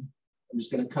rest of them. I'm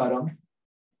just going to cut them.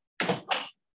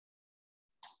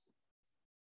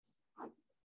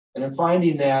 And I'm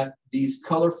finding that these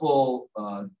colorful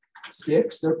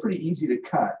sticks, they're pretty easy to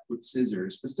cut with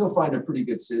scissors, but still find a pretty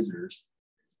good scissors.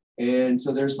 And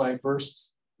so there's my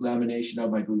first lamination of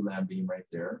my glue lamp beam right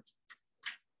there.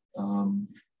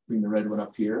 Bring the red one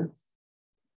up here.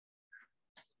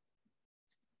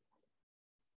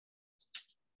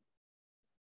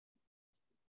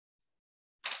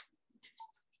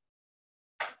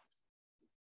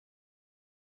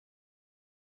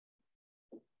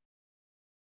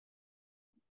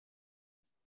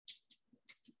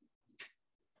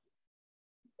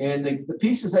 And the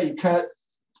pieces that you cut,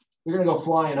 they're going to go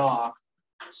flying off.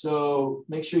 So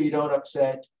make sure you don't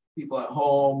upset people at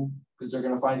home because they're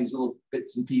going to find these little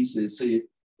bits and pieces. So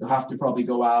you'll have to probably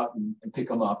go out and pick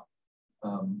them up.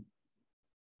 And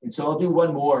so I'll do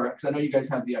one more because I know you guys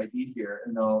have the ID here,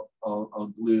 and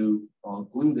I'll glue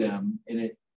them.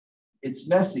 And it's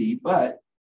messy, but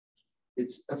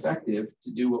it's effective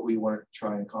to do what we want to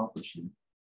try and accomplish here.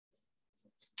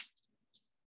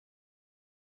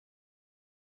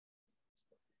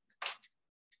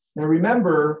 Now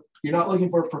remember, you're not looking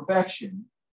for perfection.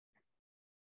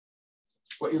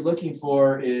 What you're looking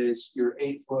for is your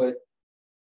 8 foot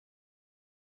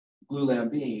glue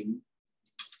lamp beam.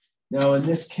 Now in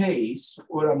this case,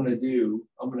 what I'm going to do,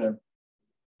 I'm going to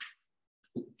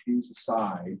put these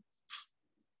aside.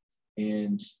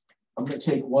 And I'm going to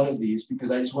take one of these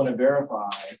because I just want to verify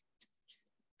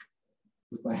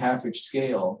with my 1/2 inch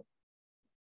scale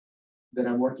that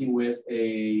I'm working with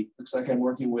looks like I'm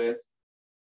working with,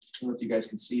 I don't know if you guys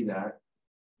can see that.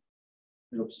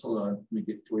 Oops, hold on. Let me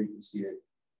get to where you can see it.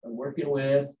 I'm working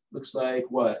with, looks like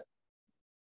what?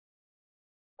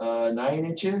 9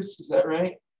 inches, is that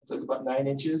right? It's like about 9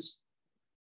 inches.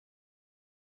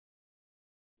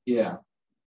 Yeah.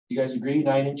 You guys agree,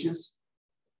 9 inches?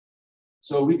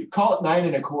 So we could call it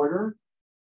 9 1/4,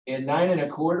 and 9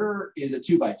 1/4 is a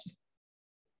 2 by 10.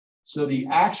 So the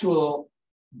actual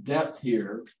depth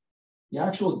here, the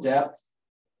actual depth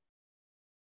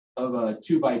of a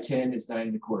 2 by 10 is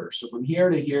 9 1/4. So from here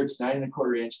to here, it's 9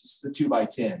 1/4 inch. This is the 2 by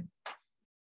 10.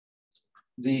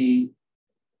 The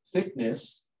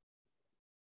thickness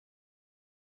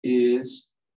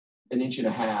is 1.5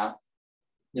 inches.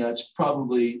 Now it's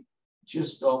probably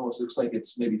just almost looks like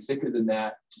it's maybe thicker than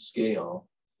that to scale,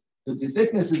 but the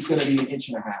thickness is going to be 1.5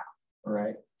 inches. All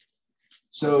right.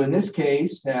 So in this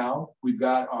case, now we've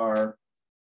got our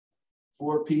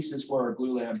 4 pieces for our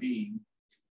glue lamp beam.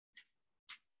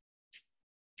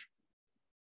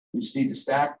 We just need to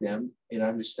stack them, and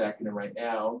I'm just stacking them right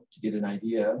now to get an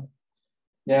idea.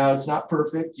 Now, it's not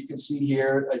perfect. You can see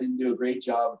here, I didn't do a great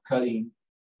job of cutting.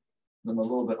 I'm a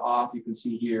little bit off, you can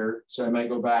see here. So I might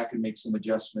go back and make some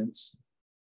adjustments.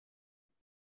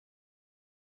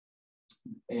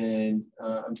 And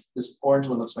this orange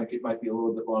one looks like it might be a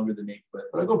little bit longer than 8 foot,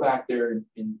 but I'll go back there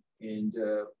and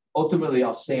ultimately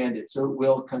I'll sand it. So it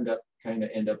will kind of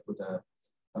end up with a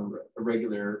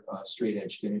regular straight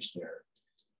edge finish there.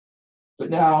 But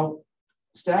now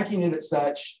stacking it at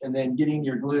such and then getting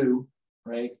your glue,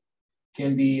 right,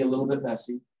 can be a little bit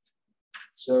messy.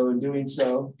 So in doing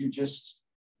so, you just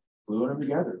glue them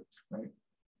together, right?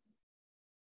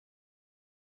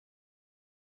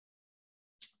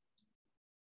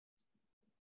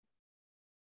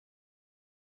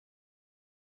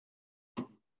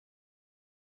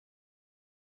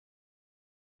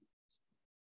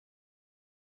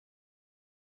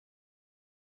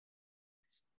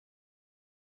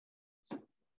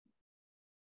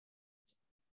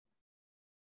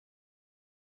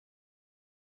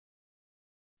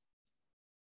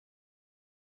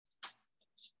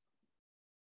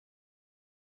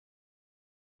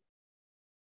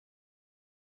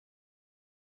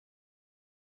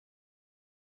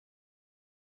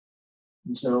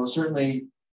 And so certainly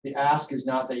the ask is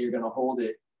not that you're going to hold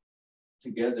it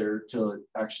together till it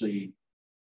actually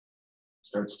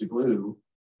starts to glue.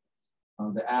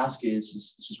 The ask is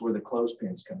this is where the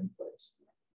clothespins come in place,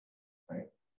 right?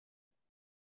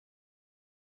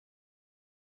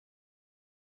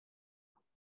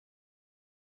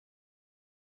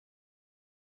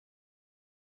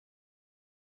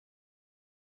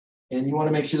 And you want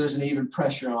to make sure there's an even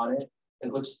pressure on it.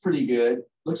 It looks pretty good.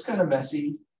 Looks kind of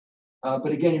messy.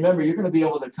 But again, remember, you're going to be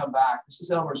able to come back. This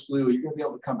is Elmer's glue. You're going to be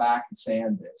able to come back and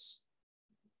sand this.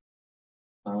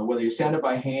 Whether you sand it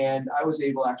by hand, I was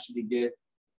able actually to get,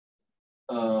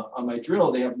 on my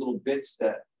drill, they have little bits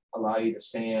that allow you to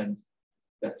sand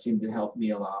that seem to help me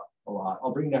a lot.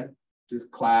 I'll bring that to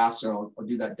class, or I'll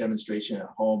do that demonstration at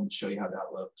home and show you how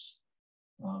that looks.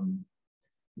 And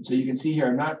so you can see here,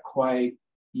 I'm not quite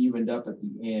evened up at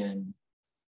the end.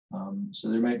 So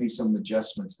there might be some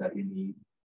adjustments that you need.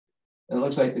 And it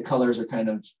looks like the colors are kind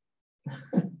of,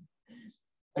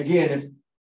 again, if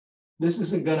this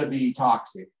isn't going to be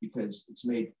toxic because it's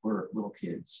made for little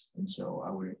kids. And so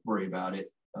I wouldn't worry about it.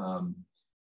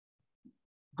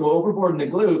 Go overboard in the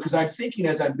glue, because I'm thinking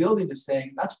as I'm building this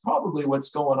thing, that's probably what's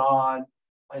going on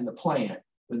in the plant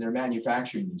when they're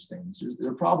manufacturing these things.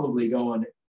 They're probably going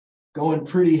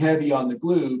pretty heavy on the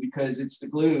glue because it's the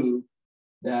glue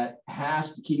that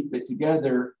has to keep it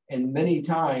together. And many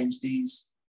times these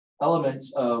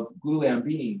elements of glulam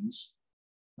beams,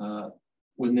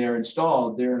 when they're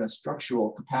installed, they're in a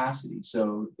structural capacity.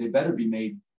 So they better be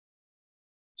made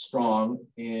strong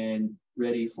and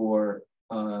ready for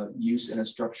use in a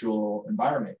structural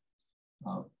environment.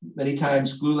 Many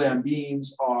times glulam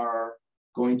beams are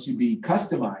going to be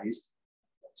customized.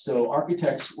 So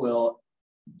architects will,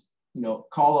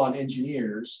 call on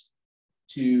engineers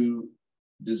to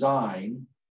design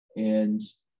and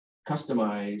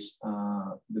customize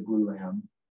the glulam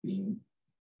beam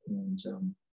and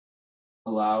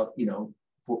allow,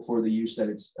 for the use that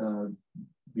it's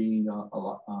being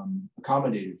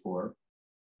accommodated for.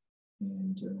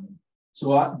 And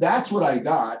so that's what I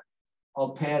got.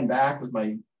 I'll pan back with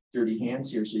my dirty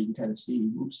hands here so you can kind of see.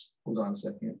 Oops, hold on a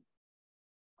second.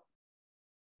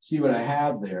 See what I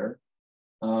have there.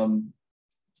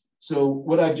 So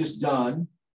what I've just done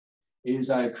is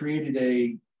I created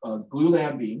a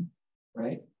glulam beam,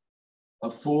 right? A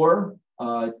 4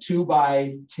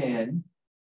 2x10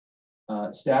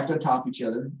 stacked on top of each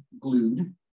other,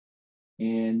 glued,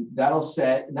 and that'll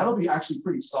set, and that'll be actually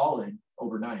pretty solid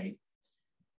overnight.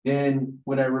 Then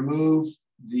when I remove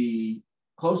the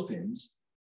clothespins,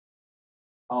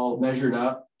 I'll measure it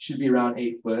up, should be around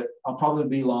 8 foot. I'll probably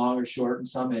be long or short in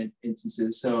some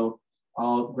instances. So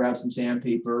I'll grab some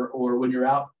sandpaper, or when you're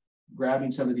out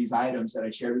grabbing some of these items that I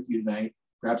shared with you tonight,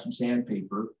 grab some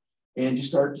sandpaper and just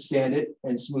start to sand it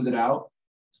and smooth it out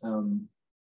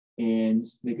and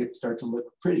make it start to look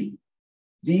pretty.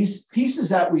 These pieces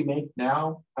that we make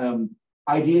now,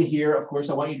 idea here, of course,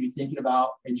 I want you to be thinking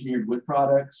about engineered wood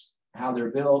products, how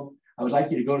they're built. I would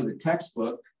like you to go to the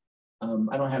textbook. I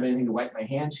don't have anything to wipe my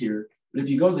hands here, but if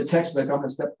you go to the textbook, I'm going to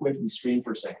step away from the screen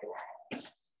for a second.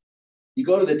 You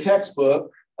go to the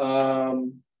textbook,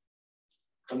 I'm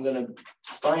going to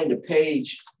find a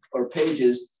page or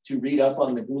pages to read up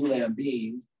on the glulam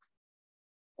beam.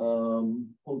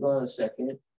 Hold on a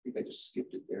second. I think I just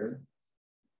skipped it there.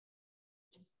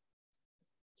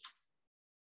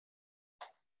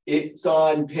 It's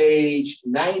on page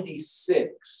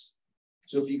 96.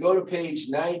 So if you go to page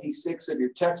 96 of your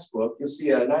textbook, you'll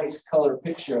see a nice color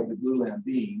picture of the glulam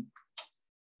beam.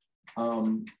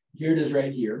 Here it is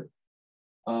right here.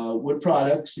 Wood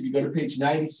products, if you go to page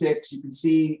 96, you can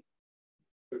see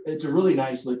it's a really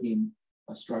nice looking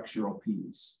structural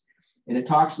piece. And it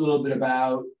talks a little bit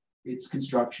about its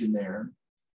construction there.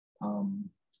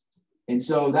 And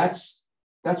so that's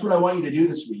what I want you to do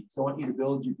this week. So I want you to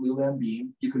build your glulam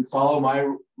beam. You can follow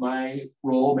my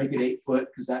roll, make it 8 foot,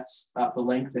 because that's the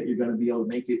length that you're going to be able to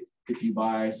make it if you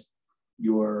buy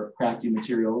your crafting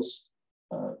materials.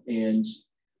 And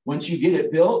once you get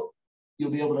it built, you'll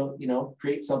be able to,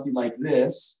 create something like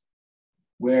this,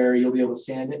 where you'll be able to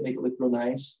sand it, make it look real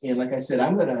nice. And like I said,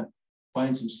 I'm going to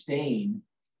find some stain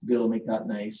to be able to make that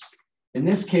nice. In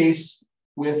this case,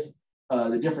 with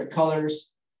the different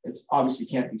colors, it's obviously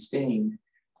can't be stained.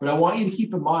 But I want you to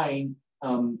keep in mind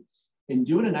in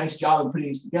doing a nice job of putting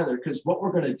these together, because what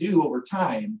we're going to do over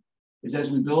time is,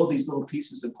 as we build these little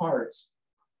pieces and parts,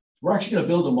 we're actually going to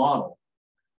build a model.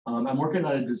 I'm working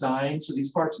on a design, so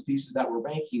these parts and pieces that we're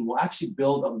making will actually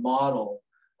build a model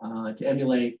to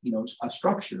emulate, a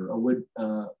structure, a wood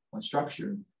a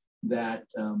structure that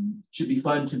should be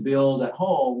fun to build at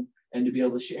home and to be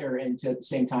able to share, and to at the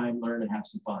same time learn and have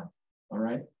some fun. All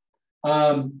right.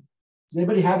 Does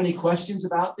anybody have any questions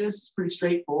about this? It's pretty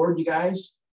straightforward, you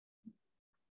guys.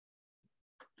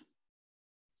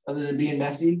 Other than being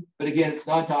messy, but again, it's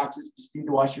not toxic. Just need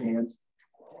to wash your hands.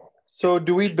 So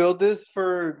do we build this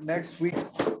for next week's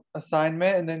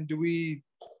assignment, and then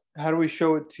how do we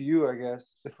show it to you, I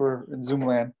guess, if we're in Zoom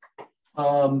land?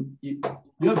 You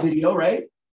have video, right?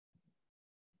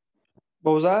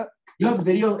 What was that? You have a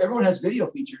video. Everyone has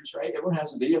video features, right? Everyone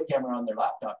has a video camera on their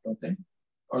laptop, don't they?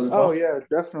 Or the phone. Oh yeah,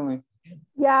 definitely.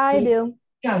 Yeah, I do.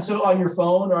 Yeah, so on your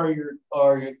phone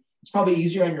it's probably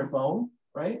easier on your phone,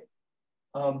 right?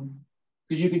 Because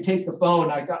you can take the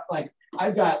phone. I've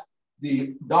got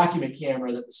the document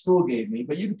camera that the school gave me,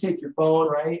 but you can take your phone,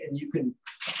 right? And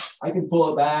I can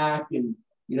pull it back, and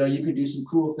you can do some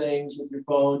cool things with your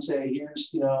phone. Say,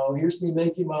 here's me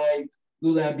making my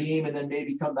glulam beam, and then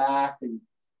maybe come back and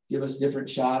give us different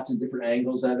shots and different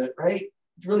angles of it, right?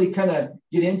 To really kind of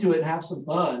get into it and have some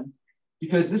fun,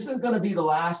 because this is going to be the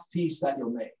last piece that you'll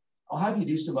make. I'll have you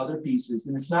do some other pieces,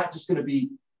 and it's not just going to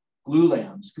be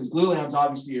glulams, because glulams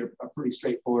obviously are pretty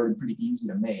straightforward and pretty easy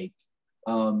to make.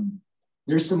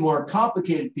 There's some more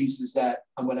complicated pieces that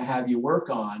I'm going to have you work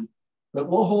on, but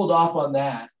we'll hold off on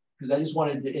that, because I just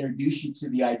wanted to introduce you to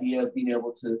the idea of being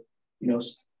able to,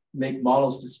 make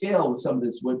models to scale with some of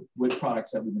this wood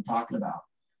products that we've been talking about.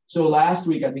 So last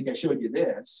week, I think I showed you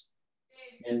this,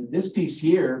 and this piece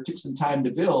here took some time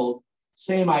to build.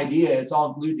 Same idea, it's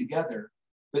all glued together,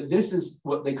 but this is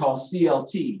what they call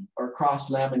CLT, or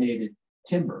cross-laminated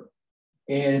timber.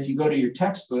 And if you go to your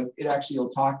textbook, it actually will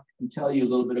talk and tell you a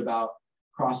little bit about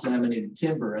cross-laminated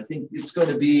timber. I think it's going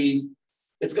to be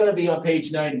on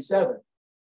page 97.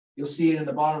 You'll see it in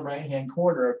the bottom right-hand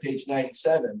corner of page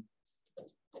 97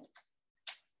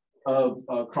 of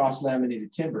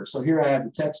cross-laminated timber. So here I have the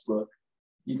textbook.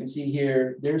 You can see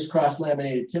here, there's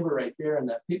cross-laminated timber right there in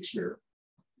that picture.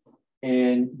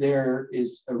 And there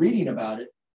is a reading about it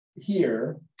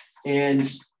here.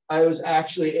 And I was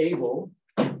actually able,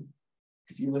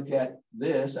 if you look at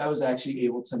this, I was actually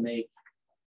able to make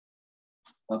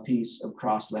a piece of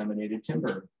cross-laminated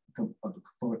timber, a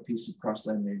component piece of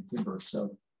cross-laminated timber.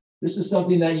 So this is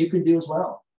something that you can do as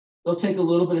well. It'll take a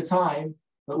little bit of time,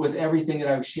 but with everything that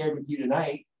I've shared with you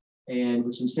tonight, and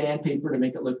with some sandpaper to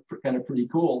make it look kind of pretty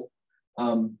cool,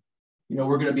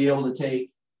 we're going to be able to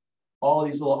take all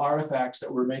these little artifacts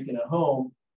that we're making at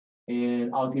home,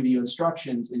 and I'll give you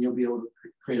instructions, and you'll be able to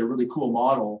create a really cool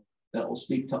model that will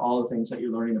speak to all the things that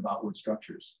you're learning about wood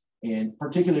structures, and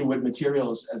particularly wood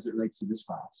materials as it relates to this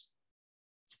class.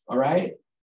 All right,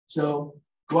 so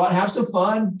go out and have some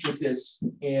fun with this,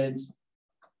 and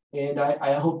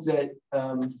I hope that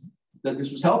that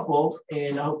this was helpful,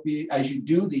 and I hope as you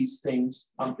do these things,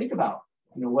 think about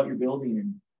what you're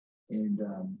building and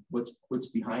what's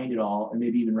behind it all, and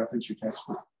maybe even reference your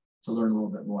textbook to learn a little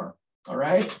bit more. All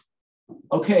right.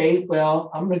 Okay. Well,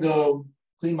 I'm going to go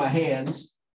clean my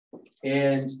hands.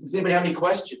 And does anybody have any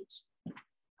questions?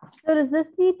 So does this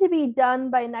need to be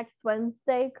done by next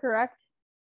Wednesday, correct?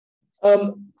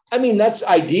 I mean, that's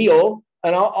ideal.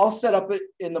 And I'll set up it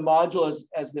in the module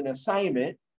as an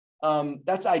assignment.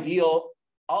 That's ideal.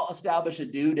 I'll establish a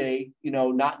due date,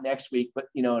 not next week, but,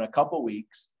 in a couple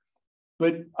weeks.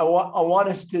 But I want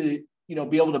us to,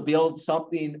 be able to build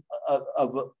something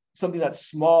of something that's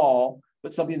small,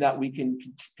 but something that we can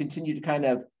continue to kind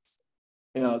of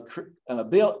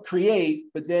create,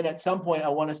 but then at some point I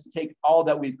want us to take all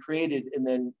that we've created and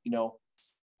then,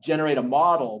 generate a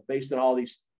model based on all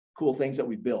these cool things that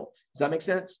we built. Does that make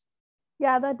sense?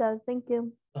 Yeah, that does. Thank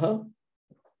you. Uh-huh.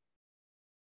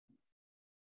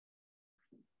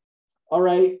 All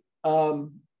right.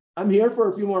 I'm here for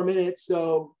a few more minutes,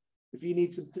 so if you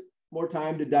need some more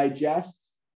time to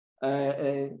digest,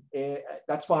 and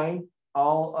that's fine.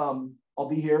 I'll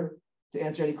be here to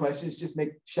answer any questions. Just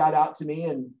shout out to me,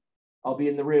 and I'll be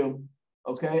in the room.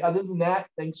 Okay. Other than that,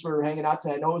 thanks for hanging out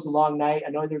tonight. I know it was a long night.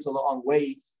 I know there's a long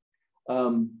wait.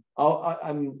 I'm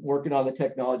working on the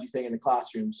technology thing in the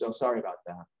classroom, so sorry about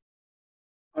that.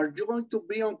 Are you going to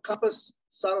be on campus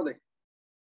Saturday?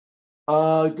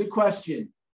 Good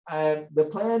question. The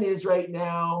plan is right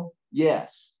now,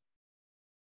 yes.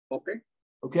 Okay.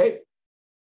 Okay.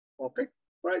 Okay.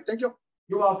 All right. Thank you.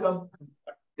 You're welcome.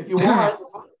 If you want,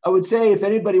 I would say if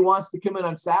anybody wants to come in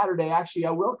on Saturday, actually,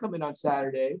 I will come in on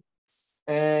Saturday,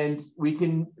 and we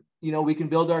can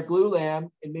build our glue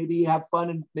lamp and maybe have fun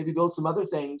and maybe build some other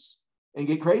things and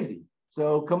get crazy.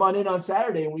 So come on in on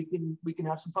Saturday and we can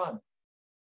have some fun.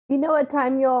 You know what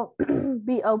time you'll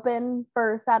be open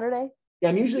for Saturday? Yeah,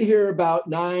 I'm usually here about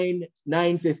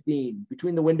 9:15,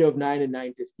 between the window of 9 and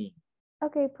 9:15.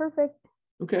 Okay, perfect.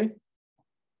 Okay.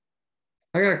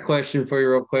 I got a question for you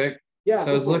real quick. Yeah.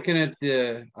 So I was looking at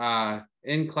the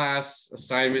in-class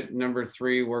assignment number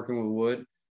 3, working with wood.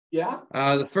 Yeah.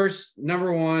 The first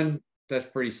number 1, that's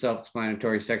pretty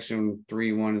self-explanatory, section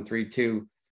 3.1 and 3.2.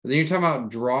 But then you're talking about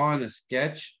drawing a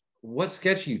sketch. What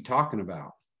sketch are you talking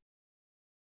about?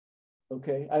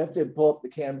 Okay, I have to pull up the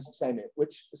Canvas assignment.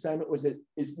 Which assignment was it?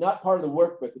 It's not part of the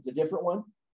workbook. It's a different one.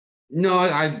 No,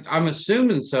 I'm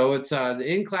assuming so. It's the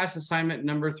in-class assignment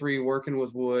number 3, working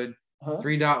with wood,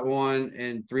 3.1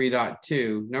 and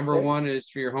 3.2. Number 1 is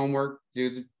for your homework, do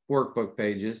the workbook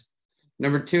pages.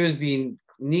 Number 2 is being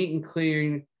neat and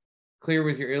clear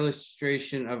with your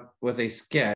illustration with a sketch.